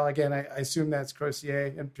style. Again, I assume that's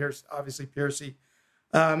Crouchier and obviously Pearcy.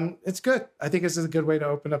 It's good. I think this is a good way to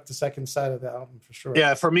open up the second side of the album for sure.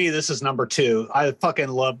 Yeah, for me, this is number 2. I fucking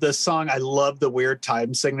love this song. I love the weird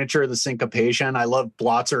time signature, the syncopation. I love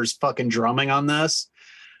Blotzer's fucking drumming on this.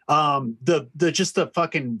 Just the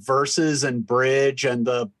fucking verses and bridge and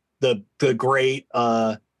the great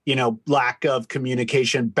lack of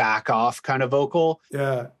communication, back off kind of vocal.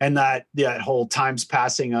 Yeah. And that whole time's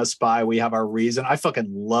passing us by, we have our reason. I fucking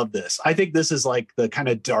love this. I think this is like the kind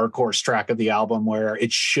of dark horse track of the album where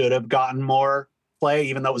it should have gotten more play,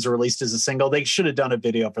 even though it was released as a single. They should have done a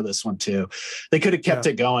video for this one too. They could have kept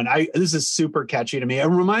it going. This is super catchy to me. It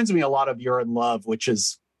reminds me a lot of You're in Love, which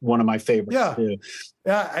is one of my favorites too.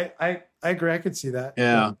 Yeah, I agree. I could see that.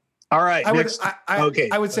 Yeah. All right. I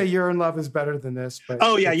would say You're in Love is better than this. But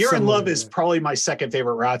You're in Love is probably my second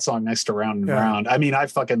favorite Ratt song next to Round and Round. I mean, I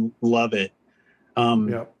fucking love it.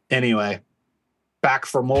 Anyway, back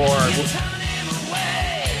for more.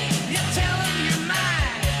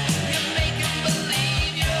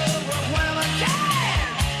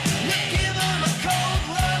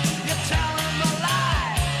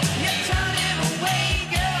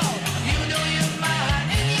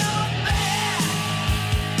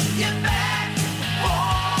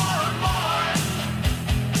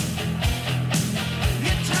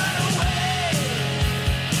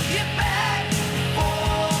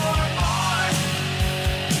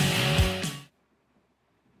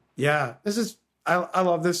 Yeah, I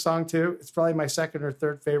love this song too. It's probably my second or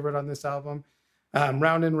third favorite on this album.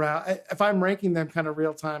 Round and Round. If I'm ranking them kind of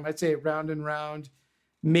real time, I'd say Round and Round,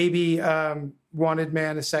 maybe Wanted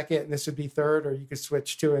Man a second, and this would be third, or you could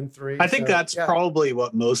switch 2 and 3. I think that's probably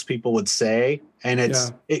what most people would say, and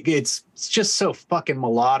it's just so fucking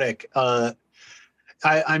melodic.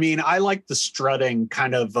 I mean, I like the strutting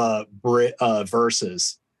kind of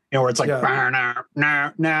verses. Where it's like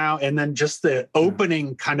now, and then just the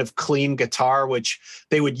opening kind of clean guitar, which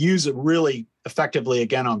they would use it really effectively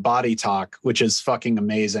again on Body Talk, which is fucking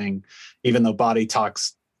amazing. Even though Body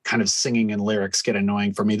Talk's kind of singing and lyrics get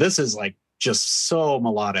annoying for me, this is like just so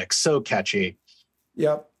melodic, so catchy.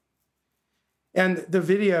 Yep. And the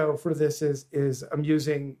video for this is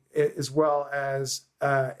amusing, as well as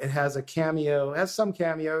it has a cameo, it has some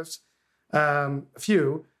cameos, a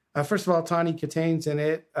few. First of all, Tawny Kitane's in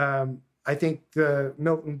it. I think the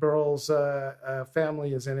Milton Berle's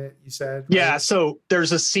family is in it, you said. Right? Yeah, so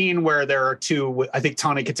there's a scene where there are two, I think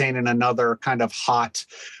Tawny Kitane and another kind of hot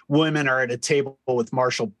women are at a table with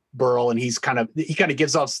Marshall Berle, and he kind of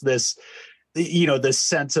gives us this, this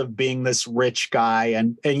sense of being this rich guy.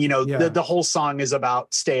 And the whole song is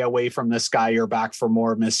about stay away from this guy, you're back for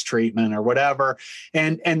more mistreatment or whatever.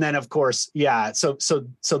 And then of course,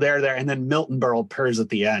 so they're there. And then Milton Berle appears at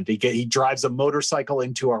the end. He drives a motorcycle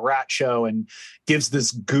into a Ratt show and gives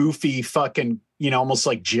this goofy fucking, almost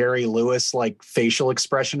like Jerry Lewis, like facial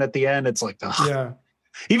expression at the end. It's like, ugh. Yeah.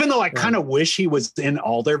 Even though I kind of wish he was in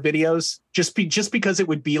all their videos, just because it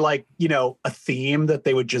would be like, a theme that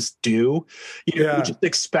they would just do. You just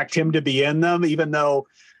expect him to be in them, even though,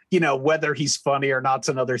 whether he's funny or not's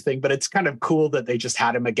another thing. But it's kind of cool that they just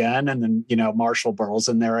had him again. And then, Marshall Berle's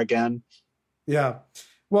in there again. Yeah.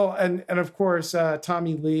 Well, and of course,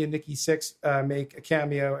 Tommy Lee and Nikki Sixx make a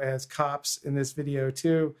cameo as cops in this video,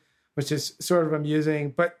 too, which is sort of amusing.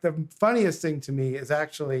 But the funniest thing to me is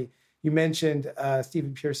actually, you mentioned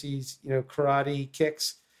Stephen Piercy's, karate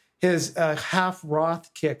kicks. His half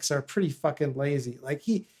Roth kicks are pretty fucking lazy. Like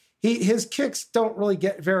his kicks don't really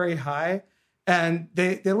get very high, and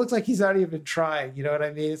they look like he's not even trying. You know what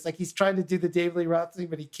I mean? It's like he's trying to do the David Lee Roth thing,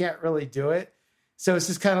 but he can't really do it. So it's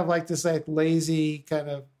just kind of like this like lazy kind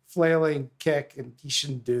of flailing kick, and he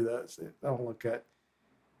shouldn't do those. They don't look good.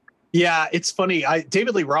 Yeah, it's funny.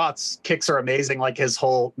 David Lee Roth's kicks are amazing, like his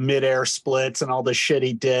whole midair splits and all the shit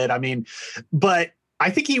he did. I mean, but I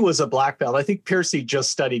think he was a black belt. I think Piercy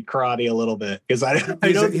just studied karate a little bit because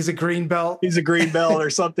he's a green belt. He's a green belt or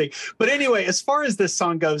something. But anyway, as far as this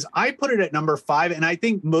song goes, I put it at number 5, and I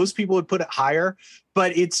think most people would put it higher.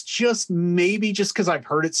 But it's just maybe just because I've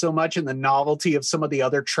heard it so much and the novelty of some of the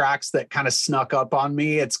other tracks that kind of snuck up on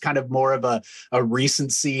me. It's kind of more of a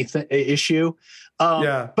recency issue.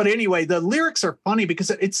 But anyway, the lyrics are funny because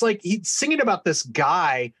it's like he's singing about this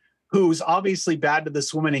guy who's obviously bad to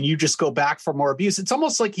this woman, and you just go back for more abuse. It's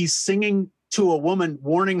almost like he's singing to a woman,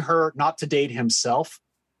 warning her not to date himself.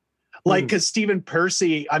 Like, because Stephen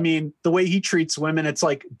Piercy, I mean, the way he treats women, it's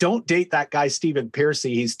like, don't date that guy, Stephen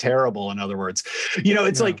Piercy. He's terrible, in other words.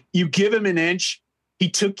 It's like you give him an inch, he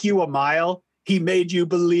took you a mile. He made you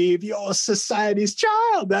believe you're society's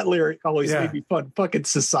child. That lyric always made me fun. Fucking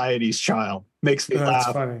society's child. Makes me laugh.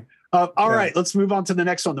 That's funny. All right, let's move on to the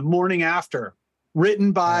next one. The Morning After,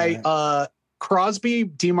 written by Crosby,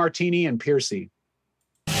 DeMartini, and Piercy.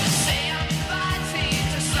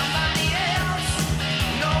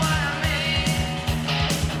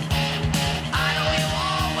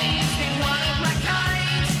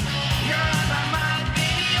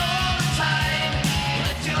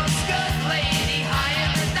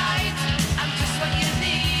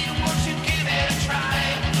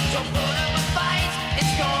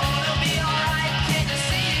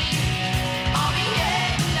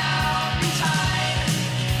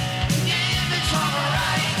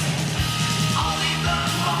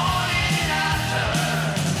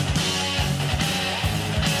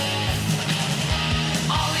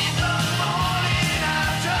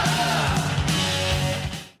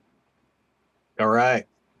 All right.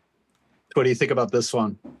 What do you think about this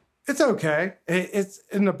one? It's okay. It's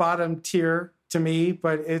in the bottom tier to me,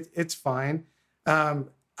 but it's fine. I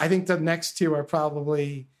think the next two are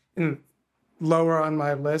probably lower on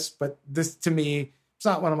my list, but this to me, it's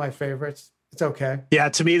not one of my favorites. It's okay. Yeah,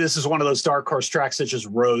 to me, this is one of those dark horse tracks that just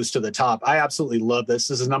rose to the top. I absolutely love this.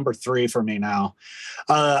 This is number 3 for me now.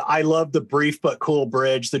 I love the brief but cool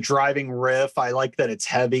bridge, the driving riff. I like that it's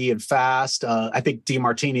heavy and fast. I think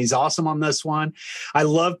DeMartini's awesome on this one. I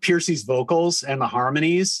love Piercy's vocals and the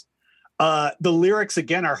harmonies. The lyrics,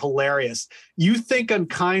 again, are hilarious. You think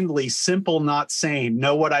unkindly, simple, not sane.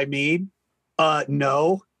 Know what I mean?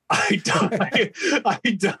 No. I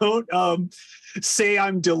don't say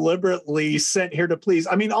I'm deliberately sent here to please.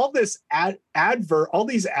 I mean, all this all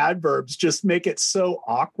these adverbs just make it so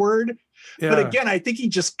awkward. Yeah. But again, I think he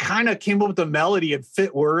just kind of came up with the melody and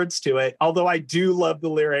fit words to it. Although I do love the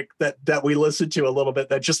lyric that we listened to a little bit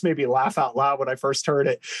that just made me laugh out loud when I first heard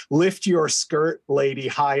it. Lift your skirt, lady,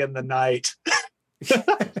 high in the night.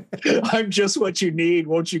 I'm just what you need.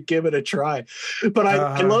 Won't you give it a try? But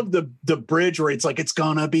I love the bridge where it's like, it's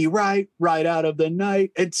gonna be right out of the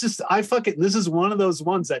night. It's just, this is one of those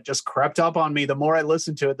ones that just crept up on me. The more I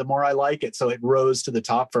listen to it, the more I like it. So it rose to the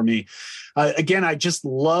top for me. Again, I just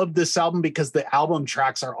love this album because the album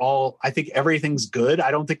tracks are all, I think everything's good.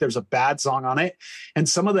 I don't think there's a bad song on it. And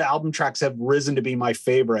some of the album tracks have risen to be my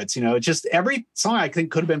favorites. You know, it's just every song I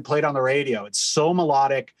think could have been played on the radio. It's so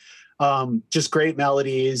melodic, just great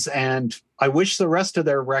melodies. And I wish the rest of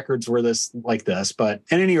their records were like this. But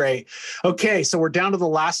at any rate, okay, so we're down to the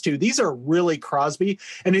last two. These are really Crosby.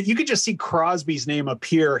 And you could just see Crosby's name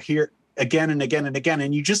appear here again and again and again.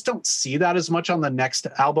 And you just don't see that as much on the next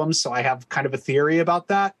album. So I have kind of a theory about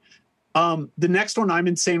that. The next one, I'm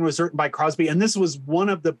Insane, was written by Crosby. And this was one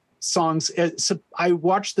of the songs. So I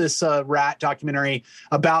watched this Ratt documentary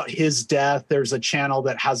about his death. There's a channel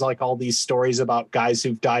that has like all these stories about guys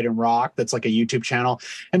who've died in rock. That's like a YouTube channel.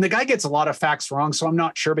 And the guy gets a lot of facts wrong, so I'm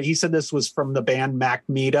not sure. But he said this was from the band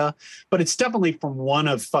Macmeta, but it's definitely from one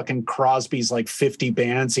of fucking Crosby's like 50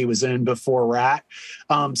 bands he was in before Ratt.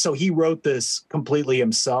 So he wrote this completely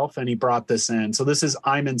himself and he brought this in. So this is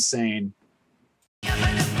I'm Insane.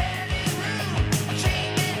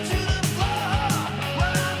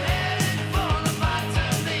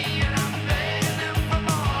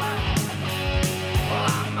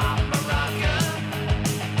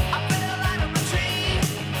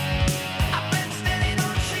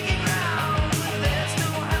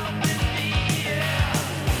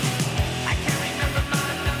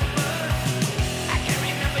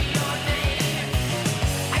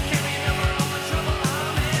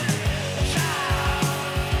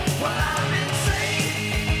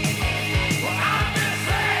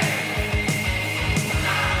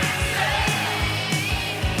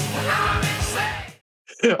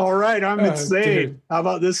 All right, I'm insane. Dude. How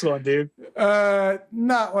about this one, dude?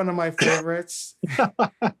 Not one of my favorites.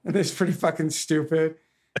 It's pretty fucking stupid.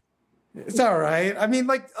 It's all right. I mean,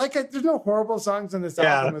 there's no horrible songs on this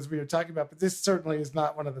album as we were talking about, but this certainly is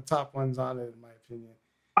not one of the top ones on it, in my opinion.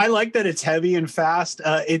 I like that it's heavy and fast.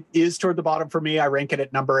 It is toward the bottom for me. I rank it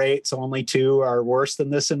at number 8, so only 2 are worse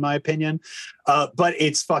than this, in my opinion. But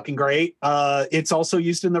it's fucking great. It's also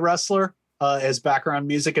used in The Wrestler as background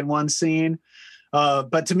music in one scene.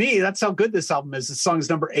 But to me, that's how good this album is. The song's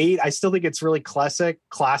number 8. I still think it's really classic.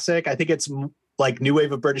 I think it's like new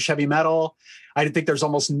wave of British heavy metal. I think there's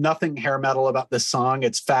almost nothing hair metal about this song.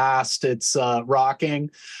 It's fast. It's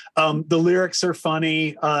rocking. The lyrics are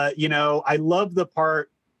funny. I love the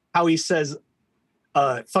part how he says,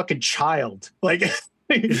 fucking child. Like,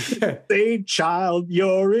 insane child,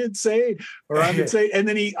 you're insane, or I'm insane. And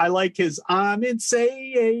then I like his I'm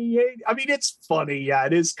insane. I mean, it's funny. Yeah,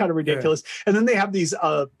 it is kind of ridiculous. Yeah. And then they have these,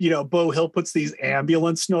 Bo Hill puts these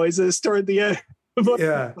ambulance noises toward the end.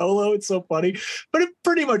 Solo. It's so funny, but it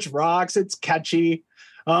pretty much rocks. It's catchy.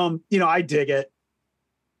 I dig it.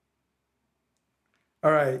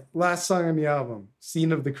 All right. Last song on the album,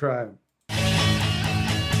 Scene of the Crime.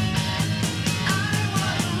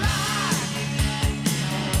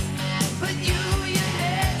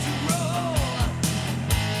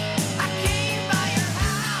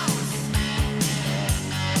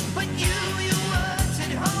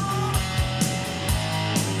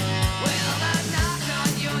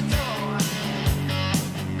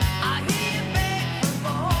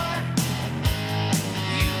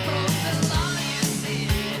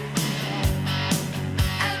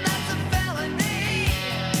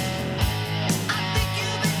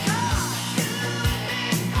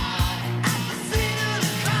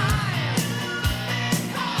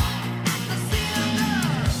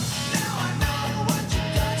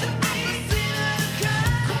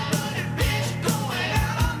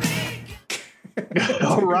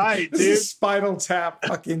 All right, dude. This is Spinal Tap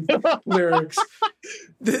fucking lyrics.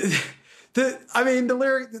 The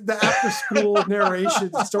lyric, the after school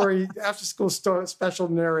narration story, special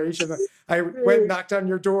narration. I went and knocked on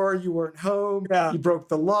your door. You weren't home. Yeah. You broke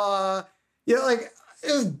the law.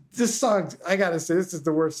 This song, I gotta say, this is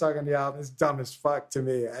the worst song on the album. It's dumb as fuck to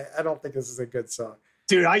me. I don't think this is a good song.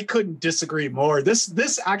 Dude, I couldn't disagree more.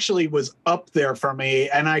 This actually was up there for me,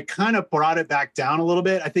 and I kind of brought it back down a little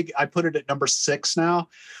bit. I think I put it at number 6 now,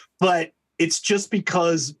 but it's just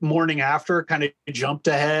because Morning After kind of jumped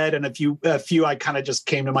ahead, and a few I kind of just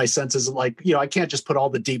came to my senses like, I can't just put all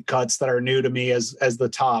the deep cuts that are new to me as the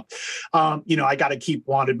top. I got to keep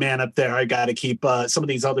Wanted Man up there. I got to keep some of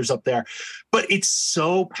these others up there, but it's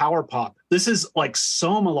so power pop. This is like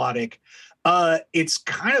so melodic. It's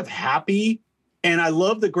kind of happy. And I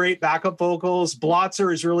love the great backup vocals.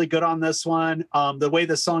 Blotzer is really good on this one. The way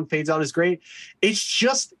the song fades out is great. It's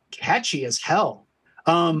just catchy as hell.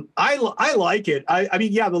 I like it. I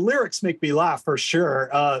mean, yeah, the lyrics make me laugh for sure.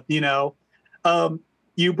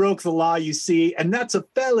 You broke the law, you see, and that's a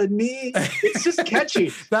felony. It's just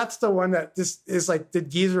catchy. That's the one that just is like,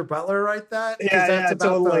 did Geezer Butler write that? Yeah,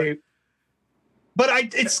 totally.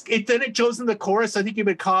 But then it goes in the chorus. I think you've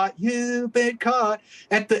been caught. You've been caught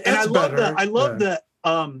I love the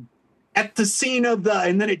at the scene of the,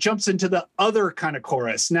 and then it jumps into the other kind of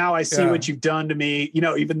chorus. Now I see what you've done to me.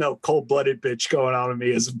 Even though cold-blooded bitch going on to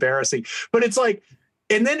me is embarrassing, but it's like,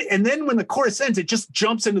 and then when the chorus ends, it just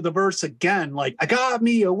jumps into the verse again. Like, I got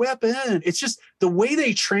me a weapon. It's just the way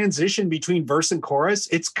they transition between verse and chorus.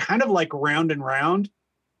 It's kind of like Round and Round.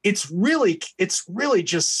 It's really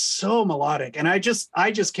just so melodic, and I just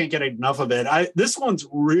can't get enough of it. This one's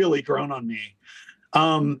really grown on me.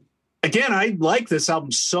 Again, I like this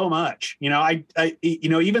album so much. I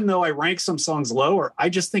even though I rank some songs lower, I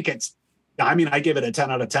just think I give it a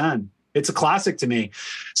 10 out of 10. It's a classic to me.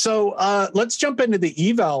 So let's jump into the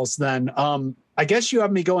evals then. I guess you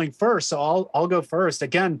have me going first, so I'll go first.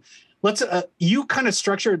 Again, you kind of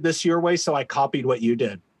structured this your way, so I copied what you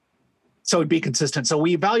did. So it'd be consistent. So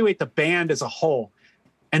we evaluate the band as a whole.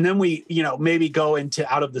 And then we, maybe go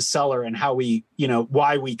into Out of the Cellar and how we,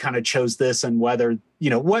 why we kind of chose this and whether,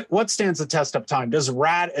 what stands the test of time. Does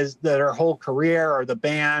Ratt, as their whole career or the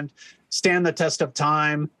band, stand the test of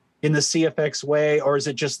time in the CFX way, or is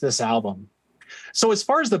it just this album? So as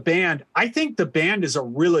far as the band, I think the band is a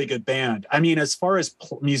really good band. I mean, as far as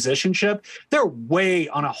musicianship, they're way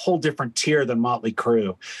on a whole different tier than Motley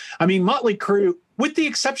Crue. I mean, Motley Crue, with the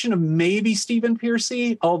exception of maybe Stephen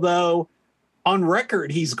Pearcy, although on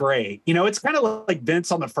record, he's great. It's kind of like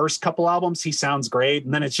Vince on the first couple albums. He sounds great.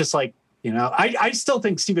 And then it's just like, I still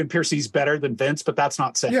think Stephen Pearcy's better than Vince, but that's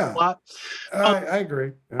not saying a lot. I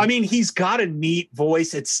agree. Yeah. I mean, he's got a neat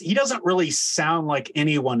voice. He doesn't really sound like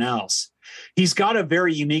anyone else. He's got a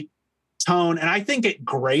very unique tone. And I think it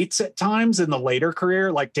grates at times in the later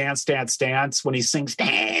career, like Dance, Dance, Dance, when he sings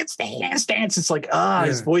Dance, Dance, Dance. It's like,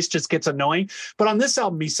 his voice just gets annoying. But on this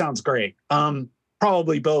album, he sounds great.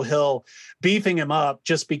 Probably Beau Hill beefing him up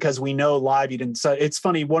just because we know live he didn't. So it's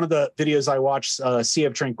funny. One of the videos I watched, Sea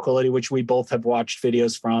of Tranquility, which we both have watched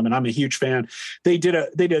videos from, and I'm a huge fan. They did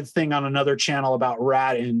a thing on another channel about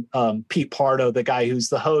Ratt and Pete Pardo, the guy who's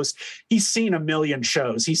the host. He's seen a million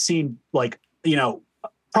shows. He's seen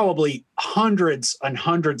probably hundreds and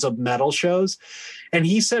hundreds of metal shows. And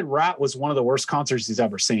he said Ratt was one of the worst concerts he's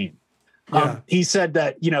ever seen. He said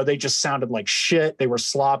that, they just sounded like shit. They were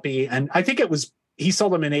sloppy. And I think he saw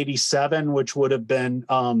them in 87, which would have been,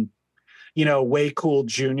 Way Cool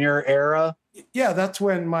Junior era. Yeah, that's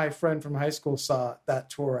when my friend from high school saw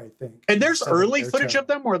that tour, I think. And there's early footage of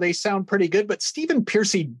them where they sound pretty good, but Stephen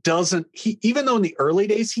Pearcy doesn't, even though in the early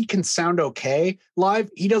days he can sound okay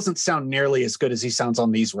live, he doesn't sound nearly as good as he sounds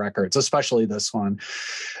on these records, especially this one.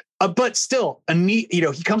 But still, a neat,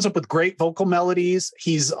 he comes up with great vocal melodies.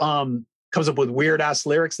 He's comes up with weird ass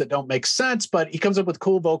lyrics that don't make sense, but he comes up with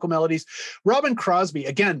cool vocal melodies. Robin Crosby,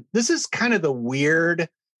 again, this is kind of the weird,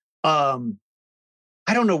 I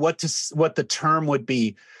don't know what the term would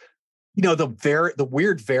be, the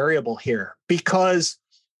weird variable here, because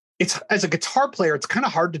it's, as a guitar player, it's kind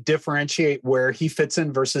of hard to differentiate where he fits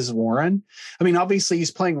in versus Warren. I mean, obviously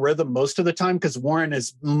he's playing rhythm most of the time because Warren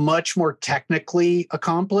is much more technically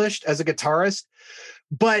accomplished as a guitarist.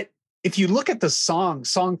 But if you look at the song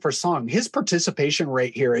for song, his participation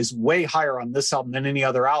rate here is way higher on this album than any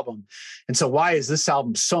other album. And so why is this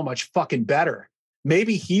album so much fucking better?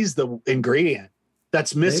 Maybe he's the ingredient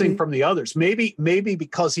that's missing from the others. Maybe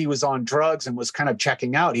because he was on drugs and was kind of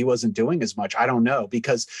checking out, he wasn't doing as much. I don't know,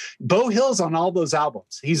 because Beau Hill's on all those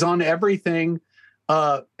albums. He's on everything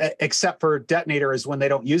except for Detonator is when they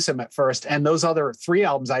don't use him at first. And those other 3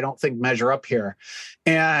 albums I don't think measure up here.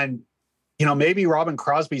 And maybe Robin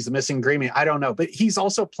Crosby's the missing ingredient. I don't know. But he's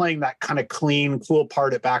also playing that kind of clean, cool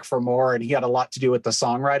part at Back for More, and he had a lot to do with the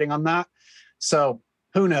songwriting on that. So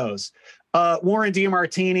who knows? Warren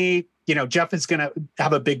DeMartini, Jeff is going to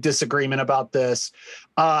have a big disagreement about this.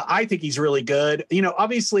 I think he's really good.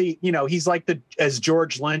 Obviously, he's like as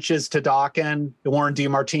George Lynch is to Dokken, Warren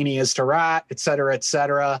DeMartini is to Ratt, et cetera, et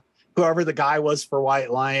cetera. Whoever the guy was for White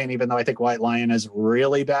Lion, even though I think White Lion is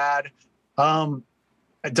really bad.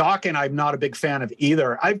 Dokken, I'm not a big fan of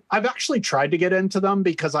either. I've actually tried to get into them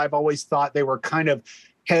because I've always thought they were kind of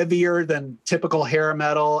heavier than typical hair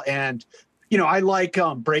metal. And, I like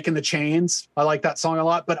Breaking the Chains. I like that song a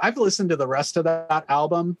lot, but I've listened to the rest of that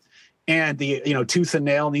album and the, Tooth and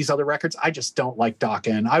Nail and these other records. I just don't like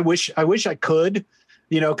Dokken. I wish I could,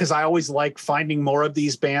 because I always like finding more of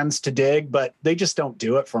these bands to dig, but they just don't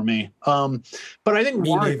do it for me. But I think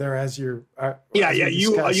me neither. As you have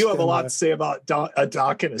a lot to say about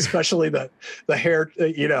Dokken, especially the hair.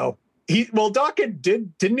 Dokken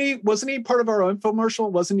didn't he? Wasn't he part of our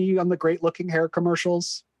infomercial? Wasn't he on the great looking hair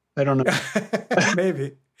commercials? I don't know.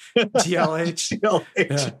 Maybe. GLH.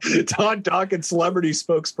 Yeah. Todd Dokken, celebrity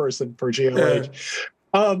spokesperson for GLH.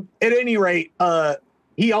 At any rate,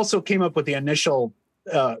 he also came up with the initial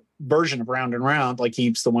version of Round and Round. Like,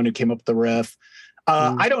 he's the one who came up with the riff.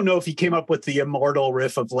 I don't know if he came up with the immortal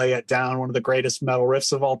riff of Lay It Down, one of the greatest metal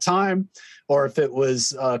riffs of all time, or if it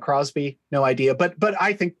was Crosby. No idea. But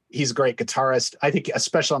I think he's a great guitarist. I think,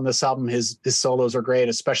 especially on this album, his solos are great,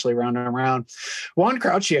 especially Round and Round. Juan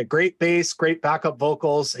Crouch, yeah, great bass, great backup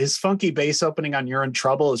vocals. His funky bass opening on You're in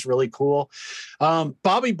Trouble is really cool.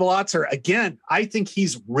 Bobby Blotzer, again, I think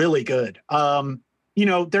he's really good.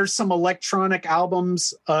 There's some electronic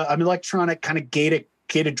albums, electronic kind of gated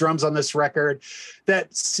drums on this record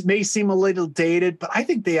that may seem a little dated, but I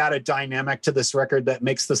think they add a dynamic to this record that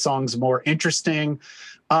makes the songs more interesting.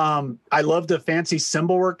 I love the fancy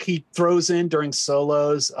cymbal work he throws in during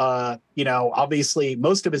solos. Obviously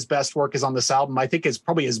most of his best work is on this album. I think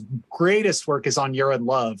probably his greatest work is on You're in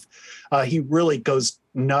Love. He really goes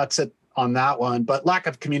nuts on that one, but Lack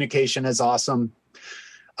of Communication is awesome.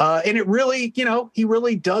 And it really, he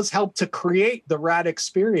really does help to create the Ratt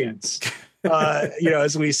experience.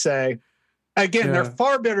 As we say, again, they're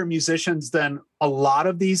far better musicians than a lot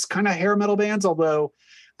of these kind of hair metal bands, although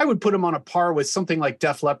I would put them on a par with something like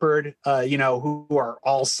Def Leppard, who are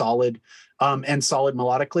all solid and solid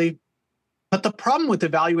melodically. But the problem with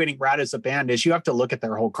evaluating Ratt as a band is you have to look at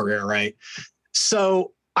their whole career, right?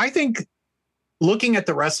 So I think looking at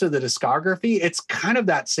the rest of the discography, it's kind of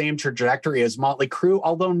that same trajectory as Motley Crue,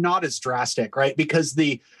 although not as drastic, right? Because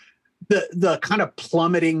the kind of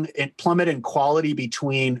plummet in quality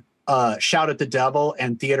between Shout at the Devil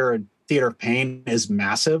and Theater of Pain is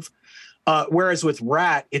massive. Whereas with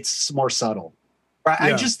Ratt, it's more subtle. Right? Yeah.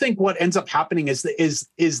 I just think what ends up happening is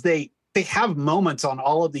they have moments on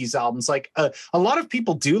all of these albums. Like a lot of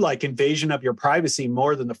people do like Invasion of Your Privacy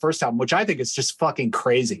more than the first album, which I think is just fucking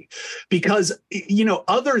crazy. Because,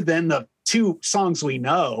 other than the two songs we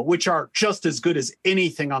know, which are just as good as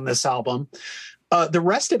anything on this album, the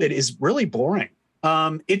rest of it is really boring.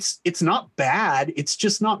 It's not bad. It's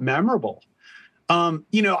just not memorable.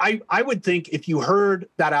 I would think if you heard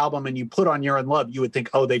that album and you put on You're in Love, you would think,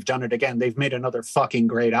 oh, they've done it again. They've made another fucking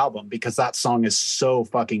great album because that song is so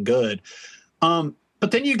fucking good.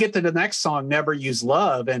 But then you get to the next song, Never Use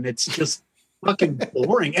Love, and it's just fucking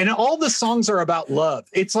boring. And all the songs are about love.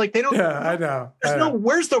 It's like they don't. Yeah, I know.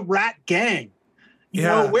 Where's the Ratt gang?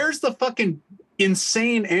 Where's the fucking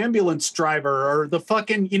insane ambulance driver or the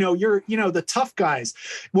fucking, the tough guys?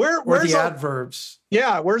 Where's the adverbs?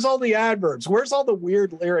 Yeah, where's all the adverbs? Where's all the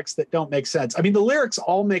weird lyrics that don't make sense? I mean, the lyrics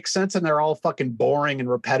all make sense and they're all fucking boring and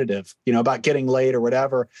repetitive, about getting laid or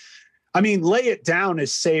whatever. I mean, Lay It Down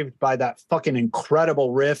is saved by that fucking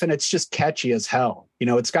incredible riff, and it's just catchy as hell.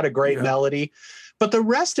 It's got a great melody, but the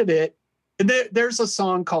rest of it, there's a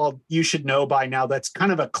song called You Should Know By Now that's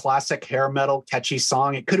kind of a classic hair metal catchy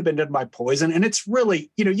song. It could have been done by Poison, and it's really,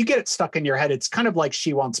 you get it stuck in your head. It's kind of like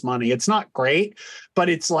She Wants Money. It's not great, but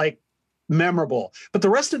it's like memorable. But the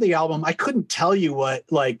rest of the album, I couldn't tell you what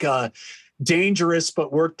Dangerous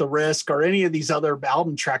But Worth the Risk or any of these other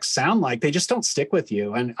album tracks sound like. They just don't stick with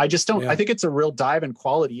you. And I just don't, I think it's a real dive in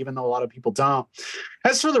quality, even though a lot of people don't.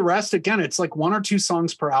 As for the rest, again, it's like 1 or 2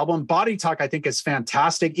 songs per album. Body Talk, I think, is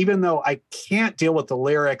fantastic, even though I can't deal with the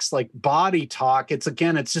lyrics. Like Body Talk, it's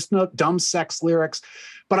just no dumb sex lyrics,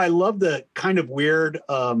 but I love the kind of weird,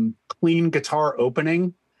 clean guitar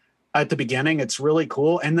opening at the beginning. It's really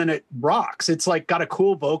cool. And then it rocks. It's like got a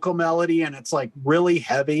cool vocal melody and it's like really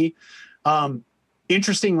heavy.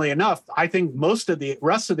 Interestingly enough, I think most of the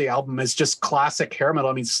rest of the album is just classic hair metal.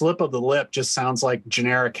 I mean, Slip of the Lip just sounds like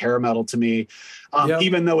generic hair metal to me,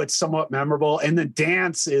 even though it's somewhat memorable. And the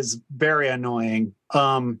dance is very annoying.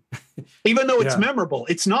 Even though it's memorable,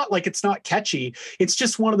 it's not like it's not catchy. It's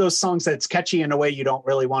just one of those songs that's catchy in a way you don't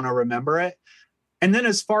really want to remember it. And then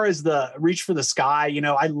as far as the Reach for the Sky,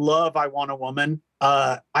 I love I Want a Woman.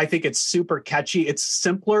 I think it's super catchy. It's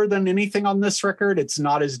simpler than anything on this record. It's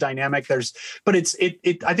not as dynamic. But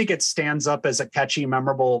I think it stands up as a catchy,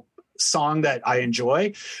 memorable song that I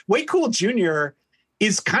enjoy. Way Cool Jr.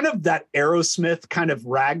 is kind of that Aerosmith kind of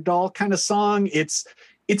ragdoll kind of song. It's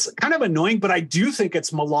kind of annoying, but I do think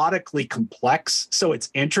it's melodically complex. So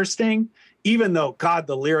it's interesting. Even though, God,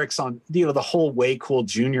 the lyrics on, the whole Way Cool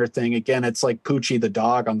Jr. thing, again, it's like Poochie the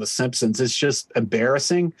dog on The Simpsons. It's just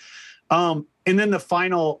embarrassing. And then the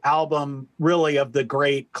final album, really, of the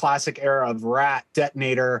great classic era of Ratt,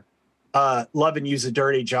 Detonator, Love and Use a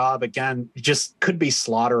Dirty Job, again, just could be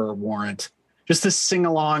Slaughter or Warrant. Just this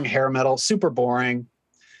sing-along hair metal, super boring.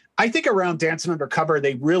 I think around Dancing Undercover,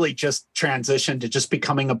 they really just transitioned to just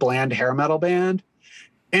becoming a bland hair metal band.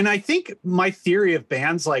 And I think my theory of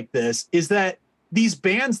bands like this is that these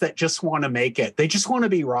bands that just want to make it, they just want to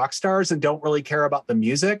be rock stars and don't really care about the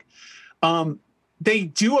music. They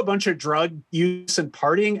do a bunch of drug use and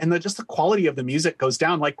partying, and just the quality of the music goes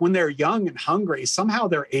down. Like when they're young and hungry, somehow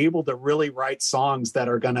they're able to really write songs that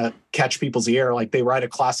are going to catch people's ear. Like they write a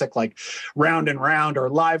classic like Round and Round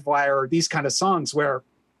or Live Wire or these kind of songs where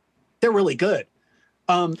they're really good.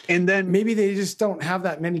 And then maybe they just don't have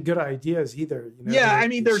that many good ideas either. You know? Yeah, I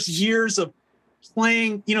mean, there's years of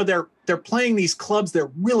playing, they're playing these clubs,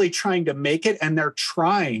 they're really trying to make it, and they're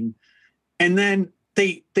trying. And then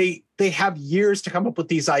they have years to come up with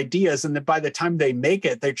these ideas, and then by the time they make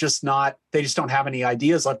it, they just don't have any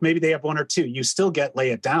ideas left. Maybe they have one or two. You still get Lay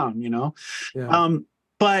It Down, Yeah.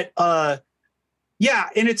 Yeah,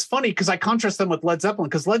 and it's funny because I contrast them with Led Zeppelin,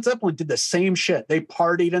 because Led Zeppelin did the same shit. They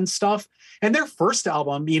partied and stuff. And their first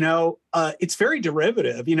album, it's very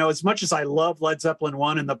derivative. As much as I love Led Zeppelin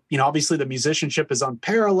 1 and obviously the musicianship is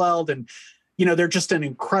unparalleled and, they're just an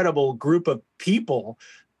incredible group of people.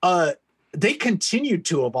 They continued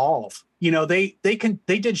to evolve. They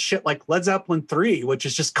did shit like Led Zeppelin 3, which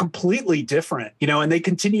is just completely different, and they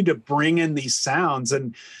continue to bring in these sounds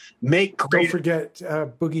and make great. Don't forget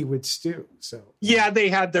Boogie with Stu. So yeah, they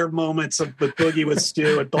had their moments with Boogie with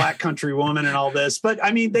Stu and Black Country Woman and all this, but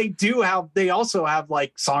I mean, they also have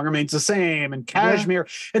like Song Remains the Same and Kashmir,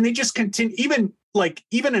 and they just continue.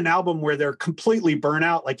 Even an album where they're completely burnt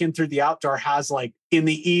out, like In Through the Outdoor has like In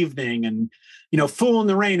the Evening and Fool in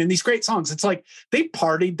the Rain and these great songs. It's like they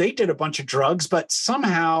partied, they did a bunch of drugs, but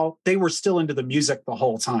somehow they were still into the music the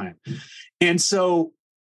whole time. And so,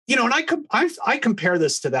 and I compare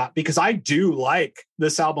this to that because I do like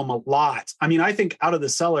this album a lot. I mean, I think Out of the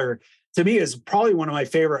Cellar to me is probably one of my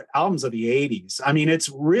favorite albums of the 80s. I mean, it's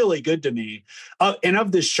really good to me. And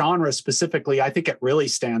of this genre specifically, I think it really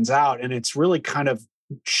stands out, and it's really kind of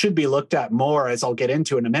should be looked at more, as I'll get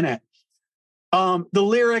into in a minute. The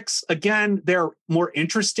lyrics, again, they're more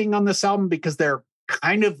interesting on this album because they're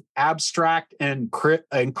kind of abstract and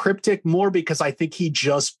cryptic, more because I think he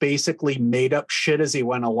just basically made up shit as he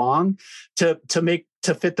went along to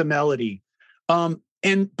fit the melody.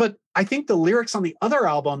 But I think the lyrics on the other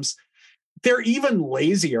albums, they're even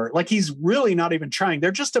lazier. Like he's really not even trying.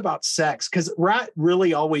 They're just about sex, because Ratt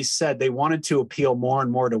really always said they wanted to appeal more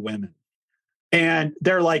and more to women. And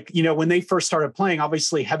they're like, when they first started playing,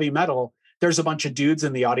 obviously heavy metal, there's a bunch of dudes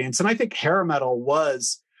in the audience. And I think hair metal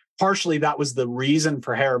was partially, that was the reason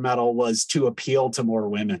for hair metal, was to appeal to more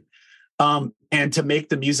women and to make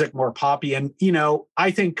the music more poppy. And, I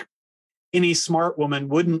think any smart woman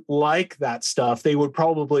wouldn't like that stuff. They would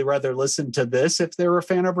probably rather listen to this if they were a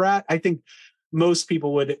fan of Ratt. I think most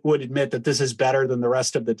people would admit that this is better than the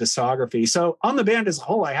rest of the discography. So on the band as a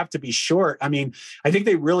whole, I have to be short. I mean, I think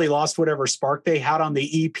they really lost whatever spark they had on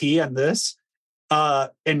the EP and this,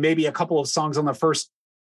 and maybe a couple of songs on the first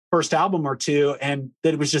album or two, and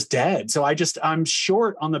that it was just dead. So I'm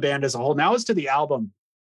short on the band as a whole. Now as to the album,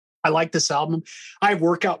 I like this album. I have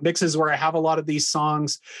workout mixes where I have a lot of these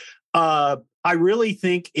songs. I really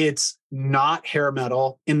think it's not hair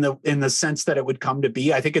metal in the sense that it would come to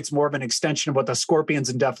be. I think it's more of an extension of what the Scorpions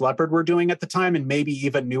and Def Leppard were doing at the time, and maybe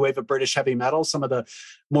even new wave of British heavy metal, some of the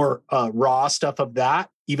more raw stuff of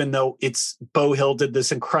that, even though Beau Hill did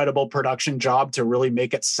this incredible production job to really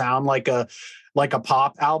make it sound like a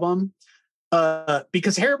pop album.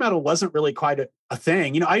 Because hair metal wasn't really quite a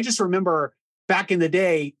thing. I just remember back in the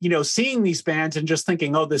day, seeing these bands and just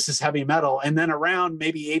thinking, oh, this is heavy metal. And then around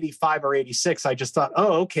maybe 85 or 86, I just thought,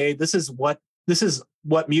 oh, okay, this is what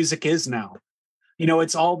music is now.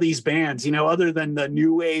 It's all these bands, other than the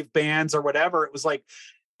new wave bands or whatever.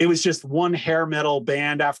 It was just one hair metal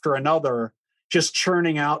band after another, just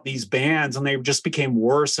churning out these bands, and they just became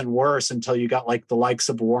worse and worse until you got like the likes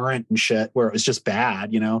of Warrant and shit, where it was just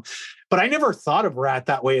bad, But I never thought of Ratt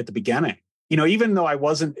that way at the beginning. Even though I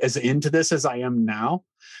wasn't as into this as I am now,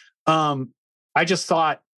 I just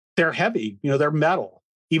thought they're heavy, they're metal,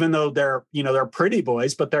 even though they're pretty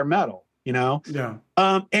boys, but they're metal, Yeah.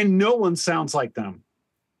 And no one sounds like them.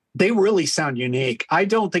 They really sound unique. I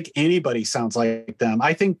don't think anybody sounds like them.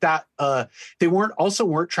 I think that they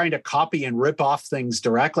weren't trying to copy and rip off things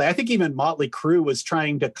directly. I think even Motley Crue was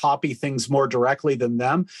trying to copy things more directly than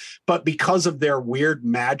them. But because of their weird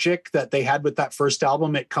magic that they had with that first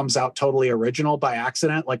album, it comes out totally original by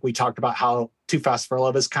accident. Like we talked about how Too Fast for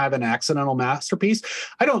Love is kind of an accidental masterpiece.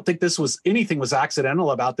 I don't think anything was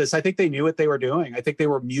accidental about this. I think they knew what they were doing. I think they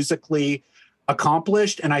were musically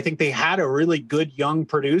accomplished, and I think they had a really good young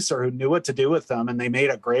producer who knew what to do with them, and they made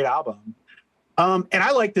a great album. And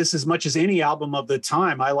I like this as much as any album of the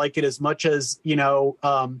time. I like it as much as,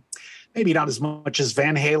 maybe not as much as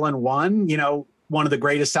Van Halen 1, one of the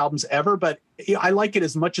greatest albums ever, but I like it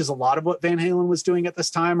as much as a lot of what Van Halen was doing at this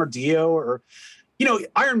time, or Dio, or,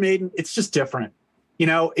 Iron Maiden. It's just different.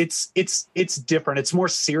 It's different. It's more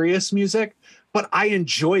serious music, but I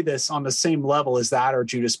enjoy this on the same level as that or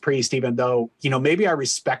Judas Priest, even though, maybe I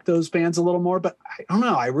respect those bands a little more, but I don't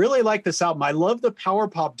know. I really like this album. I love the power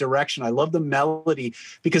pop direction. I love the melody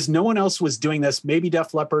because no one else was doing this. Maybe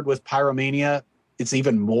Def Leppard with Pyromania. It's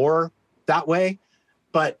even more that way,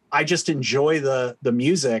 but I just enjoy the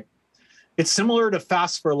music. It's similar to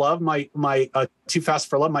Fast for Love, my Too Fast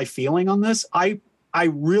for Love, my feeling on this. I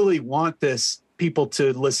really want people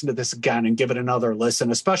to listen to this again and give it another listen,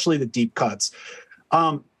 especially the deep cuts.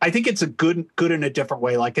 I think it's a good in a different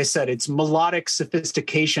way. Like I said, its melodic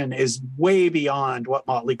sophistication is way beyond what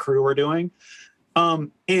Motley Crue were doing.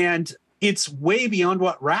 And it's way beyond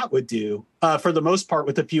what Ratt would do, for the most part,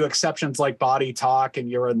 with a few exceptions like Body Talk and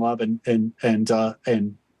You're in Love and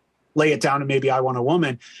Lay It Down and Maybe I Want a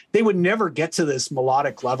Woman. They would never get to this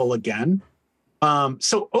melodic level again.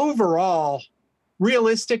 So overall,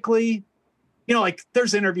 realistically,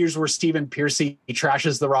 there's interviews where Stephen Pearcy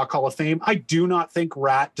trashes the Rock Hall of Fame. I do not think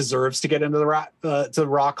Ratt deserves to get into the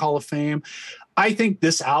Rock Hall of Fame. I think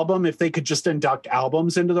this album, if they could just induct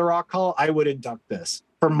albums into the Rock Hall, I would induct this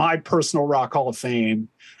for my personal Rock Hall of Fame,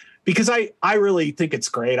 because I really think it's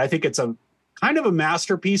great. I think it's a kind of a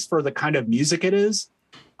masterpiece for the kind of music it is.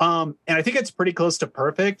 And I think it's pretty close to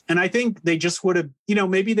perfect. And I think they just would have,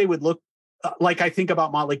 maybe they would look like I think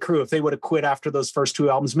about Motley Crue. If they would have quit after those first two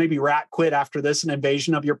albums, maybe Ratt quit after this, An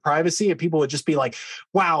Invasion of Your Privacy, and people would just be like,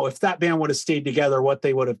 wow, if that band would have stayed together, what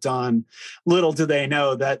they would have done. Little do they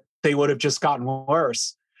know that they would have just gotten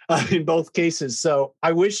worse in both cases. So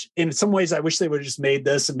in some ways, I wish they would have just made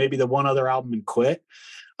this and maybe the one other album and quit,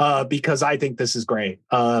 because I think this is great.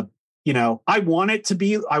 I want to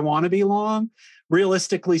be long.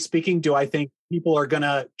 Realistically speaking, do I think people are going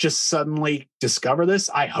to just suddenly discover this?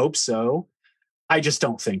 I hope so. I just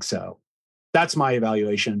don't think so. That's my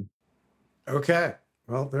evaluation. Okay.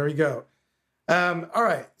 Well, there you go. All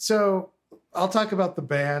right. So I'll talk about the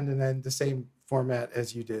band and then the same format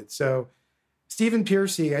as you did. So Stephen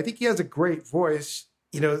Pearcy, I think he has a great voice.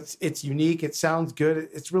 It's unique. It sounds good.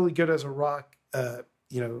 It's really good as a rock,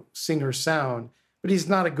 singer sound, but he's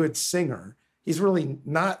not a good singer. He's really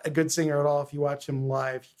not a good singer at all. If you watch him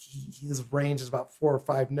live, his range is about 4 or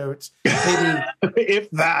 5 notes, maybe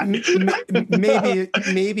if that.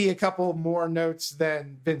 maybe a couple more notes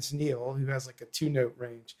than Vince Neil, who has like a 2-note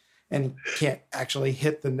range and can't actually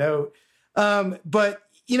hit the note. But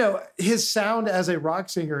his sound as a rock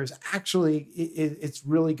singer is actually it's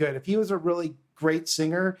really good. If he was a really great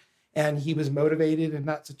singer and he was motivated and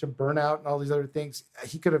not such a burnout and all these other things,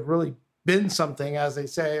 he could have really been something, as they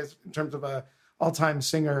say, in terms of a all-time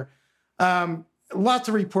singer. Lots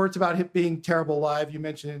of reports about him being terrible live. You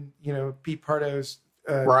mentioned, Pete Pardo's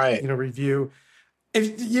review.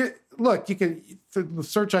 If you look, you can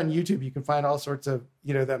search on YouTube. You can find all sorts of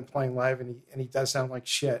them playing live, and he does sound like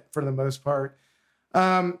shit for the most part.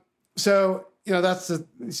 So that's the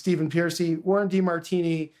Stephen Pearcy, Warren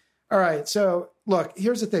DeMartini. All right, so look,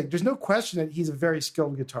 here's the thing. There's no question that he's a very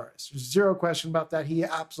skilled guitarist. There's zero question about that. He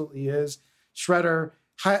absolutely is. Shredder,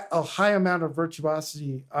 a high amount of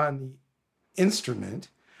virtuosity on the instrument.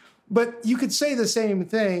 But you could say the same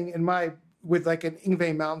thing with like an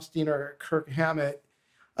Yngwie Malmsteen or a Kirk Hammett.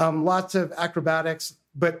 Lots of acrobatics,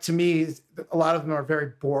 but to me, a lot of them are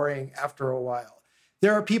very boring after a while.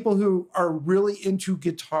 There are people who are really into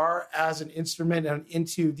guitar as an instrument and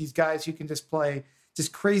into these guys who can just play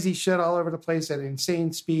just crazy shit all over the place at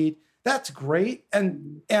insane speed. That's great.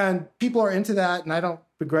 And people are into that, and I don't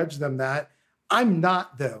begrudge them that. I'm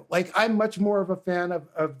not, though. Like, I'm much more of a fan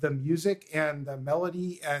of the music and the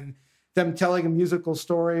melody and them telling a musical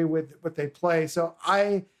story with what they play. So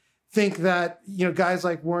I think that, guys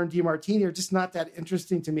like Warren DeMartini are just not that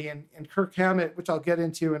interesting to me. And Kirk Hammett, which I'll get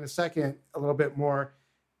into in a second a little bit more,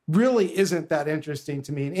 really isn't that interesting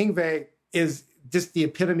to me. And Yngwie is just the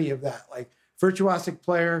epitome of that. Like, virtuosic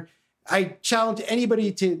player. I challenge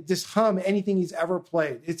anybody to just hum anything he's ever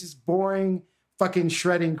played. It's just boring, fucking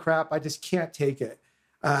shredding crap. I just can't take it.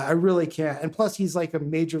 I really can't. And plus, he's like a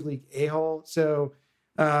major league a-hole. So,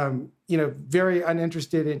 very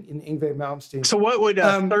uninterested in Yngwie Malmsteen. So what would a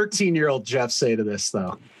 13-year-old Jeff say to this,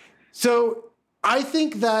 though? So I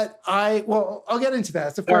think that I'll get into that.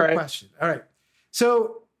 It's a fair question. All right.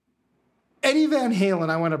 So Eddie Van Halen,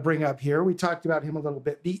 I want to bring up here. We talked about him a little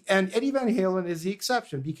bit. And Eddie Van Halen is the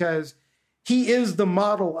exception because he is the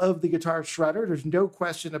model of the guitar shredder. There's no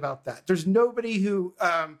question about that. There's nobody who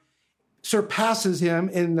surpasses him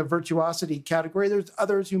in the virtuosity category. There's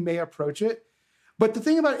others who may approach it. But the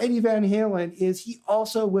thing about Eddie Van Halen is he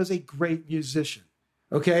also was a great musician.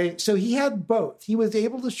 Okay, so he had both. He was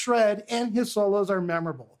able to shred, and his solos are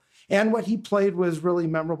memorable. And what he played was really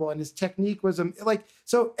memorable, and his technique was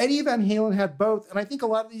so Eddie Van Halen had both. And I think a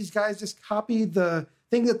lot of these guys just copied the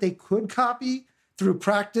thing that they could copy through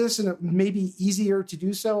practice, and it may be easier to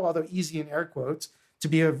do so, although easy in air quotes. To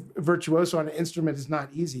be a virtuoso on an instrument is not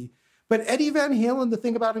easy. But Eddie Van Halen, the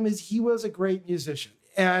thing about him is he was a great musician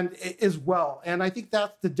and as well. And I think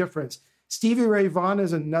that's the difference. Stevie Ray Vaughan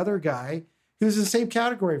is another guy who's in the same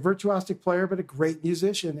category, virtuosic player, but a great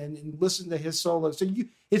musician, and listen to his solos. So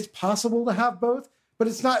it's possible to have both, but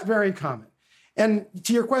it's not very common. And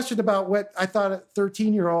to your question about what I thought at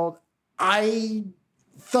 13-year-old, I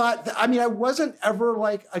wasn't ever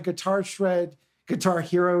like a guitar shred, guitar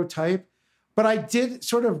hero type, but I did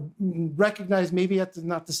sort of recognize, maybe at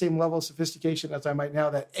not the same level of sophistication as I might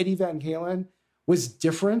now, that Eddie Van Halen was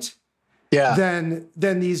different than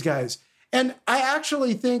these guys. And I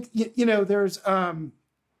actually think, there's,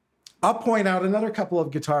 I'll point out another couple of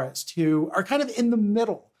guitarists who are kind of in the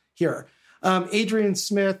middle here. Adrian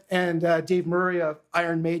Smith and Dave Murray of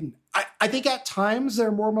Iron Maiden. I think at times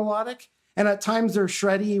they're more melodic, and at times they're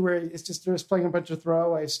shreddy, where it's just they're just playing a bunch of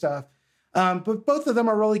throwaway stuff. But both of them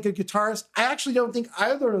are really good guitarists. I actually don't think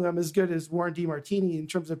either of them is good as Warren DeMartini in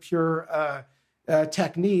terms of pure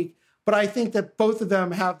technique. But I think that both of them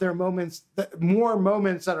have their moments, more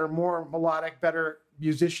moments that are more melodic, better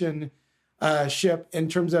musicianship in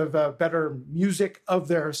terms of better music of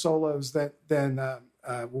their solos than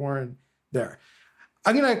Warren there.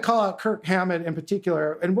 I'm going to call out Kirk Hammett in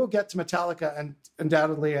particular, and we'll get to Metallica and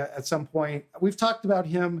undoubtedly at some point. We've talked about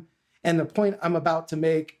him and the point I'm about to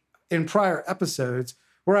make in prior episodes,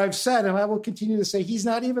 where I've said, and I will continue to say, he's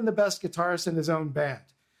not even the best guitarist in his own band.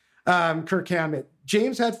 Kirk Hammett.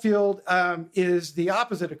 James Hetfield is the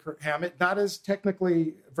opposite of Kirk Hammett, not as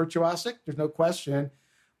technically virtuosic, there's no question,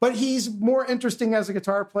 but he's more interesting as a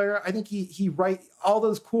guitar player. I think he writes all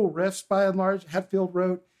those cool riffs by and large, Hetfield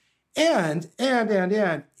wrote. And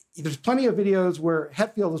there's plenty of videos where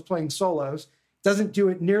Hetfield is playing solos, doesn't do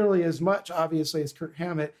it nearly as much, obviously, as Kirk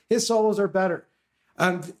Hammett. His solos are better.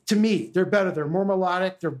 To me, they're better. They're more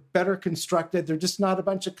melodic. They're better constructed. They're just not a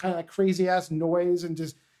bunch of kind of crazy ass noise and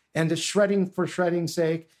just shredding for shredding's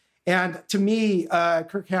sake. And to me,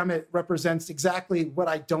 Kirk Hammett represents exactly what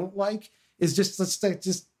I don't like. Is just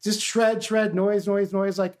shred, noise.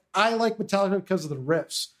 Like I like Metallica because of the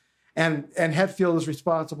riffs, and Hetfield is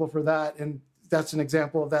responsible for that, and that's an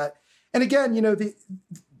example of that. And again,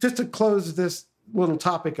 just to close this little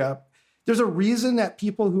topic up, there's a reason that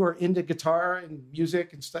people who are into guitar and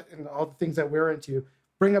music and all the things that we're into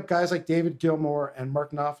bring up guys like David Gilmour and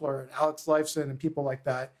Mark Knopfler and Alex Lifeson and people like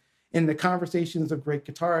that in the conversations of great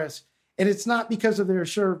guitarists. And it's not because of their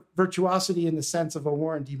sheer virtuosity in the sense of a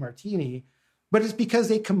Warren DeMartini, but it's because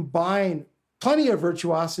they combine plenty of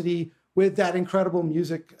virtuosity with that incredible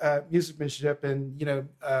musicianship and,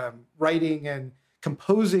 writing and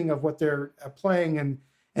composing of what they're playing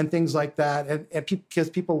and things like that. And because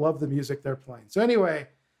people love the music they're playing. So anyway,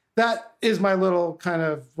 that is my little kind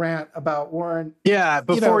of rant about Warren. Yeah.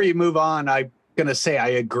 Before you move on, I'm going to say I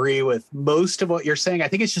agree with most of what you're saying. I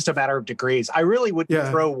think it's just a matter of degrees. I really wouldn't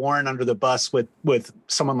throw Warren under the bus with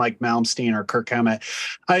someone like Malmsteen or Kirk Hammett.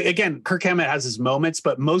 Again, Kirk Hammett has his moments,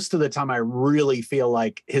 but most of the time I really feel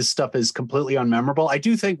like his stuff is completely unmemorable. I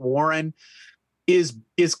do think Warren is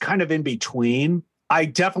kind of in between. I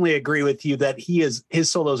definitely agree with you that his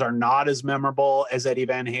solos are not as memorable as Eddie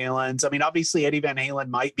Van Halen's. I mean, obviously Eddie Van Halen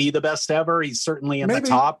might be the best ever. He's certainly in the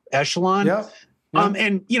top echelon. Yeah.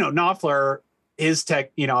 And Knopfler, his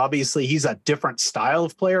tech, obviously he's a different style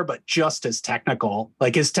of player, but just as technical.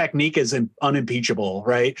 Like his technique is unimpeachable,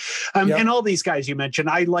 right? And all these guys you mentioned,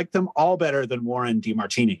 I like them all better than Warren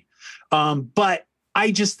DeMartini. But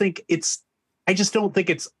I just don't think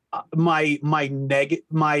it's my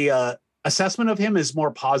assessment of him is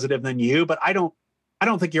more positive than you, but I don't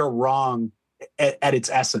think you're wrong at its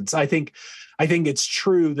essence. I think it's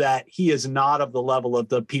true that he is not of the level of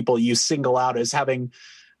the people you single out as having,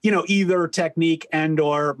 either technique and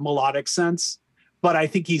or melodic sense, but I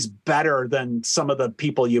think he's better than some of the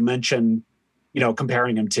people you mentioned,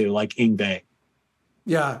 comparing him to, like Yngwie.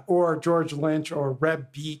 Yeah, or George Lynch or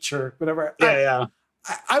Reb Beach or whatever. Yeah.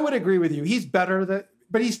 I would agree with you. He's better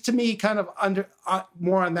but he's to me kind of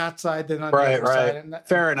more on that side than on the other side. And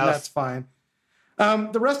Fair enough. That's fine.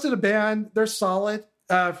 The rest of the band, they're solid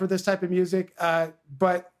for this type of music.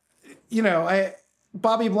 But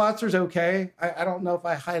Bobby Blotzer's okay. I don't know if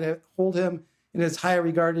I hold him in as high a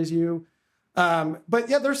regard as you. But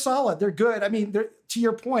yeah, they're solid. They're good. I mean, to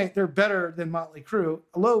your point, they're better than Motley Crue.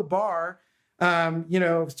 A low bar.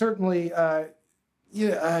 Certainly,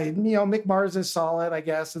 Mick Mars is solid, I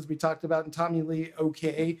guess, as we talked about, and Tommy Lee,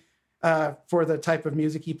 okay, for the type of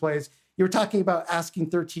music he plays. You were talking about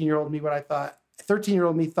asking 13-year-old me what I thought.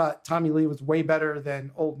 13-year-old me thought Tommy Lee was way better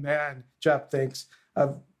than old man Jeff thinks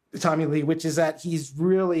of Tommy Lee, which is that he's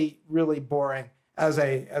really, really boring as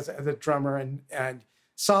a drummer and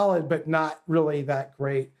solid, but not really that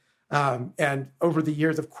great. And over the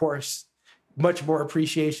years, of course, much more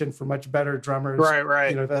appreciation for much better drummers,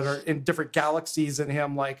 right. That are in different galaxies than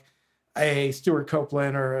him, like a Stuart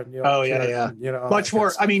Copeland or much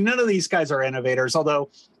more. I mean, none of these guys are innovators, although.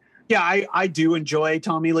 Yeah, I do enjoy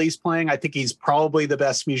Tommy Lee's playing. I think he's probably the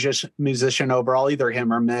best musician overall, either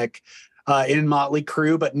him or Mick, in Motley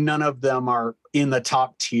Crue, but none of them are in the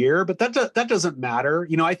top tier. But that doesn't matter.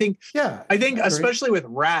 I think especially with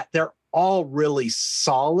Ratt, they're all really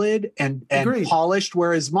solid and polished,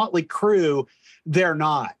 whereas Motley Crue, they're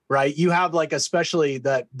not, right? You have especially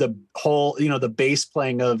the whole, the bass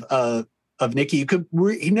playing of Nicky,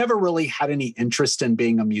 he never really had any interest in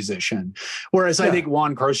being a musician. Whereas I think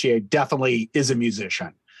Juan Crocier definitely is a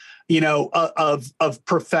musician, of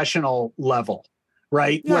professional level,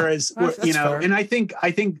 right? Yeah, whereas, fair. and I think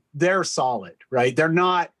they're solid, right? They're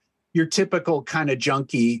not your typical kind of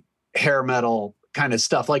junky hair metal kind of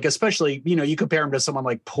stuff. Especially, you compare them to someone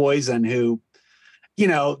like Poison, who,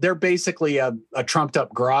 they're basically a trumped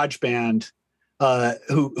up garage band,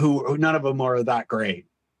 who none of them are that great.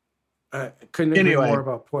 Couldn't agree more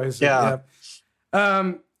about Poison.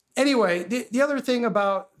 Yeah. Anyway, the other thing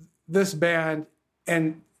about this band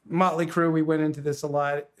and Motley Crue, we went into this a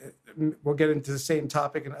lot. We'll get into the same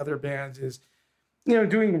topic in other bands, is,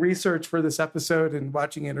 doing research for this episode and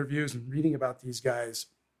watching interviews and reading about these guys.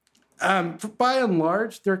 By and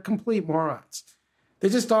large, they're complete morons. They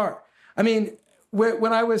just are. I mean,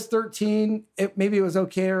 when I was 13, maybe it was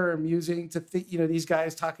okay or amusing to think, these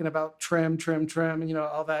guys talking about trim, and,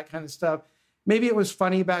 all that kind of stuff. Maybe it was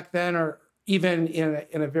funny back then, or even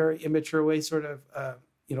in a very immature way, sort of,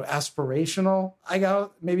 aspirational.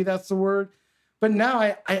 Maybe that's the word. But now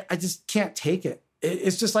I just can't take it.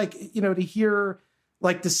 It's just to hear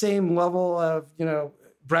the same level of,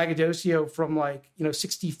 braggadocio from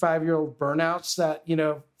 65-year-old burnouts that,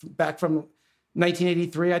 back from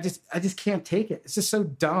 1983, I just can't take it. It's just so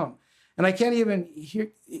dumb. And I can't even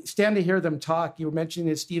stand to hear them talk. You were mentioning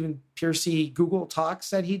the Stephen Piercy Google Talks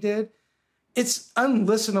that he did. It's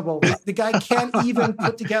unlistenable. The guy can't even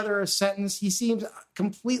put together a sentence. He seems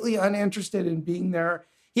completely uninterested in being there.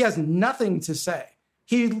 He has nothing to say.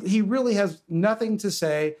 He really has nothing to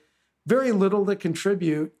say, very little to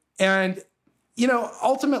contribute. And,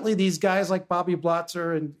 ultimately these guys like Bobby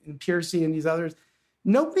Blotzer and Piercy and these others,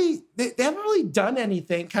 they haven't really done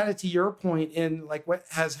anything, kind of to your point, in what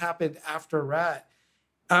has happened after Ratt.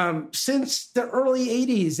 Since the early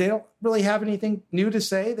 80s, they don't really have anything new to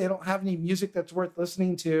say. They don't have any music that's worth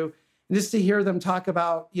listening to. And just to hear them talk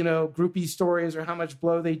about, groupie stories, or how much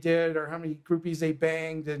blow they did, or how many groupies they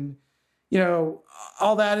banged, and,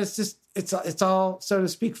 all that is just, it's all, so to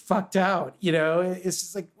speak, fucked out. It's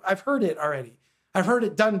just I've heard it already. I've heard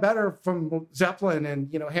it done better from Zeppelin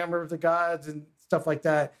and, Hammer of the Gods and stuff like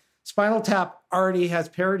that. Spinal Tap already has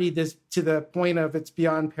parodied this to the point of it's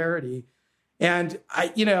beyond parody. And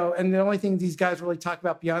and the only thing these guys really talk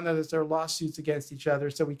about beyond that is their lawsuits against each other,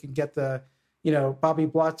 so we can get the, Bobby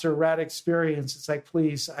Blotzer Ratt experience. It's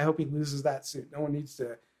please, I hope he loses that suit. No one needs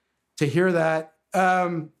to hear that.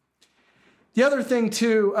 The other thing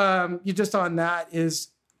too, you just on that is,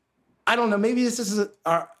 I don't know, maybe this is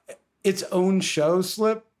its own show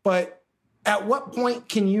slip, but at what point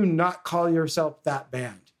can you not call yourself that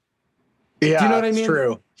band? Yeah, do you know what I mean?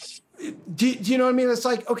 True. Do you know what I mean? It's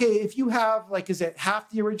okay, if you have is it half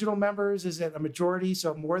the original members? Is it a majority?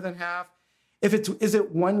 So more than half? Is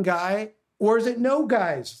it one guy, or is it no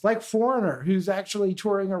guys like Foreigner, who's actually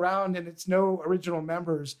touring around and it's no original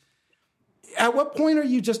members? At what point are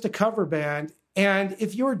you just a cover band? And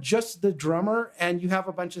if you're just the drummer and you have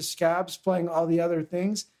a bunch of scabs playing all the other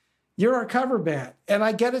things, you're a cover band. And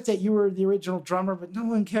I get it that you were the original drummer, but no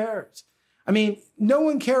one cares. I mean, no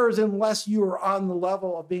one cares unless you are on the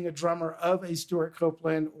level of being a drummer of a Stuart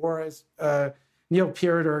Copeland or as Neil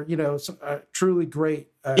Peart or, truly great.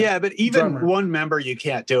 Yeah, but even drummer. one member, you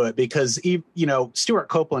can't do it because, Stuart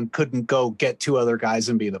Copeland couldn't go get two other guys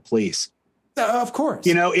and be the Police. Of course.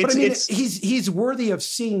 He's worthy of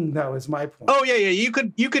seeing, though, is my point. Oh, yeah. You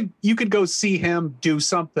could go see him do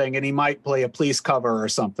something and he might play a Police cover or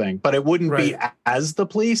something, but it wouldn't be as the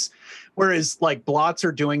Police. Whereas like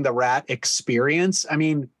Blotzer doing the Ratt experience, I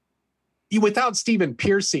mean, without Stephen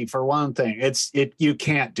Pearcy, for one thing, you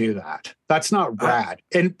can't do that. That's not rad.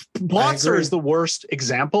 And Blotzer is the worst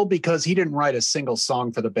example because he didn't write a single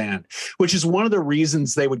song for the band, which is one of the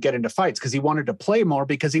reasons they would get into fights, because he wanted to play more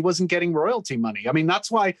because he wasn't getting royalty money. I mean,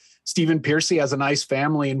 that's why Stephen Pearcy has a nice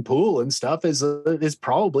family and pool and stuff is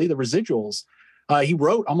probably the residuals. He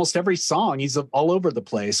wrote almost every song. He's all over the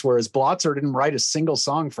place, whereas Blotzer didn't write a single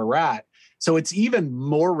song for Ratt. So it's even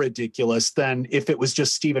more ridiculous than if it was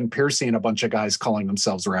just Stephen Pearcy and a bunch of guys calling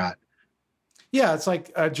themselves Ratt. Yeah, it's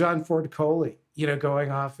like John Ford Coley, going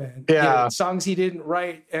off and songs he didn't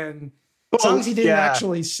write and songs he didn't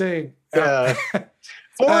actually sing. Yeah.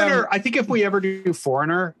 Foreigner, I think if we ever do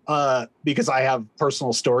Foreigner, because I have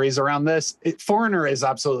personal stories around this, Foreigner is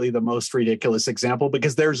absolutely the most ridiculous example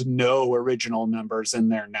because there's no original members in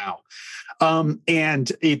there now.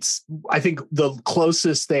 And I think the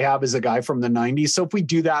closest they have is a guy from the 90s. So if we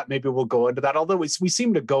do that, maybe we'll go into that. Although we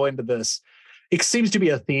seem to go into this, it seems to be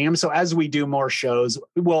a theme. So as we do more shows,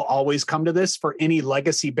 we'll always come to this for any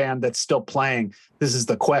legacy band that's still playing. This is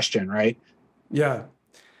the question, right? Yeah.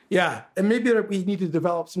 Yeah. And maybe we need to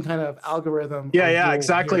develop some kind of algorithm. Yeah,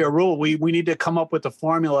 exactly. Here. A rule. We need to come up with a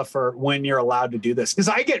formula for when you're allowed to do this. Because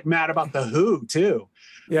I get mad about the Who too.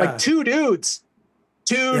 Yeah. Like two dudes.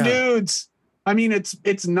 I mean,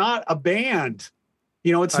 it's not a band.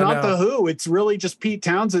 It's not the Who. It's really just Pete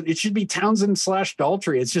Townsend. It should be Townsend /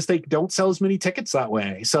 Daltrey. It's just they don't sell as many tickets that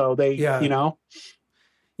way. So you got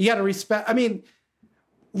to respect. I mean,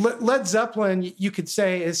 Led Zeppelin, you could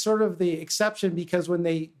say, is sort of the exception because when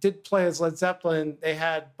they did play as Led Zeppelin, they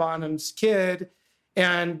had Bonham's Kid.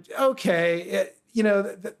 And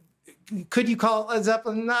could you call it Led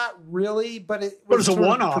Zeppelin? Not really, but it was a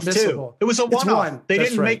one-off too. It was a one-off. They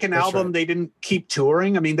didn't make an album. Right. They didn't keep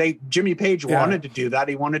touring. I mean, Jimmy Page wanted to do that.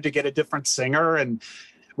 He wanted to get a different singer, and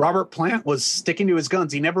Robert Plant was sticking to his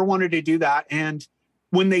guns. He never wanted to do that. And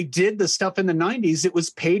when they did the stuff in the 90s, it was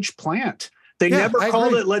Page Plant. They never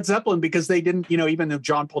called it Led Zeppelin because they didn't, even though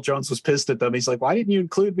John Paul Jones was pissed at them, he's like, why didn't you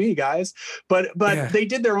include me, guys? But they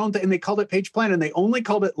did their own thing, and they called it Page Plant, and they only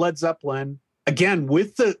called it Led Zeppelin. Again,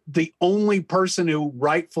 with the only person who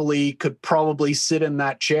rightfully could probably sit in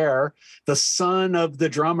that chair, the son of the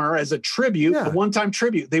drummer, as a tribute, a one-time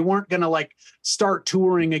tribute. They weren't going to start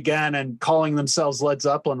touring again and calling themselves Led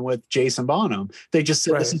Zeppelin with Jason Bonham. They just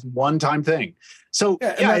said this is one-time thing. So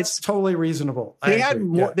it's totally reasonable. They have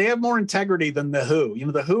more integrity than the Who.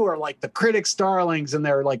 The Who are like the critics' darlings, and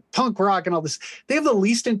they're like punk rock and all this. They have the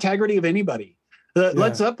least integrity of anybody.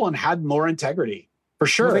 Led Zeppelin had more integrity. For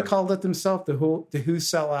sure. Well, they called it themselves the Who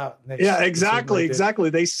Sell Out. Exactly.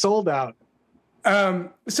 They sold out.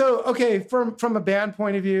 So, okay, from a band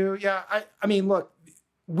point of view, I mean, look,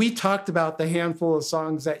 we talked about the handful of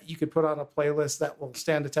songs that you could put on a playlist that will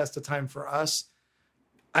stand the test of time for us.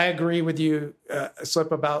 I agree with you,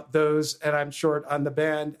 Slip, about those, and I'm short on the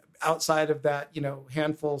band outside of that,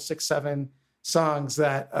 handful, 6-7 songs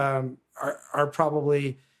that are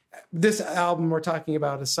probably this album we're talking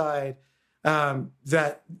about aside.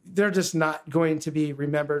 That they're just not going to be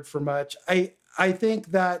remembered for much. I think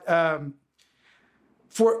that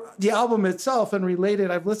for the album itself and related,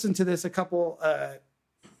 I've listened to this a couple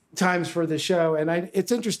times for the show, and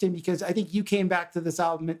it's interesting because I think you came back to this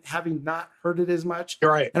album having not heard it as much,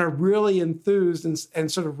 right? And are really enthused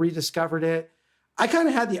and sort of rediscovered it. I kind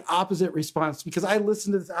of had the opposite response because I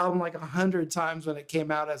listened to this album like 100 times when it came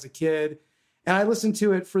out as a kid, and I listened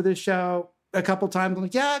to it for this show a couple times. I'm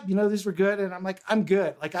like, these were good. And I'm like, I'm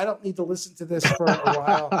good. Like, I don't need to listen to this for a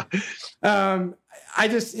while.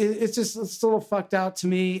 It's just a little fucked out to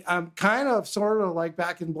me. Kind of sort of like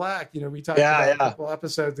Back in Black, we talked about a couple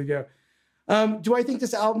episodes ago. Do I think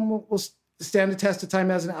this album will stand the test of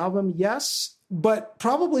time as an album? Yes, but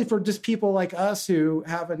probably for just people like us who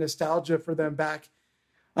have a nostalgia for them back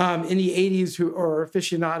in the 80s who are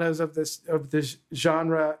aficionados of this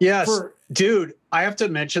genre. Yes. Dude, I have to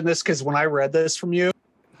mention this because when I read this from you,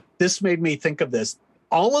 this made me think of this.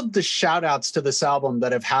 All of the shout outs to this album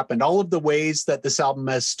that have happened, all of the ways that this album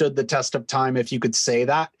has stood the test of time, if you could say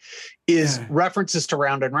that, is references to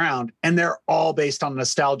Round and Round, and they're all based on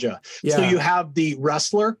nostalgia. Yeah. So you have the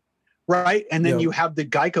Wrestler, right? And then you have the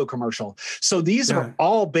Geico commercial. So these are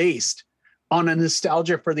all based on a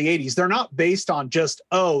nostalgia for the 80s. They're not based on just,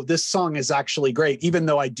 oh, this song is actually great, even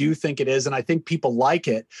though I do think it is. And I think people like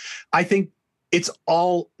it. I think it's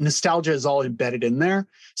all nostalgia is all embedded in there.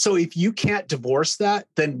 So if you can't divorce that,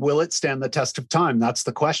 then will it stand the test of time? That's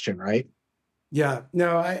the question, right? Yeah,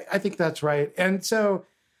 no, I think that's right. And so,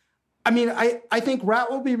 I mean, I think Ratt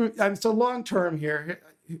will be, so long term here,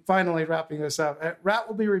 finally wrapping this up, Ratt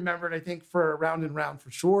will be remembered, I think, for Round and Round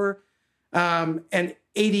for sure. And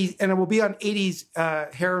 80s, and it will be on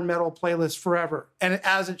 80s hair and metal playlist forever. And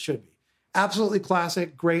as it should be. Absolutely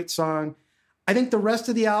classic, great song. I think the rest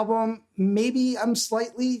of the album, maybe I'm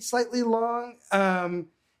slightly long.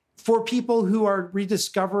 For people who are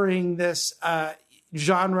rediscovering this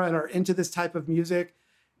genre and are into this type of music,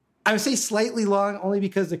 I would say slightly long only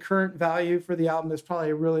because the current value for the album is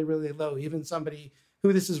probably really, really low. Even somebody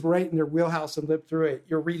who this is right in their wheelhouse and lived through it,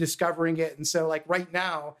 you're rediscovering it. And so like right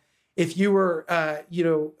now, if you were,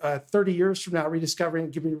 30 years from now rediscovering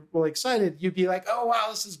it, getting really excited, you'd be like, oh, wow,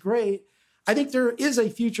 this is great. I think there is a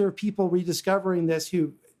future of people rediscovering this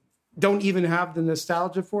who don't even have the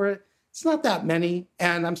nostalgia for it. It's not that many.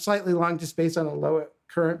 And I'm slightly long just based on a low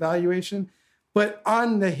current valuation. But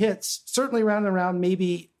on the hits, certainly Round and Round,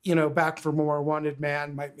 maybe, Back for More, Wanted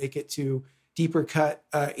Man might make it to deeper cut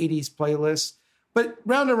 80s playlists. But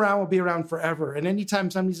Round and Round will be around forever. And anytime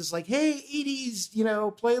somebody's just like, hey, 80s,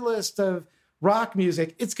 playlist of rock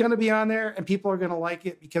music, it's going to be on there and people are going to like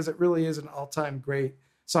it because it really is an all-time great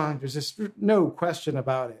song. There's just no question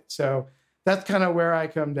about it. So that's kind of where I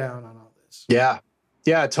come down on all this. Yeah,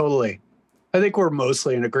 totally. I think we're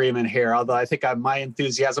mostly in agreement here, although I think my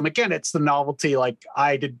enthusiasm, again, it's the novelty. Like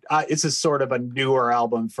this is sort of a newer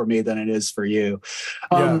album for me than it is for you.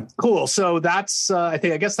 Cool. So that's, I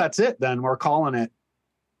guess that's it then. We're calling it.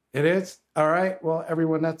 It is. All right. Well,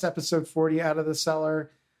 everyone, that's episode 40 Out of the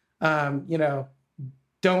Cellar. Here's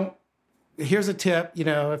a tip,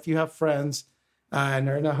 if you have friends and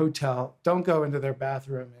they're in a hotel, don't go into their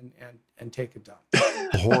bathroom and take a dump.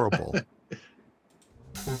 Horrible.